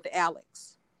Days with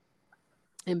Alex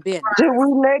and Ben. Did we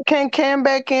let Ken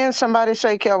back in? Somebody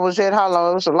say was that how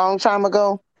long? It was a long time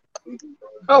ago.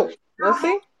 Oh, let's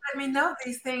see. Let me know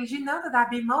these things. You know that I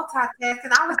be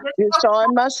multitasking. I was just saw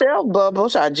it myself,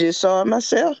 Bubbles. I just saw it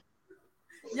myself.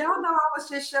 Y'all know I was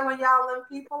just showing y'all them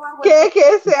people. Can't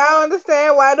say I don't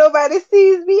understand why nobody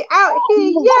sees me out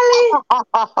here yelling.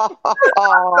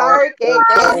 Sorry,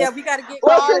 KK. Yeah, we got to get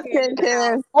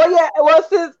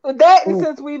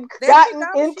since we've gotten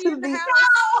into the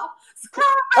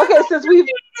since we've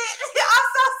I'm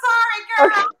so sorry, girl.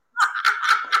 Okay.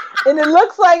 And it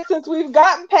looks like since we've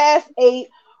gotten past 8,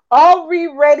 are we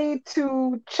ready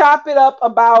to chop it up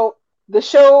about the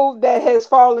show that has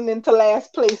fallen into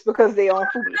last place because they on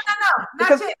Fubi? No.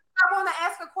 Not yet. I want to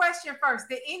ask a question first.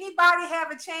 Did anybody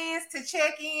have a chance to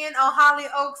check in on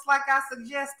Hollyoaks like I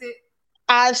suggested?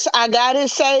 I got it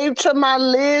saved to my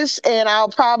list, and I'll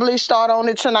probably start on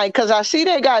it tonight because I see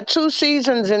they got 2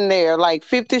 seasons in there, like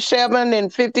 57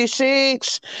 and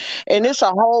 56, and it's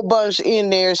a whole bunch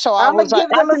in there. So I was like,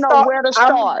 I didn't know where to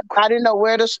start. I didn't know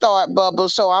where to start, Bubba.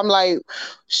 So I'm like,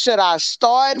 should I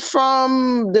start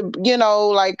from the,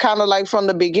 like kind of like from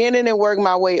the beginning and work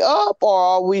my way up, or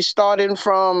are we starting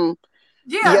from?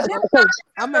 Yeah,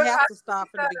 I'm gonna have to start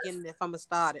from the beginning if I'm gonna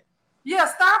start it. Yeah,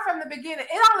 start from the beginning.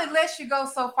 It only lets you go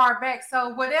so far back.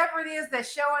 So whatever it is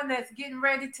that's showing that's getting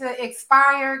ready to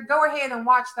expire, go ahead and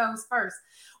watch those first.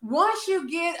 Once you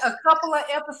get a couple of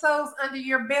episodes under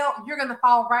your belt, you're going to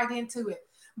fall right into it.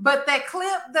 But that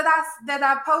clip that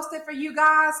I posted for you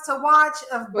guys to watch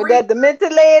of Was Brita, that the mental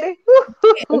lady?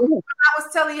 I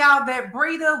was telling y'all that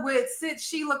Brita would sit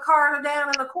Sheila Carter down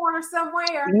in the corner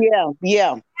somewhere.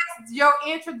 Yeah. Your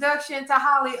introduction to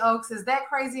Holly Oaks is that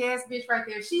crazy ass bitch right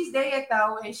there. She's dead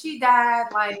though, and she died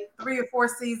like 3 or 4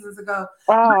 seasons ago.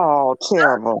 Oh,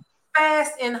 terrible.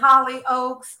 Fast in Holly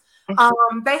Oaks.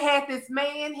 They had this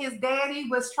man, his daddy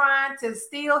was trying to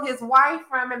steal his wife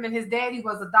from him, and his daddy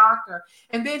was a doctor.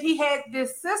 And then he had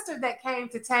this sister that came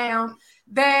to town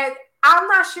that I'm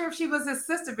not sure if she was his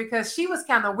sister because she was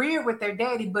kind of weird with their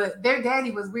daddy, but their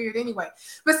daddy was weird anyway.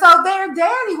 But so their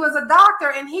daddy was a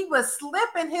doctor and he was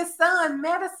slipping his son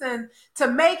medicine to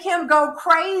make him go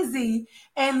crazy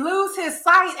and lose his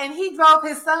sight. And he drove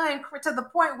his son to the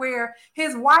point where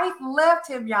his wife left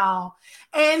him, y'all,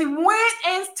 and went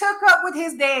and took up with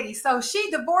his daddy. So she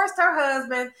divorced her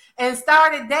husband and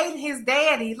started dating his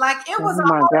daddy. Like it was Oh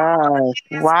my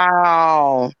gosh.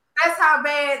 Wow. That's how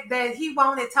bad that he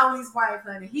wanted Tony's wife,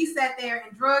 honey. He sat there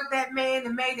and drugged that man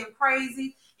and made him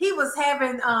crazy. He was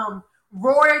having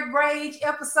roared rage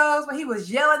episodes where he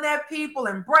was yelling at people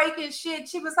and breaking shit.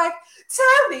 She was like,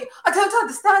 Tony, I don't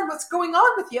understand what's going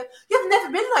on with you. You've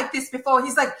never been like this before.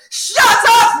 He's like, shut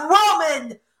up,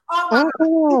 woman. Oh my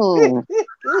God.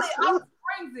 I was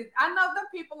crazy. I know the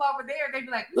people over there, they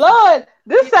be like, Lord,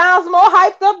 this sounds more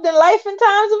hyped up than Life and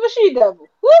Times of a She-Devil.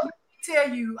 Woo!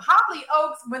 Tell you, Holly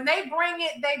Oaks, when they bring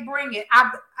it, they bring it. I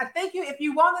think if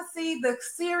you want to see the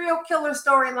serial killer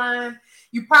storyline,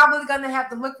 you're probably going to have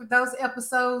to look for those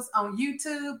episodes on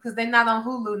YouTube because they're not on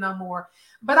Hulu no more.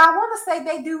 But I want to say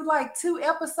they do like 2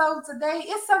 episodes a day.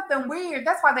 It's something weird.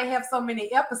 That's why they have so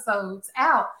many episodes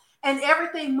out and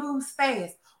everything moves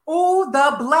fast. Oh,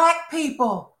 the black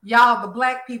people. Y'all, the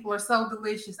black people are so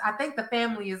delicious. I think the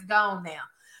family is gone now.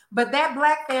 But that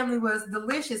black family was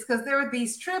delicious because there were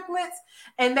these triplets,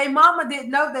 and their mama didn't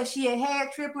know that she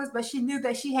had triplets, but she knew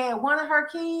that she had one of her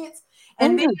kids.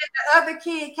 And then the other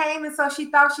kid came, and so she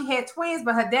thought she had twins,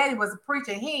 but her daddy was a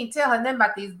preacher. He didn't tell her nothing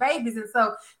about these babies. And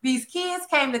so these kids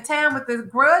came to town with this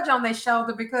grudge on their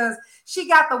shoulder because she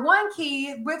got the one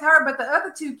kid with her, but the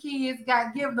other 2 kids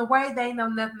got given away. They know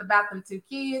nothing about them 2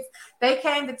 kids. They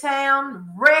came to town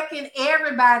wrecking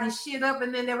everybody's shit up,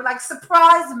 and then they were like,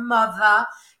 surprise, mother.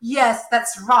 Yes,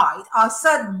 that's right. I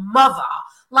said mother.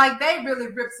 Like they really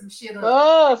ripped some shit up.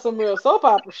 Oh, some real soap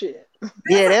opera shit.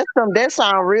 Yeah, that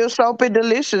sound real soapy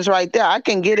delicious right there. I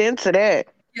can get into that.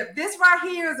 Yeah, this right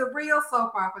here is a real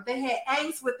soap opera. They had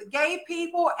angst with the gay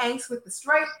people, angst with the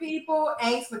straight people,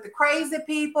 angst with the crazy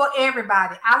people,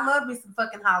 everybody. I love me some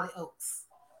fucking Holly Oaks.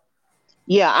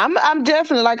 Yeah, I'm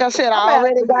definitely, like I said, I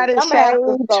already got it saved. I'm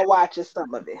going to start watching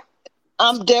some of it.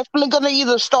 I'm definitely gonna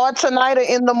either start tonight or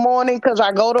in the morning because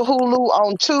I go to Hulu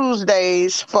on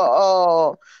Tuesdays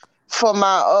for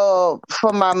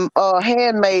my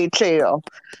Handmaid's Tale.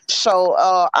 So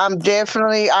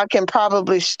I can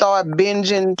probably start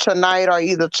binging tonight or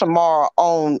either tomorrow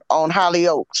on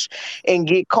Hollyoaks and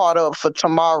get caught up for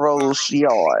tomorrow's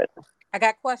yard. I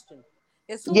got a question.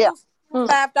 Is Hulu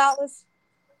 $5?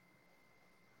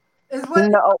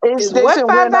 No, it's it's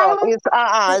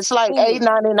like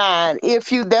 $8.99.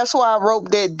 If you, that's why I wrote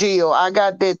that deal. I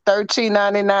got that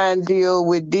 $13.99 deal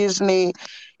with Disney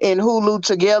and Hulu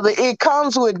together. It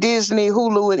comes with Disney,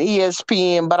 Hulu, and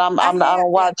ESPN, but I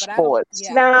don't watch sports.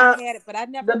 Yeah, I had it, but I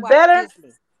never watched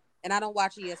Disney, and I don't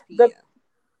watch ESPN.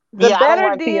 The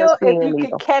better deal, if you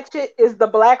can catch it, is the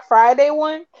Black Friday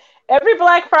one. Every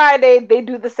Black Friday, they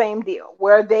do the same deal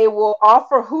where they will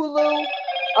offer Hulu.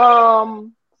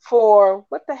 For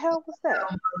what the hell was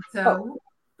that?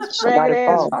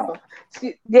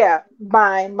 Yeah,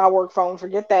 my work phone.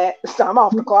 Forget that. So I'm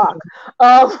off the clock.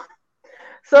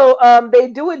 So they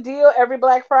do a deal every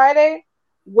Black Friday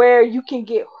where you can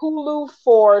get Hulu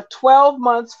for 12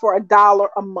 months for $1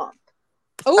 a month.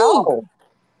 Oh,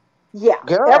 yeah.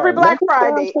 Girl, every Black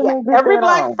Friday. Yeah, every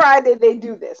Black Friday they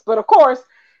do this. But of course,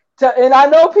 and I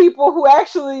know people who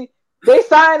actually they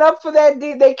sign up for that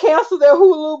deal. They cancel their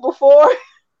Hulu before.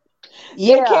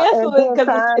 Yeah, they cancel it because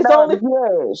it's only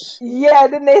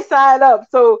then they sign up.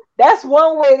 So that's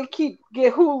one way to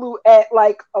get Hulu at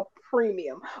like a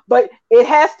premium, but it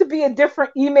has to be a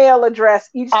different email address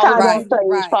each time.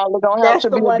 It's probably gonna have to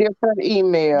be a different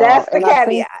email. That's the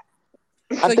caveat.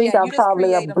 I think I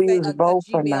probably abuse both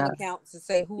for now. To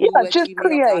say Hulu yeah, just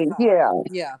create. Yeah,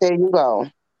 there you go.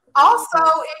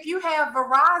 Also, if you have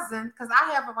Verizon, because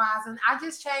I have Verizon, I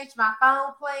just changed my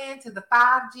phone plan to the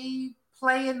 5G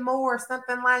Playing More or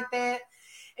something like that.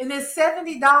 And it's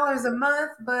 $70 a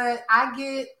month, but I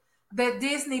get the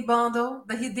Disney bundle,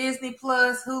 the Disney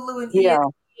Plus, Hulu, and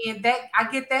ESPN. That I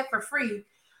get that for free.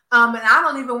 And I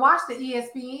don't even watch the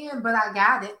ESPN, but I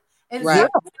got it. And Yeah, Right.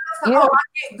 so, yeah.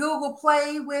 I get Google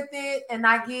Play with it, and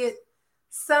I get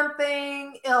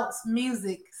something else,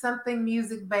 something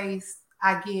music based.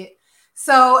 I get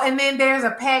so, and then there's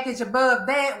a package above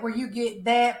that where you get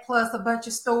that plus a bunch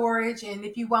of storage. And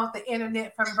if you want the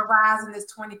internet from Verizon,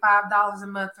 it's $25 a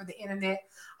month for the internet,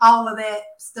 all of that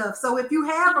stuff. So if you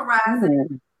have Verizon,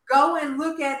 Mm. go and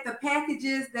look at the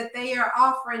packages that they are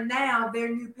offering now, their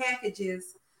new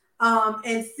packages,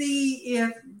 and see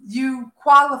if you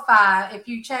qualify. If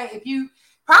you change, if you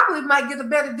probably might get a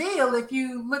better deal if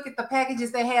you look at the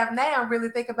packages they have now and really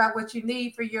think about what you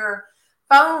need for your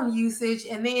phone usage,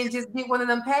 and then just get one of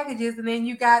them packages, and then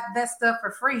you got that stuff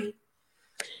for free.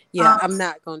 Yeah, Um, I'm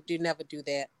not gonna never do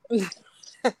that.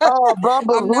 Oh,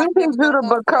 Bubbles, I'm we not need never you gonna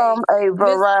to become upgrade. a Listen,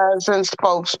 Verizon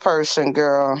spokesperson,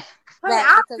 girl. Honey, right,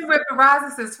 I've because been with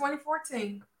Verizon since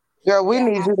 2014. Girl, we yeah,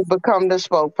 need you to become the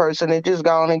spokesperson and just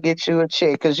go on and get you a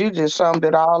check because you just summed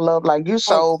it all up like you oh,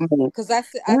 sold me. because I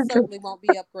You just, certainly won't be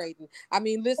upgrading. I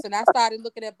mean, listen, I started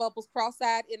looking at Bubbles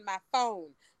cross-eyed in my phone.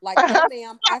 Like, no,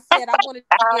 ma'am. I said I wanted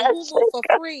to get Hulu for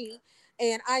free,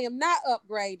 and I am not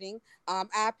upgrading.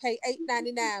 I pay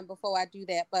 $8.99 before I do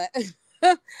that, but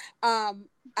I'm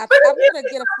What if gonna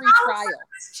get a free your phone trial.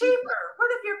 service is cheaper?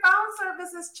 What if your phone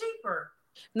service is cheaper?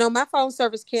 No, my phone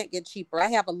service can't get cheaper. I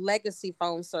have a legacy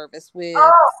phone service with.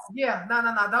 Oh, yeah. No,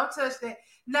 no, no. Don't touch that.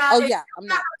 Now, Oh if yeah, you I'm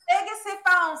got not. a legacy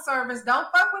phone service, don't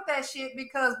fuck with that shit,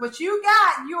 because what you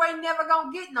got, you ain't never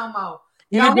gonna get no more.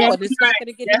 And I You're Don't. know definitely it. It's not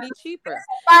gonna get right. any cheaper.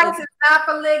 Advice And is not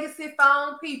for legacy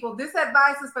phone people. This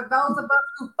advice is for those of us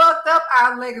who fucked up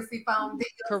our legacy phone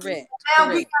deals. correct, Now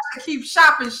we correct. got to keep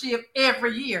shopping shit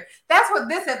every year. That's what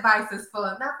this advice is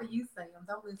for, not for you, Sam.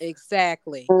 Don't listen.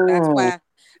 Exactly. That's mm. why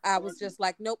I was just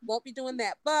like, nope, won't be doing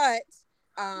that. But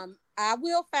I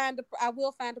will find a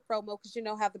promo because you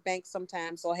know how the banks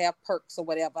sometimes will have perks or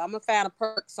whatever. I'm gonna find a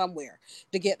perk somewhere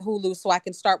to get Hulu so I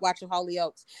can start watching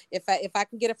Hollyoaks. If I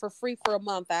can get it for free for a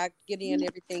month, I get in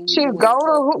everything you're Shit, doing for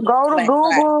go to Black Friday.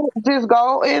 Google. Just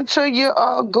go into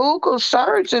your Google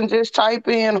search and just type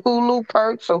in Hulu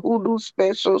perks or Hulu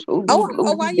specials, Oh,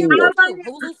 Hulu I am deals. that too.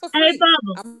 Hulu for Hey, free.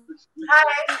 Bubba, I'm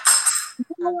Hi.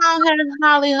 how long has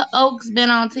Holly Oaks been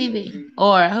on TV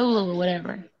or Hulu or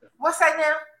whatever? What's that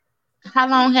now? How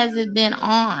long has it been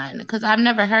on? Because I've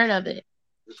never heard of it.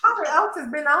 Holly Oaks has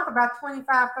been on for about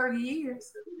 25, 30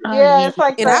 years. Oh Yeah, yeah, it's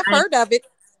like and the I've heard of it.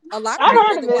 A lot of I've people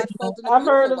heard of that it. watch Bold and the I've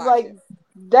heard Beautiful of watch like it.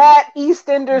 that,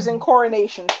 EastEnders, and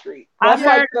Coronation Street. I've That's Yeah.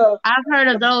 like heard the I've heard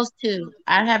of those two.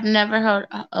 I have never heard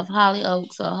of Holly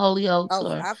Oaks or Holy Oaks Oh,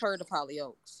 or I've heard of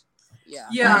Hollyoaks. Yeah,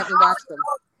 I Yeah. haven't watched them.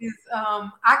 Is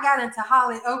I got into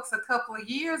Holly Oaks a couple of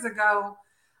years ago.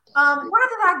 Why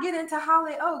did I get into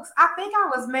Holly Oaks? I think I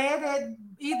was mad at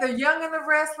either Young and the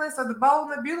Restless or The Bold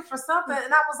and the Beautiful or something,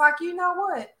 and I was like, you know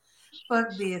what?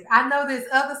 Fuck this. I know there's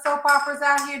other soap operas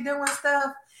out here doing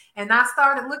stuff, and I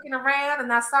started looking around,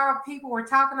 and I saw people were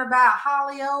talking about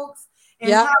Holly Oaks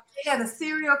and Yep. how they had a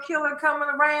serial killer coming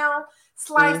around,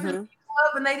 slicing Mm-hmm. people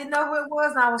up, and they didn't know who it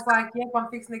was. And I was like, yep, I'm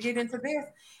fixing to get into this.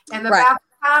 And Right. about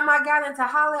the time I got into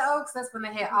Holly Oaks, that's when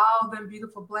they had all them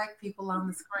beautiful black people on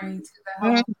the screen too. That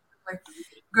whole like,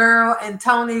 girl, and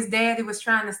Tony's daddy was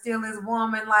trying to steal his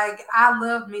woman. Like, I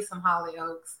love me some Holly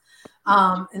Oaks.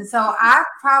 And so I've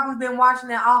probably been watching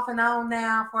it off and on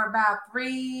now for about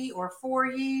 3 or 4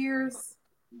 years.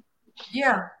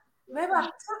 Yeah. Maybe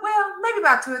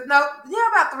about two. No, yeah,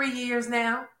 about 3 years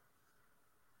now.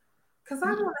 Because I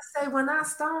want to say when I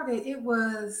started, it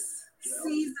was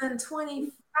season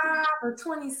 25 or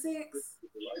 26.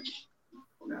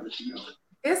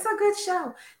 It's a good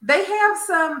show. They have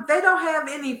some, they don't have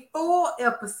any full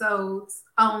episodes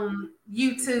on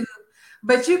YouTube,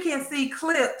 but you can see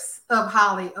clips of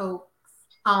Holly Oaks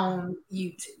on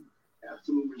YouTube.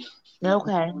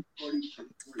 okay.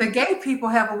 The gay people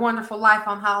have a wonderful life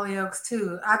on Holly Oaks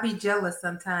too. I be jealous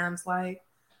sometimes, like,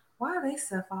 why they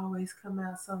stuff always come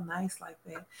out so nice like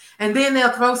that? And then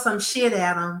they'll throw some shit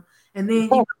at them, and then you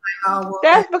be like, oh well,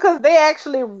 that's because they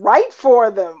actually write for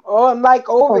them. Or like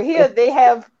over here, they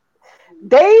have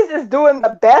Days is doing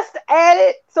the best at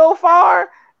it so far.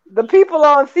 The people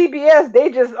on CBS, they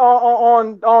just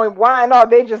on wine,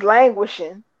 they just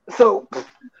languishing. So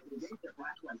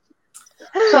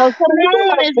So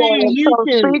Simone is in So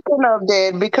YouTube. speaking of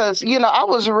that, because I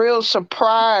was real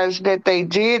surprised that they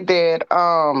did that.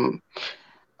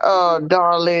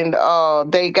 Darling,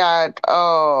 they got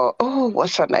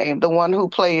what's her name? The one who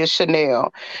plays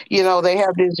Chanel. They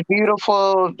have this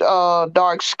beautiful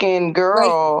dark skinned Wait,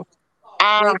 girl.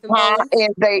 Raven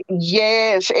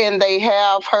Bowens. And they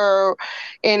have her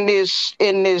in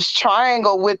this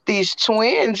triangle with these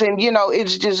twins, and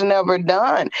it's just never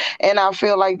done. And I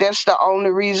feel like that's the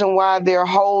only reason why they're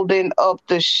holding up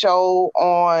the show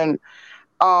on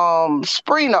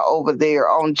Springer over there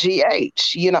on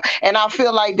GH, and I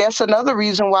feel like that's another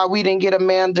reason why we didn't get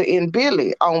Amanda and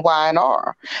Billy on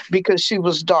YNR, because she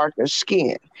was darker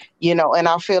skinned, and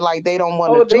I feel like they don't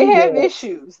want to they have that.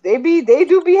 issues. They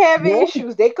do be having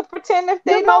issues. They could pretend if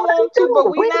they don't want to,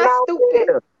 but we not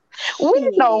stupid. We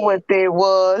know what that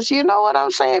was. You know what I'm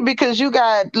saying? Because you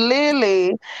got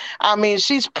Lily. I mean,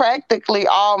 she's practically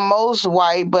almost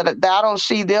white, but I don't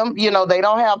see them. They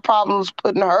don't have problems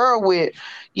putting her with,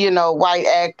 white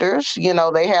actors.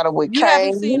 They had her with You Kane.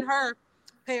 haven't seen her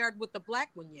paired with the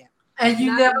black one yet. And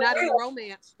you not in a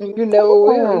romance. You never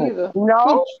will either.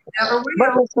 No,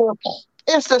 never will. but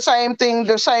it's the same thing.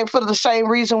 For the same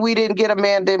reason we didn't get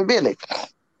Amanda and Billy.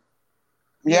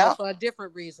 Yeah, for a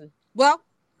different reason. Well.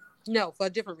 No, for a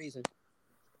different reason.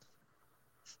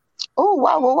 Oh,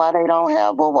 why they don't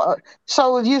have?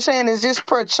 So you saying is this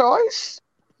per choice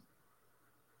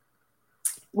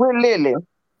with Lily?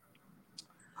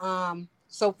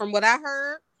 So from what I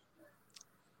heard,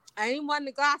 I ain't one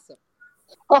to gossip.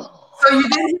 So you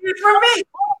didn't hear it from me.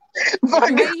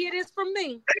 You may hear this from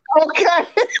me. Okay.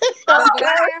 What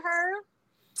I heard.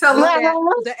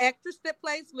 The actress that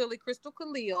plays Lily, Crystal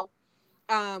Khalil,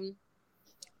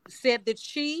 said that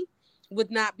she would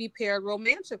not be paired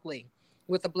romantically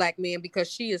with a black man because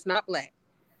she is not black.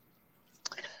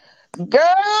 Girl,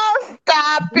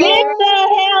 stop it. Get the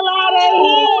hell out of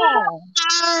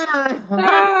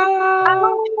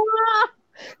here.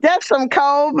 That's some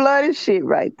cold-blooded shit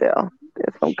right there.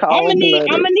 That's some cold-blooded.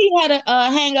 I'm gonna need her to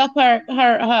hang up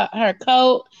her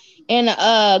coat and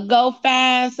go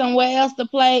find somewhere else to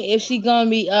play if she's gonna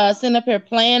be sitting up here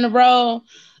playing the role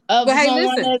of but hey,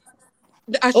 someone listen,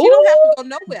 she don't have to go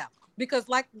nowhere, because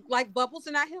like Bubbles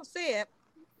and I have said,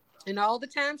 in all the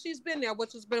time she's been there,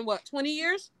 which has been 20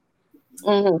 years?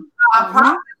 Probably a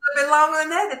little bit longer than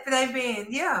that if they've been,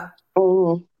 yeah.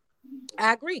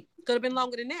 I agree. Could have been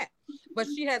longer than that. But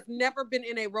she has never been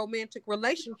in a romantic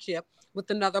relationship with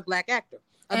another black actor,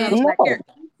 black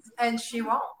character. And she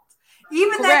won't.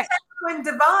 Even Correct. that time when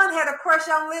Devon had a crush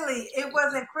on Lily, it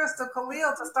wasn't Crystal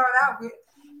Khalil to start out with.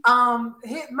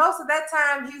 Most of that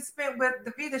time he spent with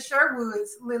Davita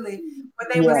Sherwood's Lily, but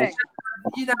they was,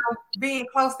 being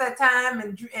close that time,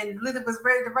 and Lily was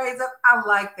ready to raise up. I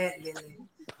like that Lily,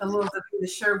 the little Davita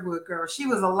Sherwood girl. She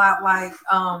was a lot like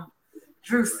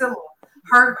Drew Silla.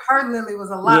 Her Lily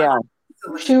was a lot. Yeah, like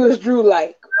Drew she was Drew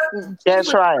like.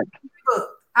 That's right.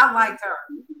 I liked her.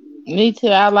 Me too.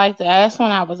 I liked it. That's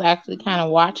when I was actually kind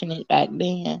of watching it back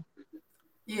then.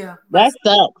 Yeah, that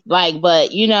sucks.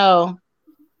 But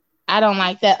I don't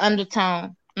like that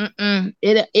undertone. I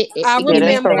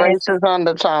remember racist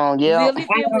undertone. Yeah, Lily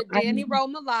been with Danny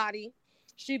Romalotti.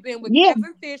 She been with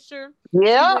Kevin Fisher.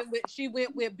 Yeah, she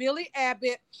went with Billy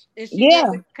Abbott, and she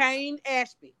went with Kane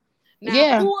Ashby.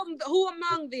 Now, who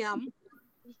among them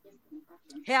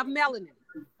have melanin?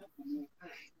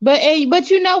 But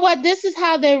you know what? This is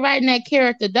how they're writing that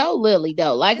character, though, Lily.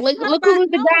 Though, like look who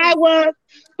the guy was.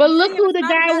 But look who the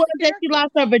guy was that she lost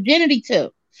her virginity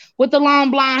to, with the long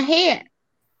blonde hair.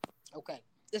 Okay,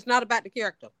 it's not about the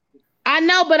character. I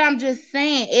know, but I'm just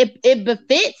saying it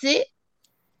befits it.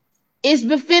 It's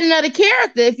befitting of the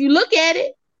character if you look at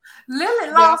it.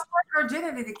 Lily lost her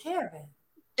virginity to Kevin.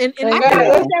 And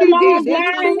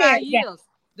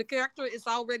the character is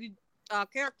already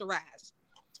characterized.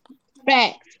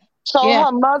 Facts. So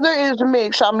her mother is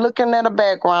mixed. I'm looking at a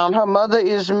background. Her mother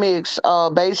is mixed,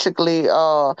 basically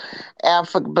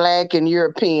African, Black, and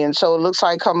European. So it looks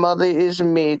like her mother is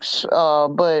mixed,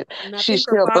 but she's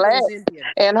still Black,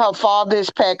 and her father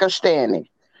is Pakistani.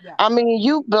 Yeah. I mean,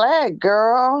 you Black,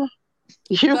 girl.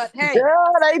 Girl,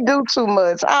 they do too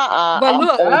much. But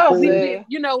look,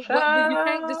 you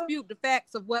can't dispute the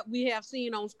facts of what we have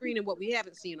seen on screen and what we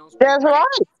haven't seen on screen. That's right.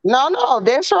 No,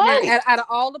 that's right. Now, out of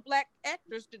all the Black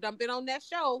actors that have been on that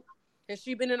show, has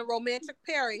she been in a romantic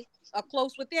pairing or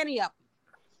close with any of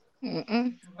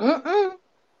them?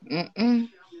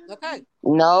 Okay.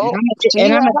 No.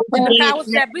 And the powers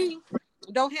that be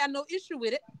don't have no issue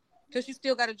with it, because she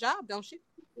still got a job, don't she?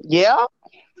 Yeah.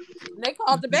 They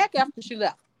called her back after she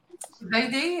left. They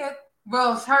did.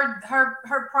 Well, her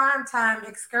prime time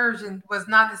excursion was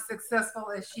not as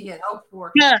successful as she had hoped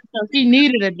for. Yeah, so she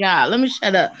needed a job. Let me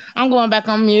shut up. I'm going back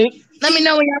on mute. Let me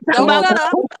know when y'all talking about.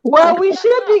 Well, we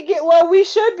should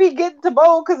be getting to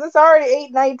bowl because it's already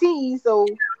 8:19. So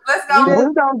let's go.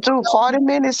 We're gonna do 40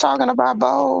 minutes talking about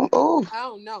bowl. Oh, I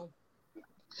don't know.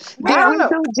 I Did don't we know.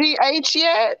 do GH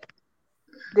yet?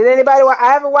 Did anybody?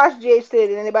 I haven't watched GHC.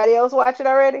 Did anybody else watch it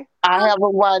already? I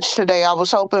haven't watched today. I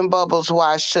was hoping Bubbles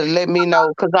watched to let me know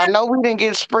because I know we didn't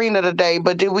get Sprina today,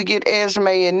 but did we get Esme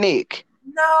and Nick?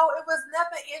 No, it was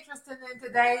nothing interesting in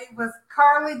today. It was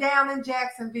Carly down in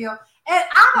Jacksonville. And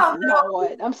I don't You know know,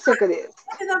 what? I'm sick of this.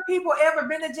 have them people ever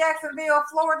been to Jacksonville,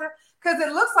 Florida? Because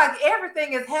it looks like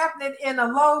everything is happening in a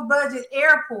low budget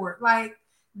airport. Like,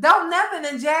 don't nothing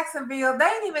in Jacksonville. They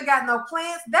ain't even got no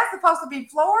plants. That's supposed to be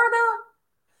Florida.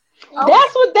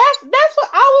 That's what I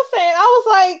was saying. I was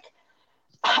like,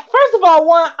 first of all,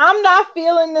 one, I'm not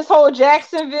feeling this whole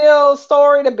Jacksonville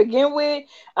story to begin with.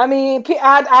 I mean,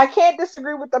 I can't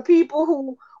disagree with the people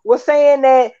who were saying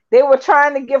that they were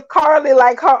trying to give Carly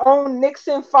like her own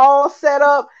Nixon Falls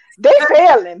setup. They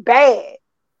failing bad.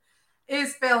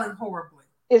 It's failing horribly.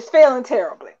 It's failing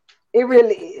terribly. It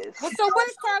really is. Well, so what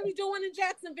is Carly doing in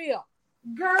Jacksonville?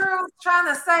 Girl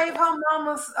trying to save her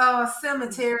mama's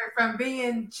cemetery from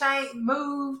being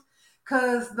moved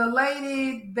because the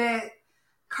lady that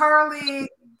Carly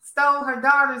stole her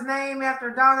daughter's name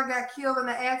after her daughter got killed in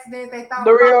an accident. They thought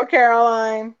the real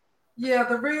Caroline. Yeah,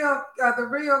 the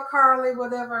real Carly,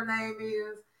 whatever her name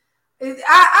is. It's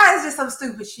just some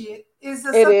stupid shit.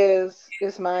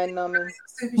 It's mind numbing.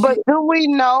 But do we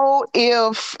know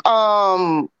if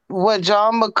what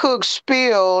John McCook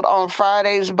spilled on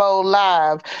Friday's Bowl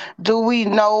Live, do we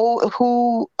know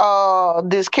who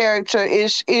this character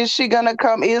is? Is she gonna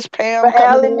come? Is Pam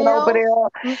coming in over there?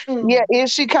 Mm-mm. Yeah,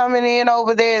 is she coming in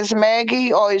over there as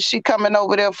Maggie, or is she coming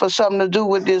over there for something to do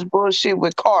with this bullshit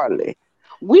with Carly?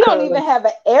 We don't even have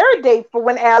an air date for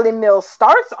when Allie Mills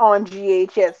starts on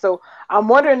GH yet. So I'm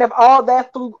wondering if all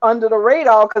that flew under the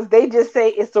radar because they just say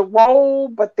it's a role,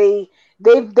 but they're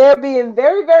being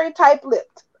very, very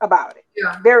tight-lipped about it.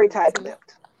 Yeah. Very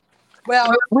tight-lipped.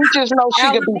 Well, we just know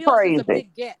she could be crazy.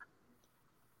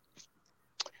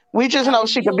 We just know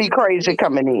she could be crazy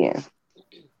coming in.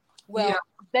 Well,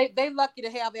 they lucky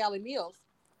to have Allie Mills.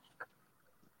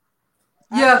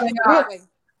 Yeah,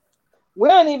 we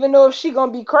don't even know if she's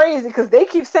gonna be crazy because they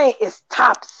keep saying it's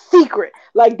top secret.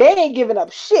 Like they ain't giving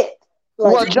up shit.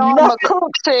 Like, well, John McCook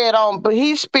said but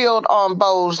he spilled on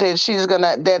Bowles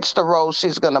that that's the role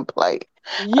she's gonna play.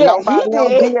 Yeah, nobody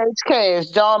on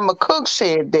DHK. John McCook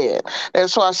said that.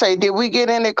 That's why I say, did we get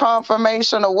any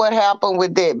confirmation of what happened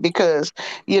with that? Because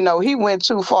he went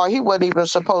too far. He wasn't even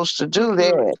supposed to do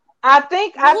that. I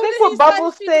think what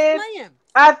Bubbles said.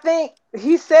 I think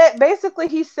he said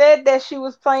that she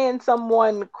was playing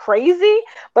someone crazy.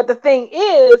 But the thing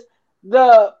is,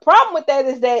 the problem with that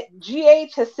is that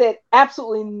GH has said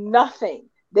absolutely nothing.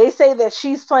 They say that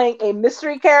she's playing a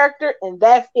mystery character, and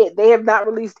that's it. They have not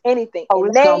released anything. Oh,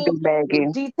 it's gonna be Maggie.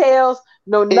 No details,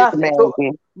 no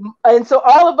nothing. So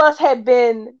all of us have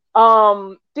been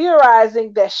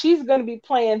theorizing that she's going to be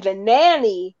playing the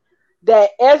nanny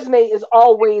that Esme is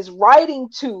always writing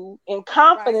to in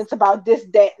confidence about this,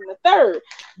 that, and the third.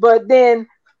 But then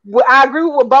I agree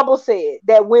with what Bubble said,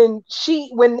 that when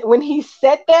he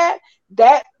said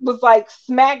that was like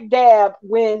smack dab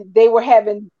when they were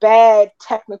having bad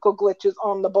technical glitches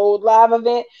on the Bold Live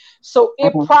event. So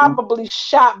it probably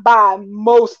shot by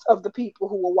most of the people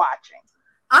who were watching.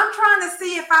 I'm trying to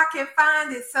see if I can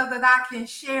find it so that I can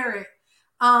share it.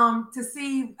 To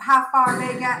see how far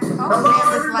they got. Oh,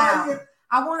 damn, it's loud.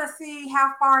 I want to see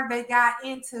how far they got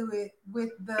into it with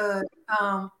the.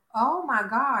 Oh my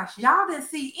gosh, y'all didn't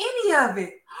see any of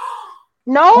it.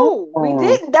 No, we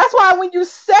didn't. That's why when you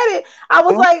said it, I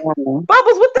was like,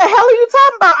 Bubbles, what the hell are you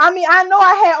talking about? I mean, I know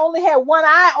I only had one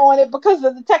eye on it because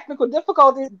of the technical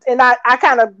difficulties, and I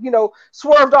kind of,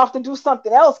 swerved off to do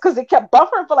something else because it kept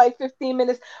buffering for like 15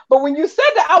 minutes. But when you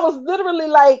said that, I was literally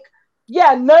like,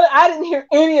 yeah, I didn't hear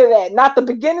any of that. Not the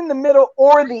beginning, the middle,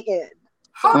 or the end.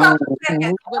 Hold on a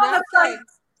second.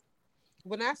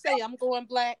 When I say I'm going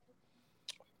black,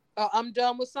 I'm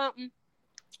done with something,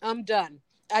 I'm done.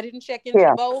 I didn't check into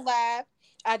the Bowl Live.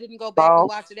 I didn't go back and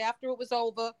watch it after it was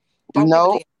over.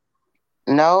 No.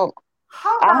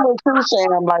 I'm with you,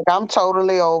 Sam. Like, I'm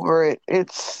totally over it.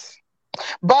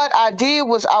 But I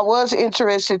was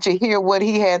interested to hear what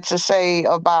he had to say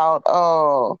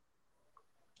about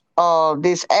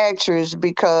this actress,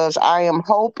 because I am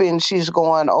hoping she's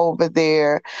going over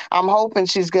there. I'm hoping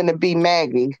she's going to be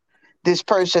Maggie. This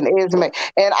person is Maggie.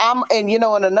 And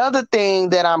another thing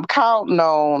that I'm counting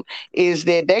on is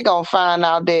that they're going to find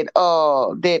out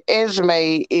that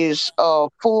Esme is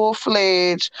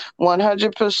full-fledged,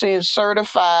 100%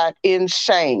 certified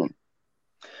insane.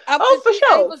 For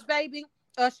sure. Ava's baby.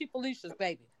 She Felicia's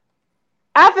baby.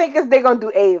 I think they're gonna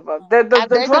do Ava. The They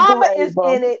could do drama is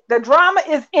Ava. in it. The drama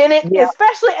is in it, Yeah,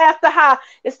 especially after how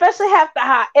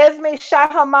Esme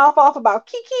shot her mouth off about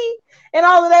Kiki and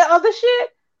all of that other shit.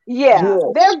 Yeah, yeah.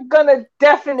 they're gonna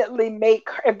definitely make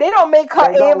her. If they don't make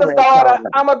her They gonna Ava's daughter, retcon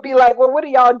it. I'm gonna be like, well, what are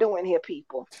y'all doing here,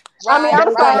 people? I mean, Right, They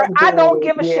I'm right. sorry, gonna I don't do it.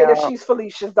 give a shit if Yeah, she's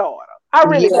Felicia's daughter. I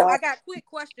really So yeah. don't. I got quick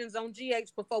questions on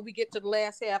GH before we get to the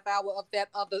last half hour of that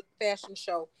other fashion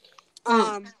show.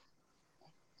 Mm. Um,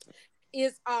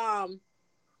 is damn,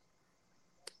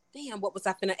 what was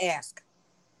I finna ask?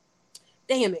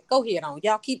 Damn it, go ahead on.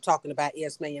 Y'all keep talking about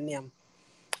Esme and them.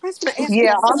 I was finna ask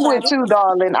Yeah, y'all I'm with something. you,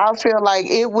 darling. I feel like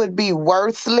it would be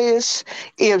worthless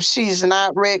if she's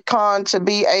not retconned to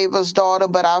be Ava's daughter,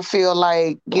 but I feel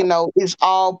like, it's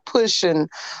all pushing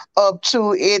up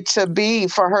to it to be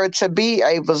for her to be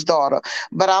Ava's daughter.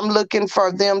 But I'm looking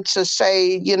for them to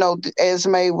say,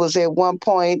 Esme was at one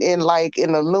point in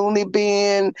a loony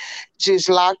bin, just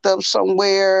locked up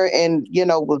somewhere and,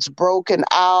 was broken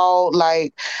out.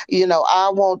 Like,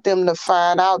 I want them to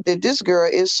find out that this girl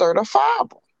is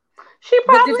certifiable. She But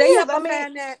probably did they is. I ever mean,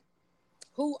 find that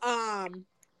who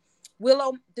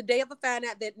Willow? Did they ever find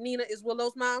out that Nina is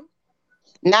Willow's mom?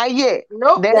 Not yet.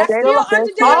 nope. That That's That's that still still that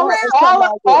under still damn all. hasn't come All.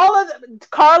 wraps. out yet. All of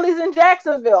Carly's in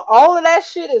Jacksonville. All of that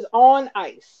shit is on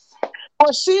ice.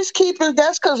 Well, she's keeping.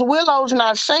 That's because Willow's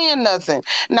not saying nothing.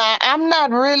 Now, I'm not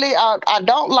really. I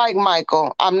don't like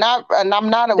Michael. I'm not, and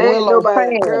I'm not a There ain't Willow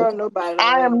nobody, fan. girl. Nobody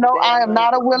don't like no I damn am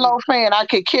not a Michael. Come Willow on. fan. I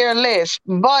could care less.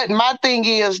 But my thing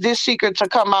is this secret to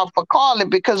come out for Carly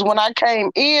because when I came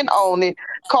in on it,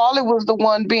 Carly was the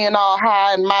one being all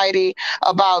high and mighty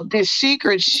about this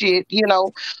secret shit.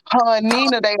 Her and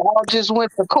Nina, they all just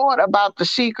went to court about the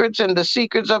secrets and the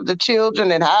secrets of the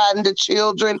children and hiding the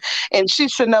children. And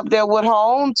she's sitting up there with her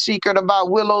own secret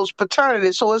about Willow's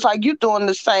paternity. So it's like you doing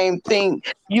the same thing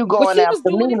you Well, going she was after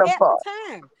doing it Nina at the for.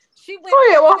 time. She went Oh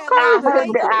yeah, back to well, that Carly's last a day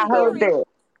of the I heard hypocrite. hearing. that.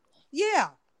 Yeah,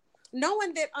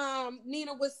 knowing that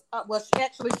Nina was well,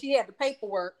 she had the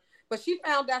paperwork, but she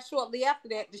found out shortly after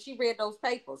that she read those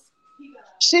papers.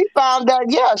 She found out,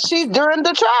 yeah, she during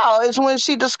the trial is when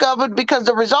she discovered because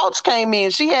the results came in.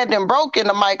 She had them broke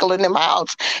into Michael and them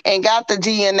house and got the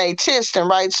DNA testing,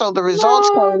 right? So the results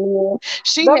came No, in.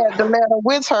 She the had the letter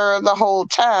with her the whole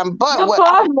time. But the what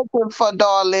part. I'm looking for,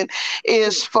 darling,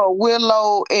 is for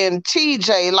Willow and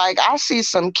TJ. Like I see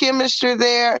some chemistry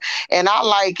there and I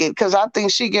like it because I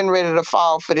think she getting ready to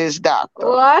fall for this doctor.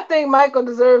 Well, I think Michael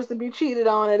deserves to be cheated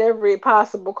on at every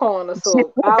possible corner.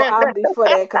 So I'll be for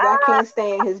that because I can't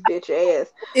stand his bitch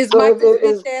ass. Is So Michael's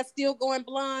bitch if ass still going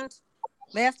blonde?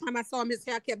 Last time I saw him, his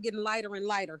hair kept getting lighter and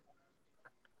lighter.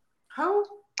 Who?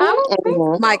 I don't think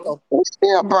Mm-mm. so. Michael. It's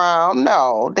still brown.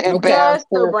 No, that Okay. No, it's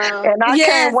still bastard. brown. And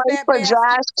Yes, that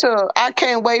bastard. I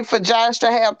can't wait for Josh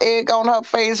to have egg on her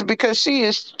face because she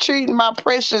is treating my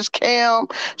precious Cam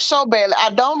so badly.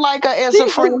 I don't like her as a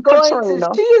friend, Katrina.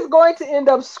 She is going to end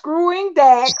up screwing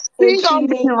Dax and She gonna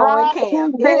be cheating on Cam.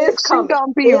 riding It is Dex. She coming.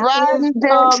 gonna be It is riding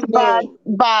Dex coming.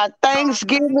 by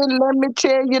Thanksgiving. Let me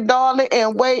tell you, darling.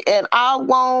 And wait, and I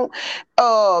want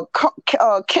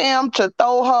Cam to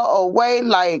throw her away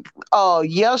like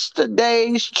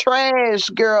yesterday's trash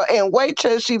girl. And wait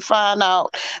till she find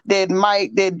out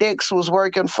that Dex was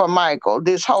working for Michael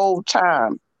this whole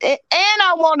time. And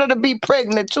I want her to be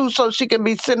pregnant too, so she can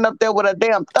be sitting up there with a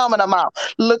damn thumb in her mouth,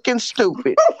 looking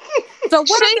stupid. So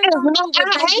what She are they is gonna not. do with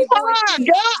I baby hate boy her, Tim?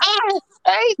 girl.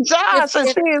 I hate If Josh, and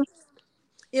if she is.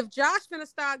 if Josh gonna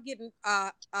start getting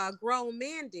grown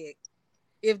man dick,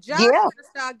 if Josh Yeah. gonna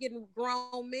start getting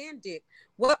grown man dick,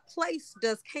 what place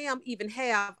does Cam even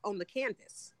have on the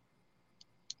canvas?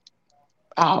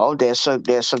 Oh, that's a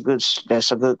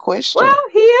good question. Well,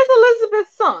 he is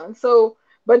Elizabeth's son, so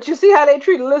but you see how they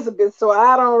treat Elizabeth, so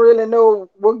I don't really know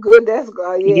what good that's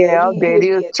going. Yeah, Yeah, that he'll is be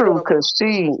in true. trouble.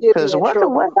 He'll be Cause in what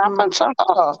trouble. happened to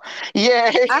her?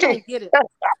 Yeah, I don't get it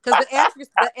because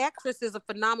the actress is a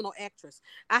phenomenal actress.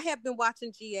 I have been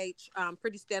watching GH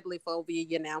pretty steadily for over a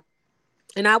year now,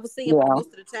 and I was saying for yeah,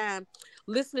 most of the time,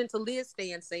 listening to Liz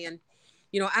stand saying,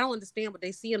 I don't understand what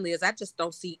they see in Liz. I just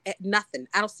don't see nothing.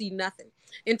 I don't see nothing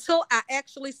until I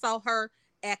actually saw her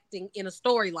acting in a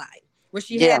storyline where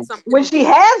she yeah. had something When to she do.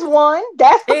 has one,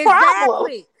 that's the problem.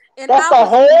 Exactly. And That's I the was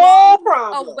whole blown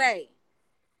problem. away.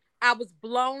 I was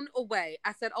blown away.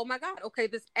 I said, oh my God, okay,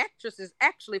 this actress is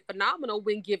actually phenomenal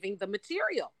when giving the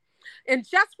material. And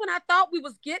just when I thought we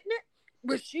was getting it,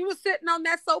 when she was sitting on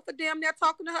that sofa damn near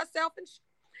talking to herself, and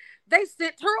they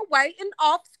sent her away and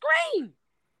off screen.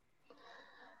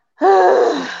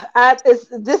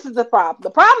 This is the problem. The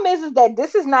problem is that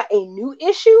this is not a new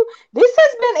issue. This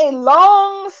has been a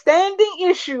long-standing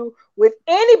issue with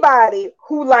anybody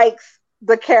who likes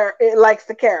it likes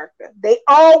the character. They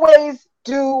always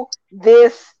do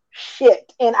this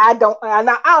shit, and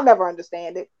I'll never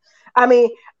understand it. I mean,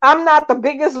 I'm not the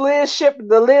biggest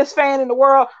the Liz fan in the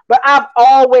world, but I've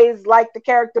always liked the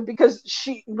character because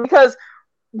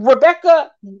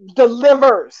Rebecca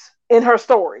delivers in her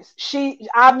stories.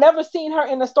 I've never seen her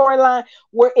in a storyline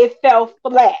where it fell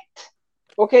flat.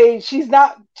 Okay,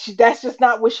 that's just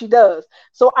not what she does.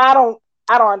 So I don't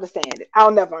understand it.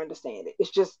 I'll never understand it.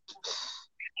 It's just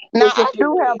now I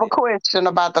do have a question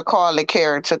about the Carly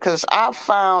character because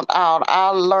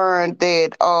I learned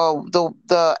that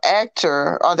the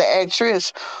actor or the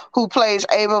actress who plays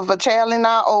Ava Vitale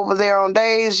now over there on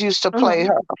Days used to play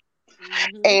her.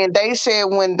 And they said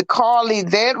when the Carly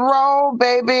that role,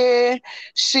 baby,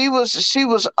 she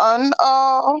was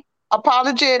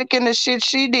apologetic in the shit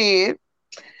she did.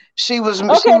 She was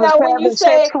having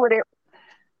sex with it.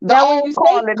 The old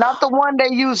Carly, not the one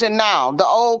they're using now. The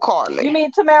old Carly. You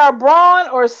mean Tamara Braun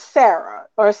or Sarah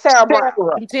Brown? Tamara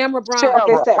Braun. Sarah.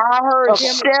 Okay, Sarah. I heard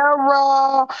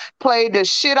Sarah played the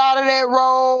shit out of that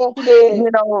role. She did.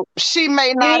 You know, she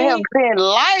may not have been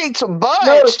liked, but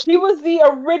no, she was the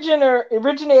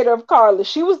originator of Carly.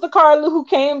 She was the Carly who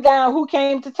came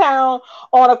to town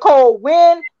on a cold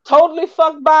wind, totally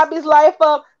fucked Bobby's life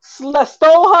up, stole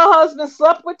her husband,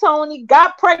 slept with Tony,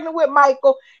 got pregnant with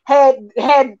Michael, had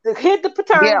hid the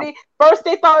paternity. Yeah. First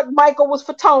they thought Michael was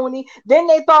for Tony, then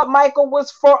they thought Michael was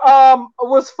for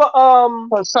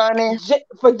Sonny,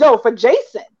 for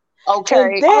Jason. Okay.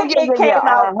 And then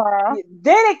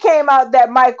it came out that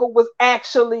Michael was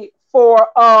actually for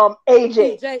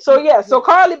AJ. So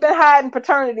Carly been hiding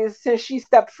paternity since she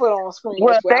stepped foot on screen.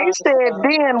 Well, they said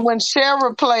then when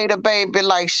Sarah played a baby,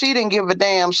 like she didn't give a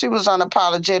damn. She was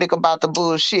unapologetic about the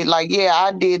bullshit. Like, yeah,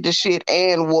 I did the shit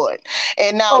and what.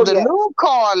 And now new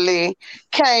Carly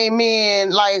came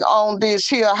in like on this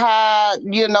here high,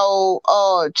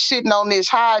 sitting on this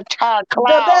high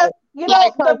cloud.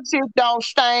 Her shit don't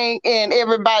stink and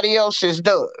everybody else's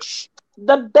does.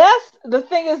 The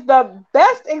thing is, the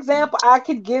best example I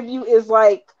could give you is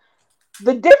like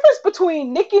the difference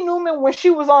between Nikki Newman when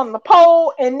she was on the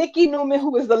pole and Nikki Newman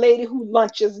who is the lady who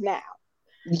lunches now.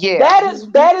 Yeah, that is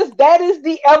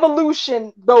the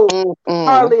evolution. Though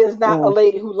Carly is not a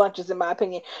lady who lunches, in my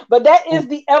opinion, but that is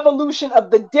the evolution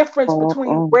of the difference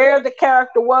between where the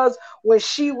character was when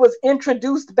she was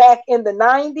introduced back in the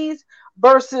 90s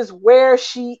versus where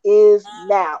she is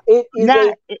now. It is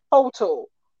a total.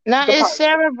 Now, is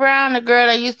Sarah Brown the girl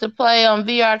that used to play on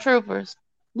VR Troopers?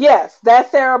 Yes,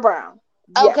 that's Sarah Brown.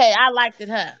 Yes. Okay, I liked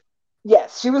her.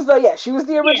 Yes, she was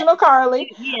the original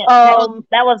Carly. Yeah,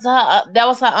 that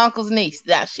was her uncle's niece.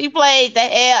 Now, she played the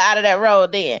hell out of that role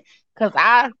then, because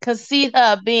I could see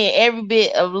her being every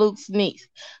bit of Luke's niece.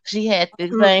 She had the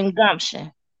same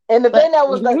gumption. And the thing that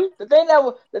was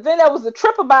the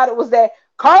trip about it was that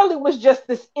Carly was just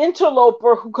this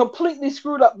interloper who completely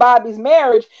screwed up Bobby's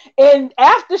marriage. And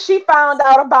after she found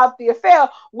out about the affair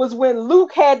was when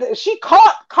she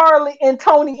caught Carly and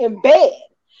Tony in bed.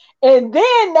 And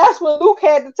then that's when Luke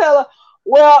had to tell her,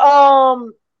 well,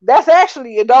 that's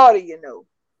actually your daughter,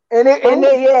 And then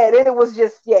it was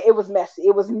just, it was messy.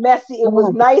 It was messy. It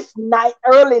was nice,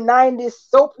 early 90s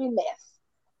soapy mess.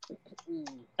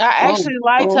 I actually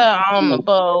liked her on the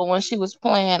bow when she was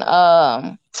playing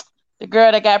the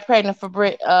girl that got pregnant for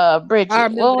Bridget. I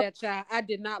remember that child. I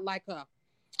did not like her.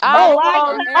 I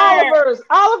like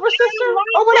Oliver's sister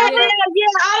or whatever. Yeah,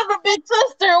 Oliver big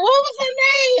sister. What was her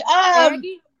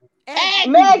name?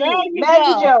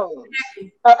 Maggie Jones.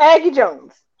 Aggie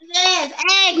Jones. Yes,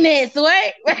 Agnes.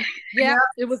 What? Yeah,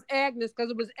 it was Agnes because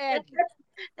it was Aggie.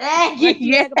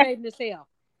 Aggie. Aggravating as hell.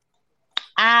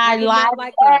 I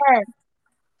like her.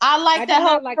 I like that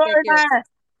whole storyline.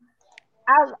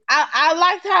 I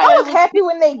liked her. I was happy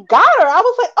when they got her. I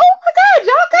was like, oh my God,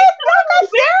 y'all got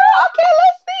Sarah? Okay,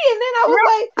 let's see. And then I was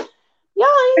like,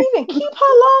 y'all ain't even keep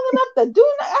her long enough to do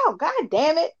that. Oh, God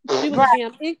damn it. She was a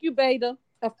damn incubator,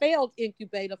 a failed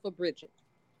incubator for Bridget.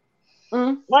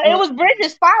 Well, it was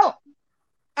Bridget's fault.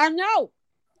 I know.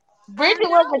 Bridget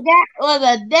was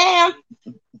a damn.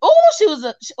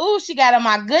 She got on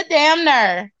my good damn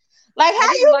nerve. Like,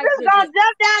 how you just gonna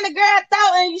jump down the girl's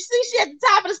throat and you see she at the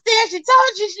top of the stairs? She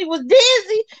told you she was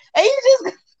dizzy, and you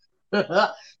just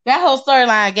that whole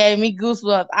storyline gave me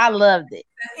goosebumps. I loved it.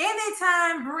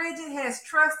 Anytime Bridget has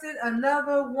trusted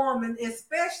another woman,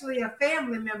 especially a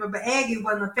family member, but Aggie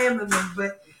wasn't a family member,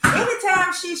 but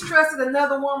anytime she's trusted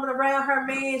another woman around her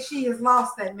man, she has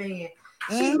lost that man.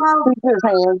 She lost his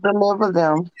hands deliver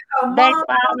them. They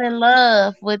fall in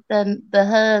love with the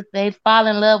husband. They fall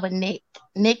in love with Nick.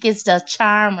 Nick is the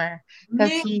charmer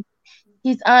because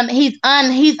what do you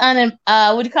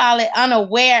call it?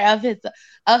 Unaware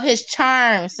of his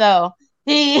charm. So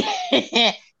he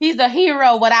he's a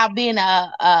hero without being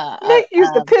Nick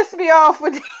used to piss me off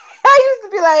with. I used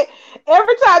to be like,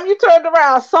 every time you turned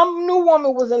around, some new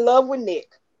woman was in love with Nick.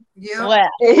 Yeah. well,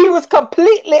 And he was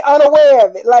completely unaware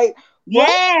of it. Like, what?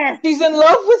 yes, She's in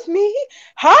love with me?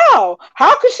 How?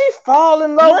 How could she fall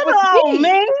in love with little me? me.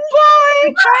 Boy,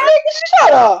 Nick,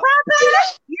 shut up.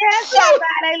 Yes, Papa,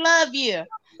 they love you.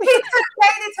 He took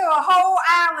Katie to a whole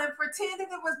island, pretended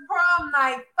it was prom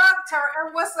night, fucked her,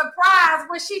 and was surprised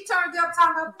when she turned up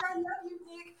talking about, I love you,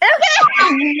 Nick. He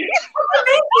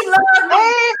loved me.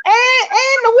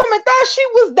 And the woman thought she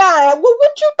was dying. Well,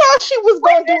 what you thought she was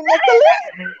going to do,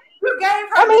 Nicholas? You gave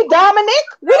her Dominic,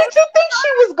 what did you think she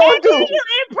was going to do? You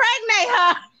impregnate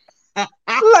her.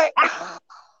 Like,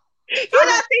 You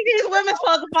don't think these women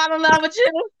supposed to fall in love with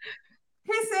you?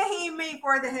 he said he didn't mean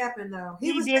for it to happen, though.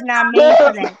 He was did not mean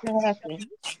for that to happen.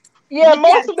 yeah,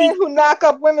 most men who knock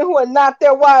up women who are not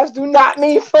their wives do not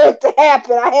mean for it to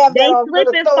happen. I have They that on slip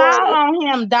good and fall authority. on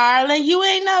him, darling. You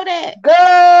ain't know that.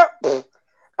 Girl,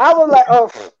 I was like,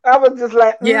 oh, I was just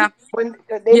like, Yeah. When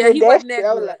they Yeah, did he that wasn't shit, that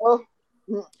I was good. like, oh.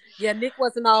 Yeah, Nick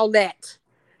wasn't all that.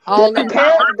 All that.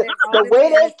 The way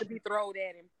they to be thrown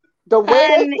at him. the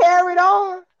way they carried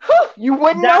on, you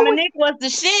wouldn't know. Dominic was the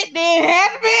shit then,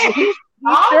 had been. He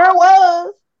sure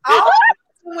was. all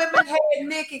women had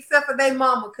Nick except for their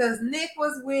mama, because Nick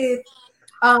was with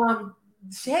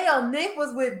Nick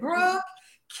was with Brooke,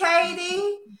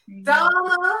 Katie,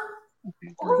 Donna.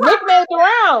 Nick made the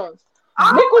rounds.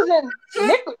 Nick was in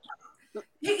Nick.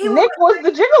 Nick was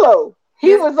the gigolo.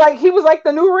 He was like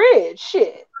the new Ridge.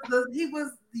 Shit. He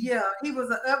was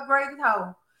an upgraded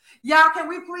hoe. Y'all, can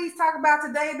we please talk about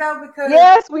today though? Because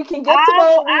yes, we can get to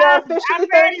those. We are officially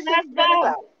 36 minutes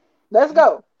out. Let's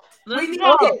go. we need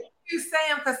Okay. to do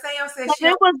Sam, because Sam said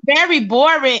It was very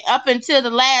boring up until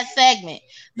the last segment.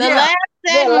 The last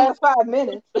segment last 5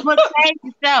 minutes. was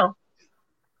crazy show.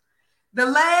 the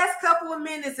last couple of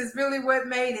minutes is really what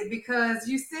made it, because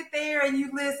you sit there and you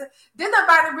listen. Didn't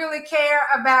nobody really care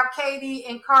about Katie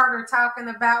and Carter talking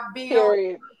about Bill?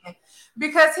 Period.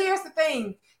 Because here's the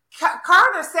thing.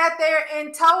 Carter sat there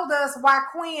and told us why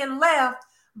Quinn left,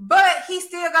 but he's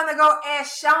still gonna go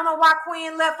ask Shauna why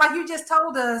Quinn left. Like you just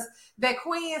told us that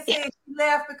Quinn said she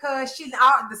left because she's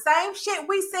the same shit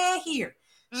we said here.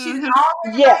 She's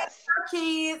already raised her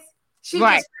kids. She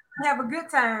just have a good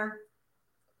time.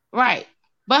 Right.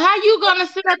 But how you gonna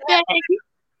sit up there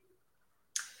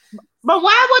but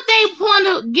why would they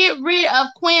want to get rid of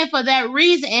Quinn for that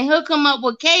reason and hook him up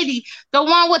with Katie, the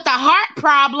one with the heart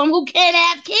problem who can't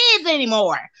have kids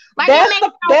anymore? Like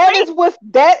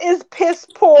that is piss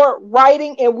poor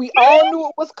writing, and we all knew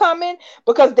it was coming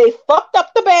because they fucked up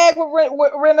the bag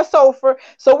with Rena Sofer.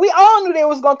 So we all knew they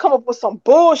was gonna come up with some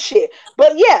bullshit.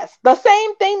 But yes, the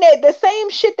same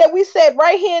shit that we said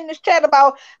right here in this chat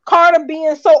about Carter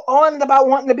being so on about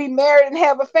wanting to be married and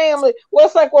have a family. Well,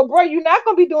 it's like, well, bro, you're not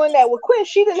gonna be doing that with Quinn.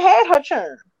 She didn't have her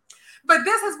turn. But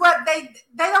this is what they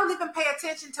don't even pay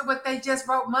attention to what they just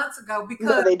wrote months ago, because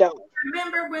no, they don't.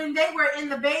 Remember when they were in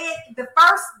the bed, the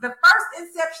first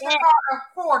inception of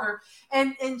Carter,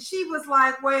 and she was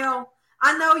like, well,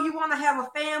 I know you want to have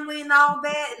a family and all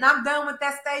that, and I'm done with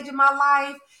that stage of my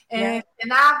life, and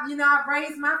I've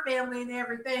raised my family and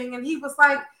everything. And he was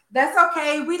like, that's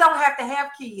okay, we don't have to have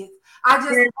kids. I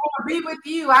just want to be with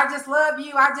you. I just love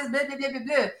you. I just blah, blah, blah, blah,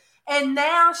 blah. And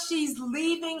now she's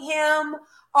leaving him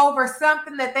over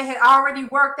something that they had already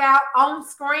worked out on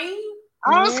screen.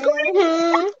 On screen.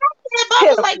 It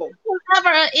was like, this was never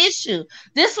an issue.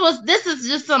 This is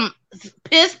just some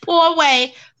piss poor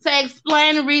way to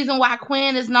explain the reason why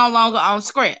Quinn is no longer on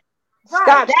script.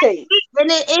 Scotch tape. And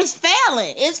it's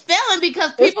failing. It's failing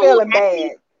because people who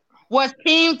bad. Was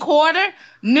Team Carter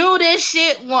knew this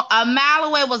shit a mile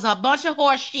away was a bunch of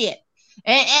horse shit.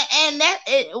 And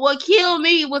what killed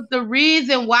me was the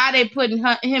reason why they putting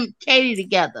Katie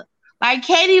together. Like,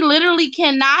 Katie literally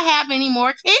cannot have any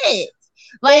more kids.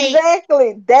 Like,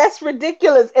 exactly. That's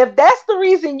ridiculous. If that's the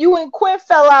reason you and Quinn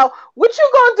fell out, what you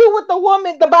gonna do with the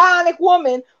woman, the bionic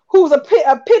woman, who's a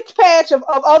pitch patch of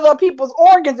other people's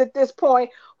organs at this point,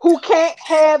 who can't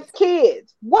have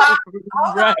kids? What?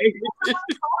 Hold on.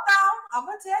 I'm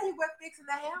gonna tell you what's fixing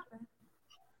to happen.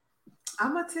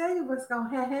 I'm gonna tell you what's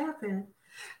gonna happen.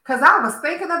 Cause I was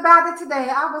thinking about it today.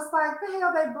 I was like, the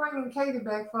hell they bringing Katie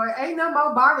back for? Ain't no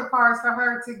more body parts for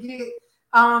her to get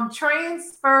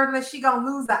transferred unless she gonna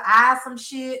lose the eye, some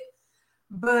shit.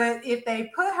 But if they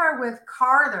put her with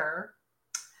Carter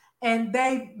and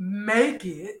they make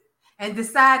it and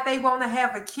decide they want to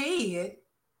have a kid,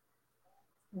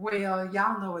 Well,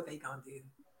 y'all know what they gonna do.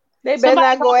 They better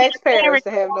not go ask Paris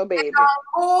to have no They baby. gonna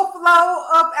pull Flo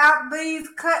up out these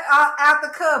out the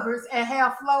cupboards and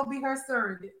have Flo be her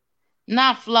surrogate.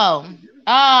 Not Flo.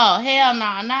 Oh, hell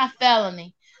no, not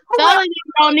Felony. Felony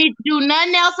don't need to do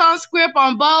nothing else on script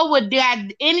on board with got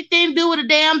anything to do with a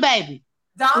damn baby.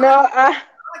 Donna, No, Donna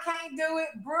can't do it.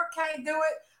 Brooke can't do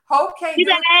it. Hope can't do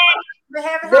it. They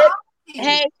have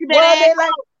Hey, well,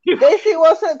 they see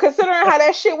what's considering how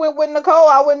that shit went with Nicole.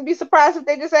 I wouldn't be surprised if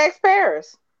they just asked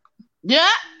Paris. Yeah,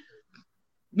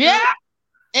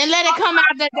 and let it come out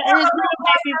that his little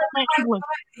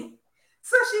baby.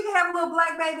 So she can have a little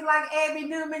black baby like Abby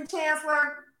Newman,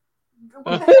 Chancellor.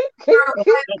 Newman, Abby,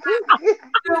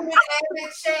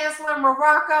 Chancellor,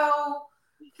 Morocco,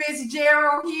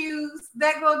 Fitzgerald, Hughes.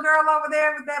 That little girl over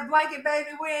there with that blanket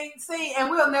baby we ain't seen, and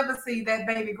we'll never see that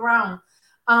baby grown.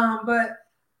 But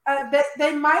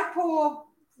they might pull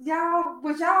y'all.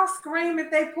 Would y'all scream if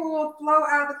they pull Flo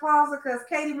out of the closet because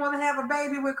Katie want to have a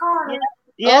baby with Carter?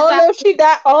 Yes,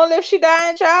 only if she die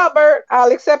in childbirth,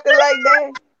 I'll accept it like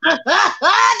that.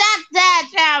 That's that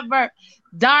childbirth,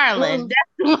 darling.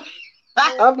 Look,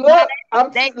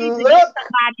 they need to get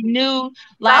somebody new.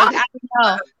 Like I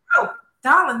don't know.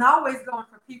 Darling always going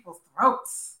for people's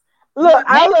throats.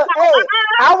 I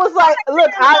was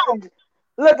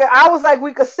like,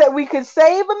 we could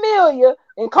save Amelia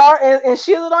and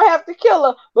Sheila don't have to kill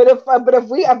her. But if I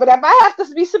have to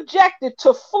be subjected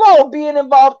to Flo being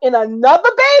involved in another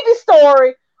baby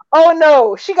story, oh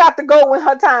no, she got to go when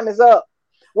her time is up.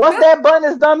 Once that bun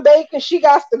is done baking, she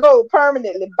got to go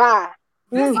permanently. Bye.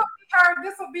 This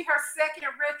will be her second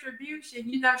retribution.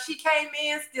 You know, she came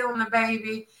in stealing the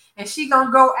baby, and she gonna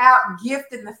go out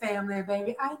gifting the family a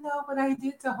baby. I know what I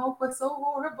did to Hope was so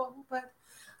horrible, but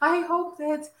I hope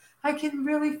that I can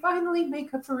really finally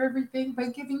make up for everything by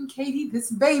giving Katie this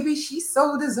baby she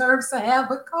so deserves to have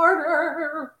with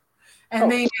Carter. And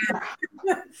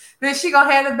then she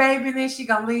gonna have the baby, and then she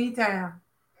gonna leave town.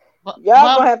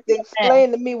 Y'all gonna have to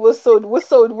explain to me what's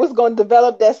gonna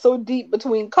develop that so deep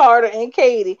between Carter and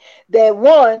Katie that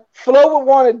one, Flo would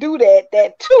want to do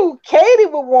that two, Katie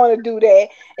would want to do that,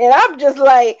 and I'm just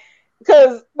like,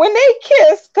 because when they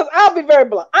kiss, because I'll be very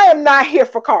blunt, I am not here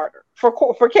for Carter, for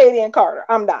Katie and Carter.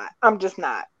 I'm just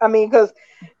not. I mean, because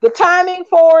the timing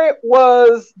for it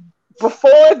was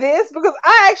before this, because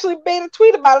I actually made a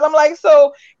tweet about it. I'm like,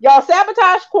 so y'all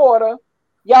sabotaged Quarter.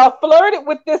 Y'all flirted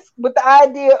with the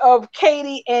idea of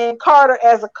Katie and Carter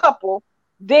as a couple.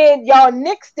 Then y'all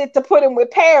nixed it to put him with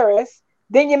Paris.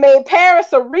 Then you made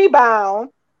Paris a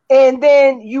rebound, and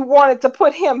then you wanted to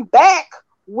put him back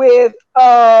with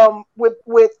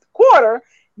Quarter.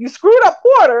 You screwed up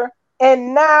Quarter,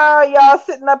 and now y'all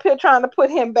sitting up here trying to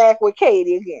put him back with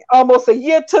Katie again, almost a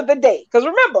year to the date. Because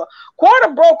remember,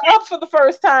 Quarter broke up for the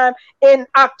first time in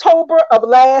October of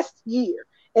last year.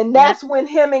 And that's when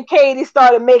him and Katie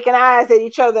started making eyes at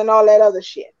each other and all that other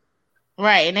shit.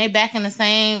 Right, and they back in the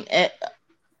same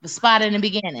spot in the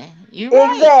beginning. You're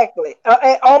right. Exactly.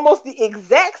 At almost the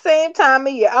exact same time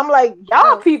of year. I'm like,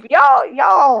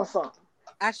 y'all on something.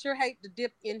 I sure hate to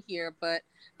dip in here, but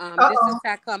this is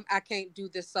how come I can't do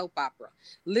this soap opera.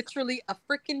 Literally a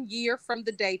freaking year from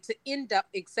the day to end up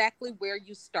exactly where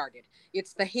you started.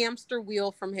 It's the hamster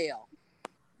wheel from hell.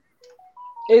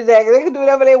 Exactly. They can do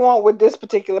whatever they want with this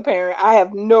particular parent. I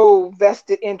have no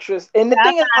vested interest. And the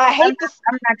thing is, I'm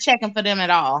not checking for them at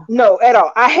all. No, at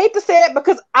all. I hate to say that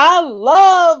because I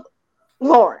love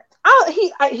Lawrence.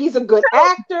 He's a good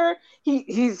actor.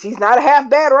 He's not a half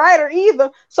bad writer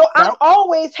either. So I'm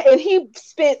always, and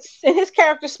his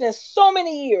character spent so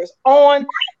many years on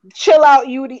Chill Out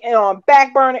Yudi and on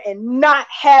Back Burner and not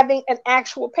having an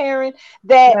actual parent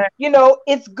that,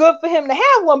 it's good for him to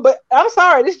have one, but I'm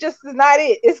sorry, this just is not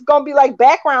it. It's going to be like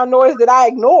background noise that I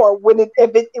ignore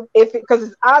because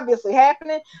it's obviously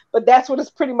happening, but that's what it's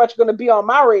pretty much going to be on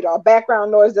my radar,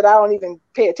 background noise that I don't even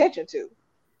pay attention to.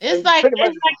 It's like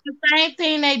the same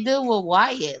thing they do with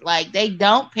Wyatt. Like, they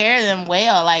don't pair them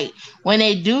well. Like, when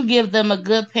they do give them a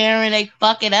good parent, they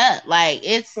fuck it up. Like,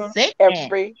 it's sick.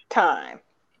 Every time.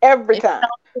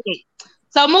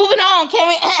 So moving on. Can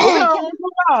we move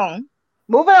on?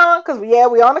 Moving on, because we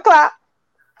on the clock.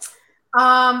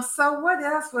 So what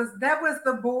else was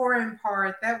the boring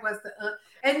part? That was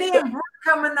and then Brooke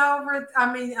coming over.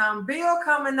 Bill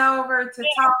coming over to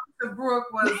talk to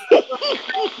Brooke was.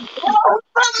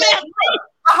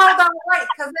 Hold on, wait,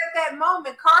 because at that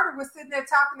moment Carter was sitting there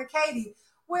talking to Katie.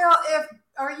 Well,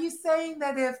 are you saying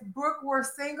that if Brooke were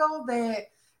single,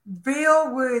 that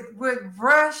Bill would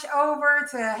rush over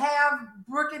to have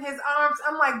Brooke in his arms?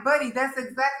 I'm like, buddy, that's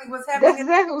exactly what's happening. That's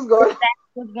exactly what's going on.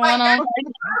 What's going on?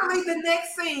 Literally, the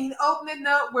next scene opening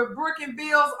up with Brooke in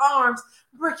Bill's arms.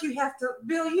 Brooke,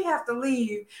 Bill, you have to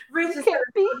leave. Richard can't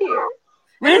be here.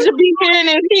 Richard be here, and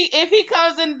if he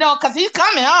comes in the door, because he's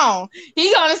coming home,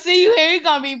 he gonna see you here. He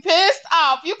gonna be pissed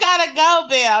off. You gotta go,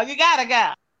 Bill. You gotta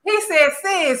go. He said,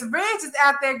 sis, Reg is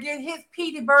out there getting his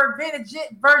Petey Bird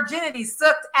virginity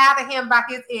sucked out of him by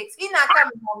his ex. He's not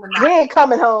coming home tonight. He ain't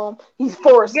coming home. He's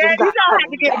forced. Girl, you don't have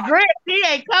to get gripped. He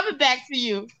ain't coming back to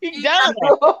you. He done.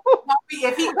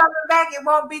 If he coming back, it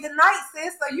won't be tonight,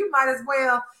 sis. So you might as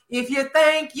well, if you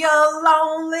think you're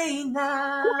lonely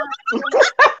now.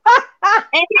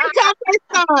 And here comes his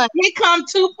son. Here come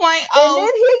 2.0.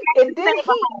 And then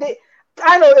he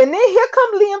I know, and then here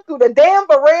come Liam through the damn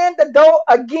veranda door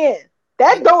again.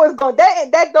 That door is going.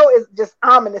 That door is just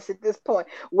ominous at this point.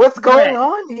 What's going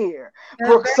on here?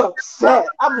 Brooke's upset.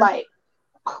 I'm like,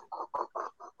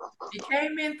 he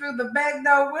came in through the back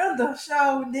door window.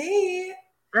 Sure did.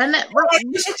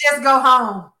 You should just go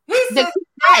home. He said,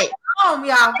 home,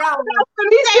 y'all.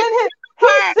 He sent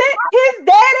his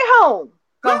daddy home.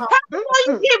 Go home.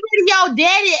 You get rid of your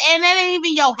daddy, and that ain't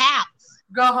even your house.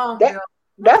 Go home, Bill.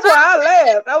 That's why I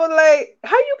laughed. I was like,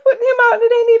 how you putting him out?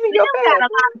 It ain't even your bad. He had a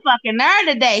lot of fucking nerve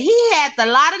today. He had a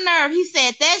lot of nerve. He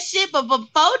said that shit, but before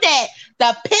that,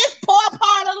 the piss poor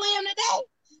part of Liam today,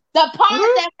 the part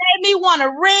that made me want to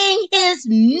wring his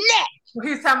neck.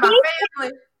 He's talking about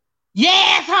family.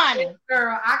 Yes, honey.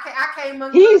 Girl, I came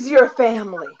up. He's your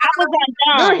family.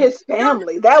 You're his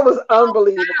family. That was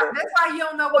unbelievable. That's why you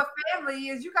don't know what family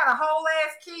is. You got a whole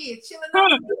ass kid chilling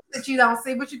on the that you don't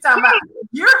see. What you talking about?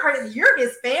 You're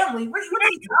his family. What are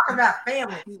you talking about,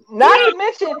 family? Not to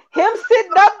mention him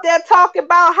sitting up there talking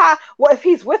about how, well, if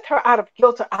he's with her out of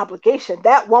guilt or obligation,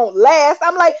 that won't last.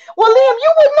 I'm like, well, Liam,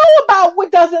 you would know about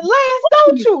what doesn't last,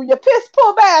 don't you? You piss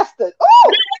poor bastard.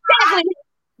 Ooh. Exactly.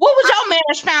 What was your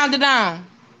marriage founded on?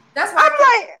 That's why I'm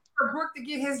like for Brooke to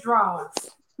get his drawers.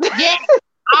 Yeah,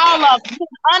 all of them.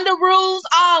 Under rules,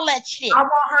 all that shit. I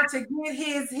want her to get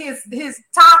his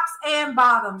tops and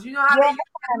bottoms. You know how they use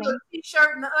the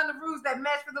t-shirt and the underoos that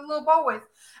match for the little boys.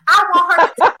 I want her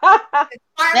to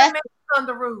Spider-Man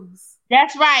underoos.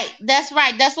 That's right. That's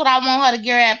right. That's what I want her to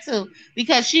grab too,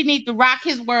 because she needs to rock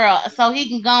his world so he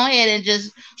can go ahead and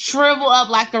just shrivel up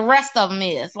like the rest of them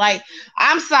is. Like,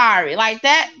 I'm sorry, like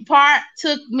that part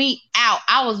took me out.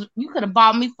 You could have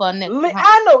bought me for a nickel.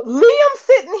 I know Liam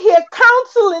sitting here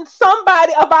counseling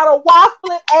somebody about a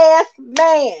waffling ass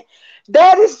man.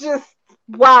 That is just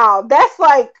wow. That's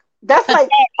like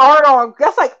art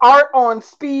on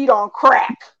speed on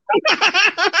crack.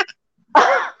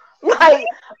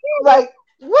 Like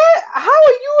what?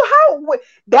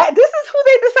 This is who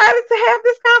they decided to have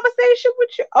this conversation with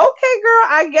you? Okay, girl,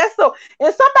 I guess so.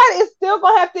 And somebody is still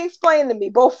gonna have to explain to me,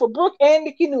 both for Brooke and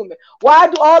Nikki Newman, why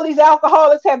do all these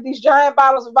alcoholics have these giant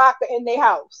bottles of vodka in their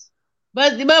house?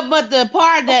 But the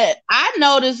part that I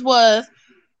noticed was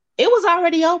it was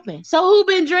already open. So who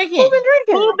been drinking? Who been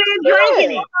drinking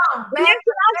They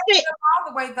it? all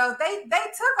the way though. They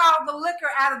took all the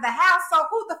liquor out of the house. So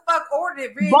who the fuck ordered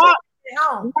it?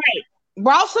 Home? Right.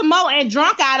 Brought some more and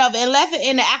drunk out of it and left it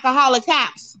in the alcoholic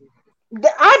house.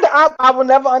 I will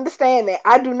never understand that.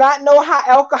 I do not know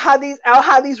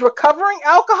how these recovering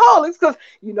alcoholics, because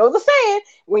you know the saying,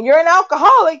 when you're an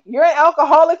alcoholic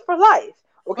for life.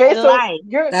 Okay,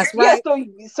 that's right.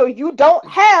 So you don't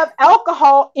have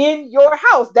alcohol in your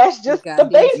house. That's just the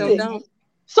basics.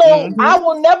 So I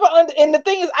will never and the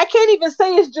thing is, I can't even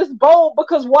say it's just bold,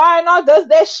 because Y&R does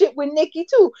that shit with Nikki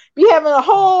too. Be having a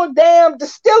whole damn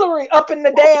distillery up in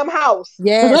the damn house.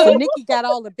 Yeah, so Nikki got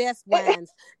all the best wines.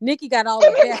 Nikki got all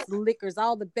the best liquors,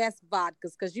 all the best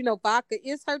vodkas, because you know vodka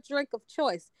is her drink of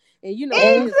choice, and you know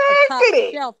she's a top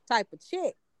shelf type of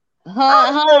chick.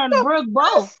 Her and Brooke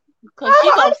both, because she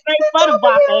goes straight for the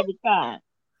vodka every time.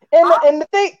 And the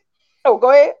thing,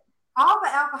 go ahead. All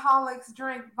the alcoholics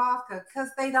drink vodka because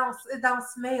it don't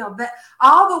smell. That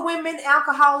all the women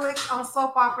alcoholics on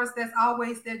soap operas, that's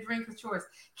always their drink of choice.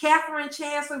 Catherine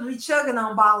Chancellor be chugging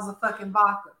on bottles of fucking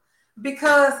vodka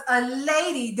because a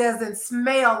lady doesn't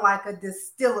smell like a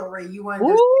distillery. You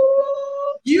understand?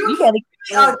 You gotta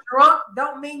be a drunk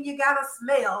don't mean you gotta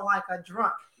smell like a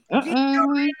drunk.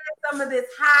 Some of this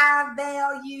high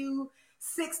value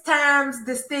 6 times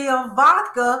distilled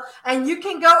vodka, and you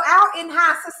can go out in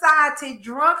high society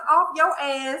drunk off your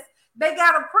ass. They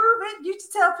gotta prove it. You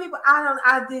just tell people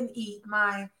I didn't eat,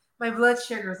 my blood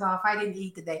sugar's off. I didn't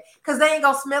eat today, because they ain't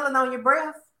gonna smell it on your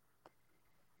breath.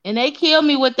 And they killed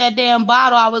me with that damn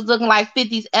bottle. I was looking like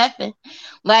 50's effing.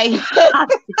 Like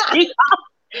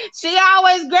she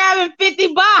always grabbing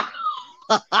 50 bottles.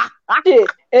 Shit.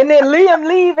 And then Liam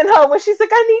leaving her when she's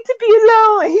like, I need to be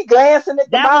alone. And he glancing at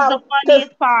the That was the bottle.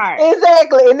 funniest part.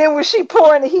 Exactly. And then when she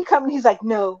pouring it, he coming, he's like,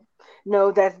 no,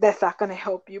 that's not gonna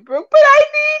help you, Brooke. But I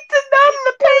need to numb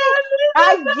the pain.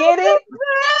 I get it.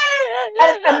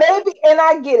 And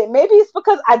I get it. Maybe it's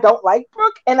because I don't like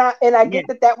Brooke, and I get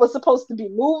that was supposed to be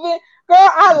moving. Girl,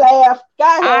 I laughed.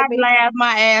 God help me. I laughed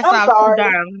my ass I'm off sorry. too,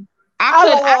 darling.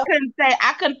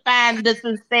 I couldn't find the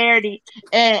sincerity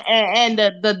and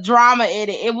the drama in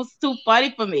it. It was too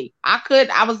funny for me. I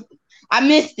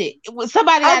missed it. It was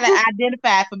somebody had to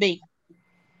identify for me.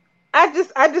 I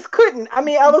just couldn't. I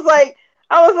mean, I was like,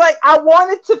 I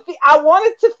wanted to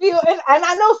feel, and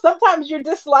I know sometimes your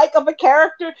dislike of a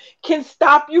character can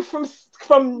stop you from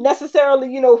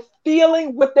necessarily,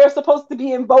 feeling what they're supposed to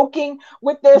be invoking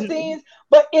with their scenes,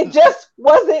 but it just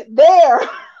wasn't there.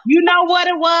 You know what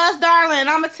it was, darling?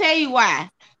 I'm gonna tell you why.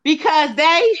 Because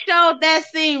they showed that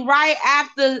scene right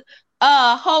after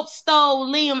Hope stole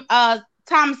Liam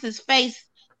Thomas's face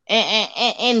and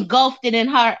engulfed it in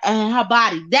her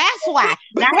body. That's why.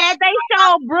 Now, had they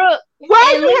showed Brooke,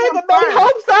 why you had to make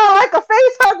Hope sound like a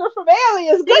face hugger from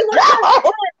Aliens? Good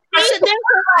job. This is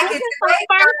my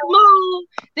first move.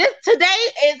 Today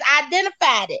is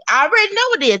identified it. I already know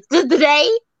it is. Today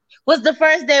was the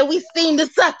first day we seen the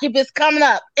succubus coming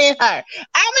up in her. I'm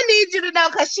gonna need you to know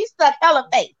because she stuck hella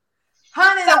face.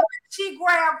 Honey, when she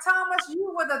grabbed Thomas,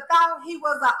 you would have thought he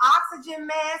was an oxygen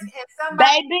mask and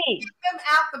somebody took him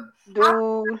out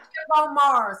the ship on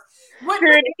Mars.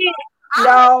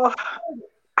 No,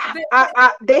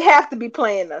 they have to be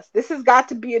playing us. This has got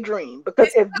to be a dream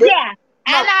because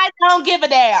and I don't give a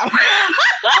damn.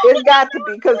 It's got to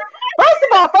be because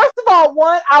first of all,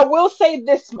 one, I will say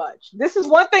this much. This is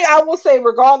one thing I will say,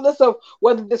 regardless of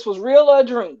whether this was real or a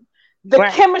dream. The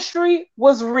chemistry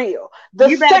was real.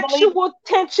 The sexual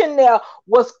tension there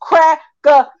was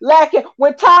crack-a-lacking.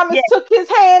 When Thomas took his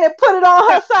hand and put it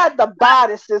on her side, the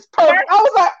bodice is perfect. I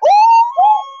was like,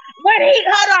 ooh!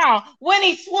 When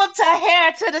he swooped her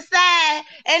hair to the side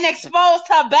and exposed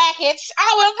her back, I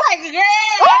was like, yeah,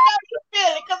 I know you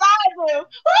feel it because I do.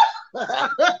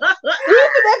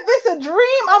 Even if it's a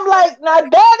dream, I'm like, now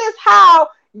that is how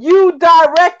you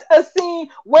direct a scene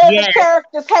where the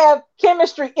characters have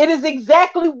chemistry. It is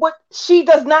exactly what she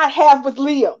does not have with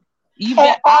Liam.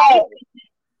 At all.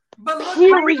 But look, in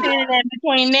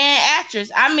between that actress.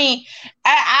 I mean,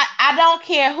 I don't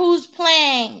care who's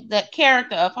playing the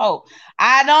character of Hope.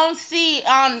 I don't see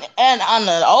on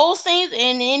the old scenes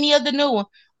and any of the new one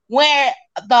where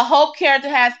the Hope character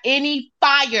has any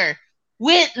fire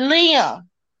with Liam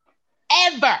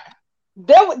ever.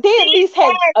 They at least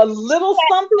had a little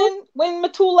something when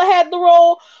Matula had the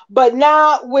role, but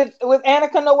now with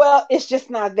Annika Noel, it's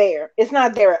just not there. It's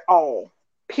not there at all.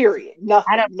 Period.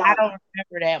 Nothing. I don't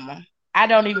remember that one. I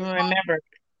don't even remember.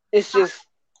 It's just.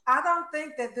 I don't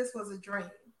think that this was a dream.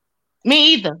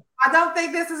 Me either. I don't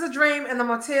think this is a dream, and I'm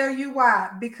gonna tell you why.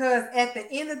 Because at the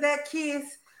end of that kiss,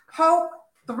 Hope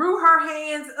threw her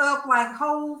hands up like,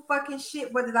 "Whole fucking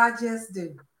shit! What did I just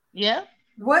do?" Yeah.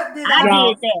 What did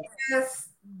I just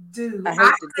do?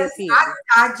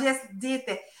 I just did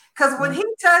that. Because when he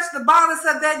touched the bodice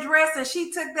of that dress and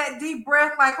she took that deep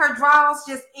breath, like her drawers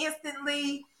just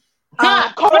instantly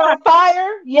caught on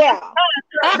fire. Yeah.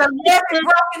 The neck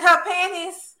broke in her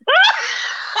panties.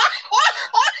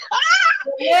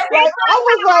 Like, I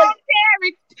was like,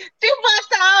 she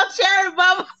must have cherry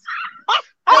bubbles.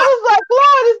 I was like,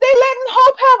 Lord, is they letting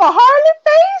Hope have a Harley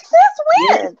face? Since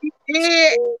when?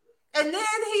 Yeah. And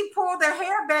then he pulled her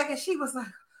hair back and she was like,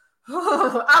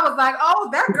 oh. I was like, oh,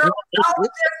 that girl was always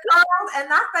just curled,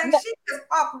 and I think she just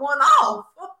popped one off.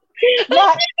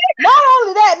 Not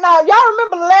only that, now y'all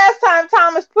remember the last time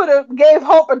Thomas gave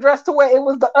Hope a dress to wear, it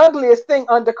was the ugliest thing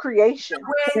under creation.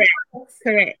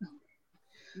 Correct.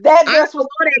 That dress was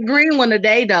that green one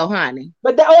today though, honey.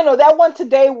 But that one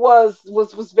today was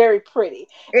very pretty.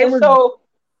 So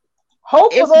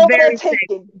Hope was over there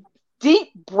taking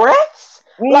deep breaths.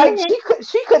 Mm-hmm. Like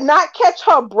she could not catch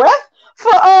her breath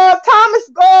for Thomas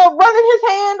running his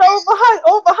hand over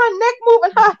her neck,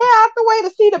 moving her hair out the way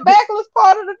to see the backless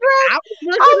part of the dress.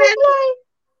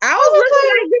 I was looking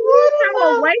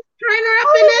like a waist trainer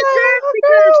up in that dress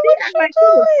because she act like she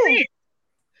was sick.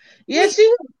 Yeah,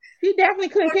 she definitely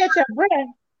couldn't catch her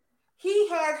breath. He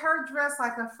had her dressed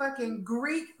like a fucking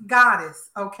Greek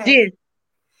goddess. Okay. Yeah.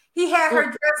 He had her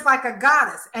dressed like a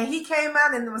goddess, and he came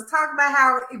out and was talking about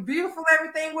how beautiful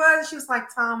everything was. She was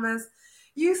like, Thomas,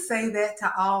 you say that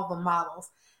to all the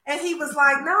models. And he was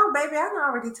like, no, baby, I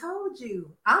already told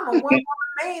you. I'm a one-woman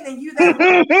man, and you that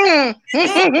woman. And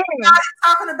then he started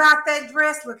talking about that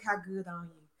dress. Look how good on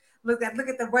you. Look at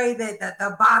the way that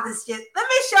the bodice just. Let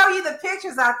me show you the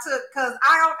pictures I took because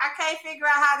I can't figure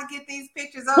out how to get these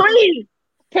pictures over. Please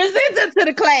present them to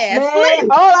the class. Man, Please.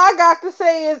 all I got to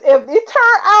say is if it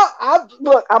turned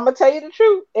out, I'm gonna tell you the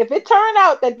truth. If it turned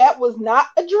out that was not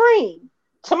a dream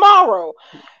tomorrow,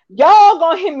 y'all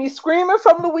gonna hear me screaming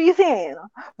from Louisiana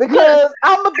because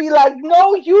I'm gonna be like,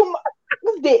 no, you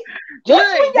did.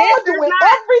 Just when y'all doing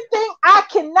everything I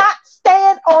cannot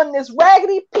stand on this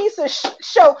raggedy piece of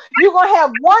show, you're gonna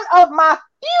have one of my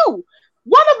few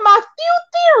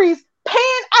theories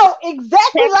pan out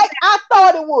exactly like I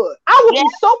thought it would. I would be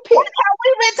so pissed.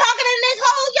 We've been talking in this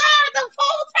whole yard the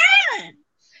whole time.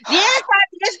 Yes,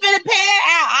 it's finna pan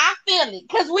out. I feel it.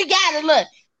 Because we got it. Look,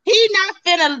 he not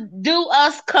finna do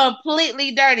us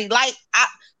completely dirty. Like,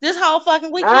 this whole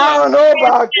fucking weekend. I don't know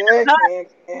about that.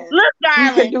 Look,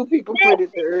 darling. You can do people pretty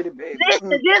dirty, baby. This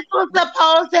was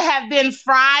supposed to have been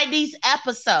Friday's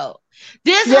episode.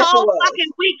 This whole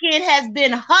fucking weekend has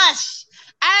been hush.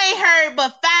 I ain't heard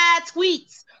but 5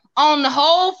 tweets on the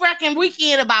whole fucking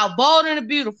weekend about Bold and the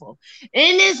Beautiful. And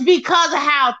it's because of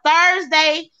how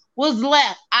Thursday was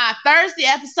left. Our Thursday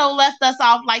episode left us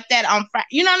off like that on Friday.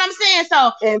 You know what I'm saying?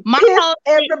 So and pissed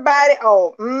everybody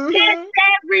off. Pissed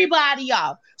everybody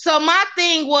off. So my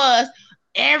thing was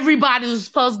everybody was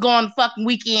supposed to go on the fucking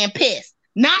weekend pissed.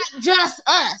 Not just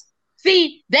us.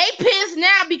 See, they pissed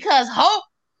now because Hope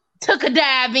took a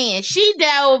dive in. She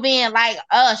dove in like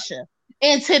Usher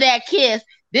into that kiss.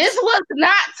 This was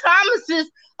not Thomas's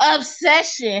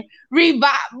obsession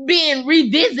being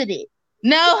revisited.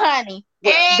 No, honey.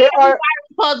 Everybody was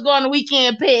supposed to go on the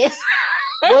weekend piss.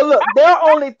 Well, look, there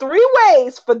are only 3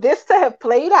 ways for this to have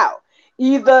played out.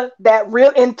 Either that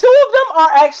real, and 2 of them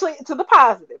are actually to the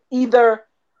positive. Either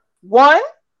 1,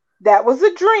 that was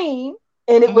a dream,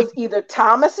 and it was either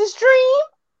Thomas's dream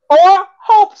or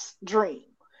Hope's dream,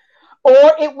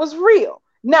 or it was real.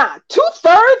 Now,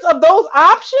 2/3 of those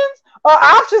options are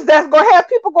options that's going to have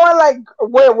people going like,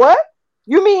 wait, what?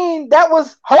 You mean that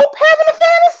was Hope having a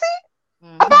fantasy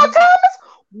about Thomas?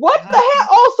 What the hell?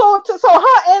 Also, so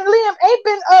her and Liam ain't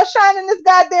been shining this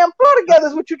goddamn floor together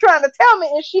is what you're trying to tell me,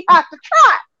 and she has to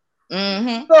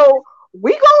try. So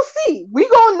we gonna see. We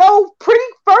gonna know pretty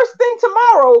first thing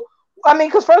tomorrow. I mean,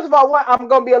 because first of all, I'm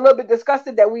gonna be a little bit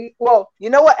disgusted that you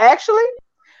know what? Actually,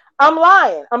 I'm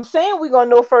lying. I'm saying we're gonna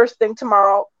know first thing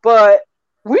tomorrow, but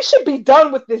we should be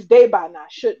done with this day by now,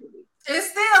 shouldn't we? It's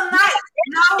still night.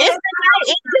 No, it's night.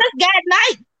 It just got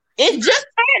night. It just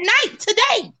turned night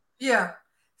today. Yeah.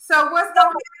 So what's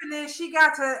gonna happen is she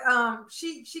got to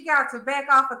she got to back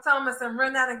off of Thomas and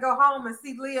run out and go home and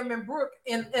see Liam and Brooke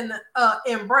in the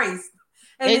embrace,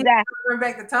 and then run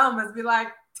back to Thomas, be like,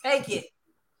 take it.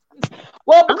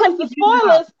 Well, because the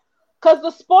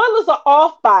spoilers are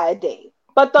off by a day.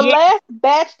 But the last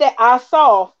batch that I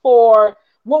saw for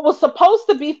what was supposed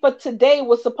to be for today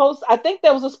I think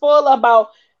there was a spoiler about,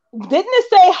 didn't it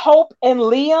say Hope and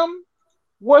Liam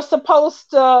were supposed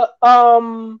to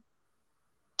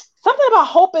something about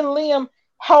Hope and Liam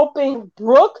helping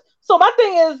Brooke. So my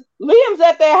thing is, Liam's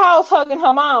at their house hugging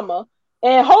her mama,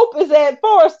 and Hope is at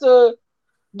Forrester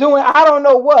doing I don't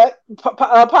know what,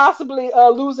 possibly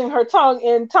losing her tongue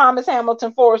in Thomas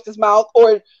Hamilton Forrester's mouth,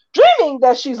 or dreaming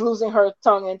that she's losing her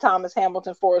tongue in Thomas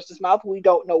Hamilton Forrester's mouth. We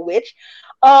don't know which.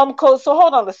 So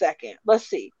hold on a second. Let's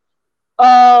see.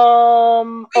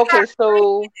 Okay,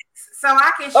 so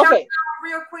I can show you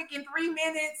real quick in 3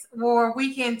 minutes, or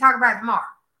we can talk about it tomorrow.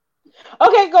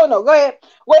 Okay, go ahead.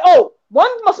 Wait, one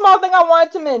small thing I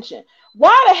wanted to mention.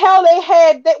 Why the hell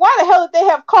did they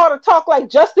have Carter talk like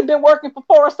Justin been working for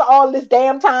Forrester all this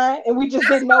damn time and we just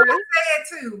didn't know it? I said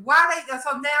too.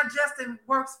 So now Justin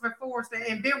works for Forrester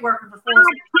and been working for Forrester.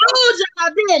 I told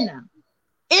y'all, didn't I?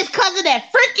 It's because of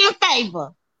that freaking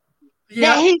favor.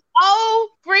 That he's so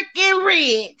freaking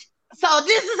rich. So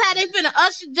this is how they finna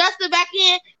usher Justin back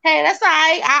in. Hey, that's all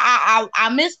right. I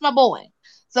missed my boy.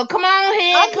 So come on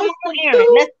here, come on,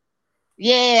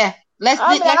 Aaron. Let's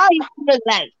see what it look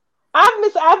like. I've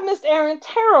missed Aaron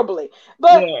terribly,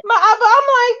 but I'm like,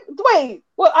 wait.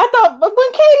 Well, I thought, but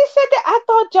when Katie said that, I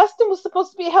thought Justin was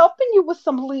supposed to be helping you with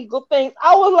some legal things.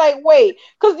 I was like, wait,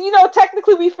 because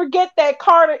technically we forget that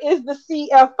Carter is the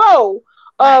CFO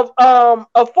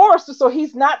of Forrester, so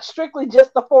he's not strictly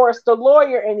just the Forrester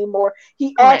lawyer anymore.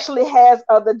 He actually has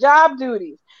other job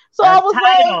duties. So I was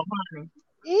like,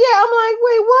 I'm like,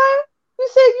 wait, what? You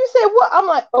said what? I'm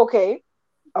like, okay.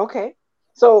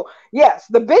 So yes,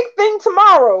 the big thing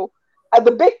tomorrow,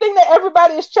 the big thing that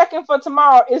everybody is checking for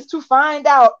tomorrow is to find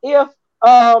out if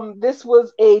this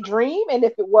was a dream, and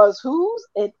if it was whose,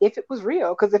 and if it was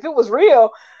real. Because if it was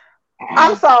real,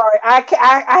 I'm sorry, I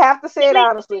have to say it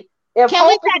honestly. If Can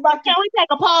we hope is about take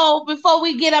a poll before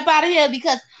we get up out of here?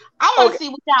 Because I want to see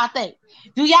what y'all think.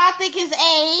 Do y'all think it's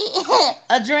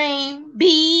A, a dream,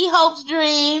 B, Hope's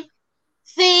dream,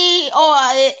 C, or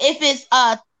if it's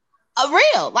a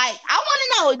real? Like, I want to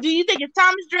know, do you think it's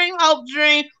Thomas' dream, Hope's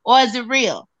dream, or is it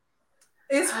real?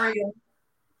 It's real.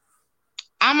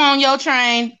 I'm on your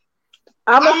train.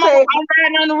 I'm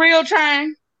riding on the real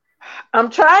train. I'm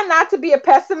trying not to be a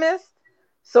pessimist,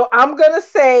 so I'm gonna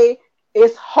say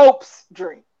it's Hope's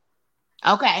dream.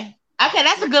 Okay,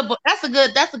 that's a good one.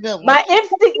 My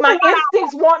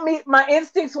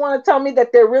instincts want to tell me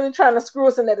that they're really trying to screw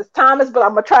us and that it's Thomas, but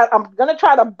I'm gonna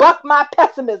try to buck my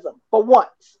pessimism for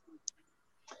once.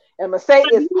 And I'm gonna say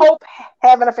it's Hope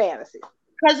having a fantasy.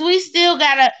 Because we still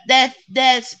got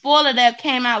that spoiler that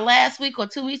came out last week or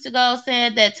 2 weeks ago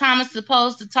said that Thomas is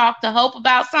supposed to talk to Hope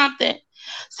about something.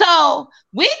 So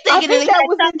we thinking that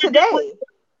was in today.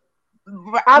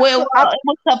 Well, it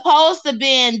was supposed to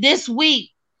be in this week.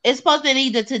 It's supposed to be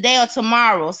either today or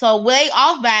tomorrow. So way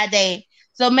off by a day.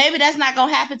 So maybe that's not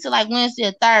gonna happen till like Wednesday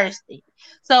or Thursday.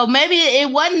 So maybe it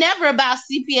wasn't never about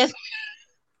CPS.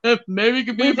 Maybe it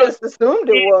could be. We just assumed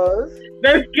it was.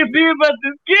 Maybe it could be about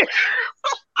this kid.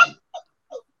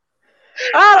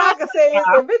 All I can say is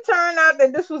if it turned out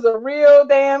that this was a real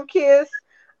damn kiss,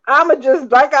 I'ma just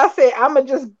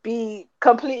be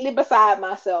completely beside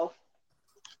myself.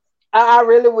 I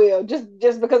really will. Just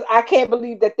because I can't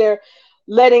believe that they're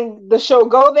letting the show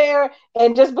go there,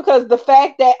 and just because the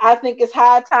fact that I think it's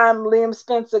high time Liam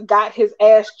Spencer got his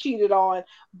ass cheated on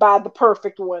by the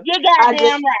perfect one. You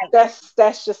goddamn right.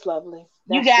 That's just lovely.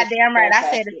 You goddamn right.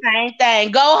 I said the same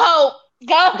thing. Go Hope.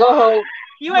 Go Hope.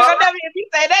 You ain't gonna know if you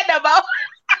say that no more.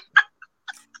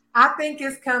 I think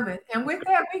it's coming. And with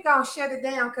that, we gonna shut it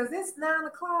down because it's 9:00.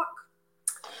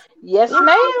 Yes,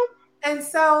 ma'am. And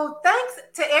so thanks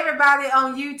to everybody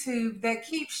on YouTube that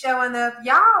keeps showing up.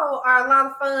 Y'all are a lot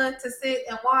of fun to sit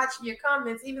and watch your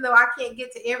comments, even though I can't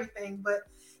get to everything. But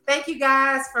thank you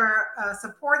guys for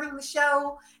supporting the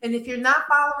show. And if you're not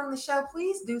following the show,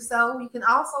 please do so. You can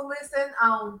also listen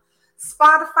on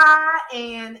Spotify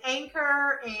and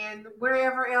Anchor and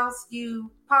wherever else you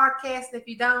podcast. If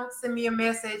you don't, send me a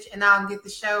message and I'll get the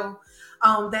show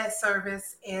on that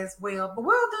service as well. But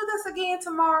we'll do this again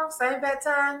tomorrow. Same bad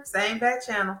time, same bad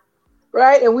channel.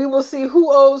 Right, and we will see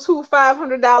who owes who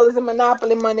 $500 in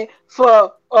Monopoly money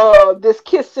for this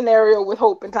kiss scenario with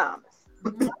Hope and Thomas.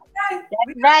 Okay.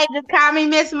 That's right. Just call me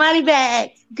Miss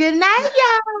Moneybags. Good night,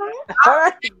 y'all.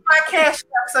 I'll get my cash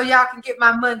up so y'all can get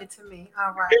my money to me.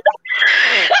 All right.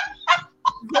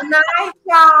 Good night,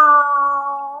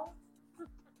 y'all.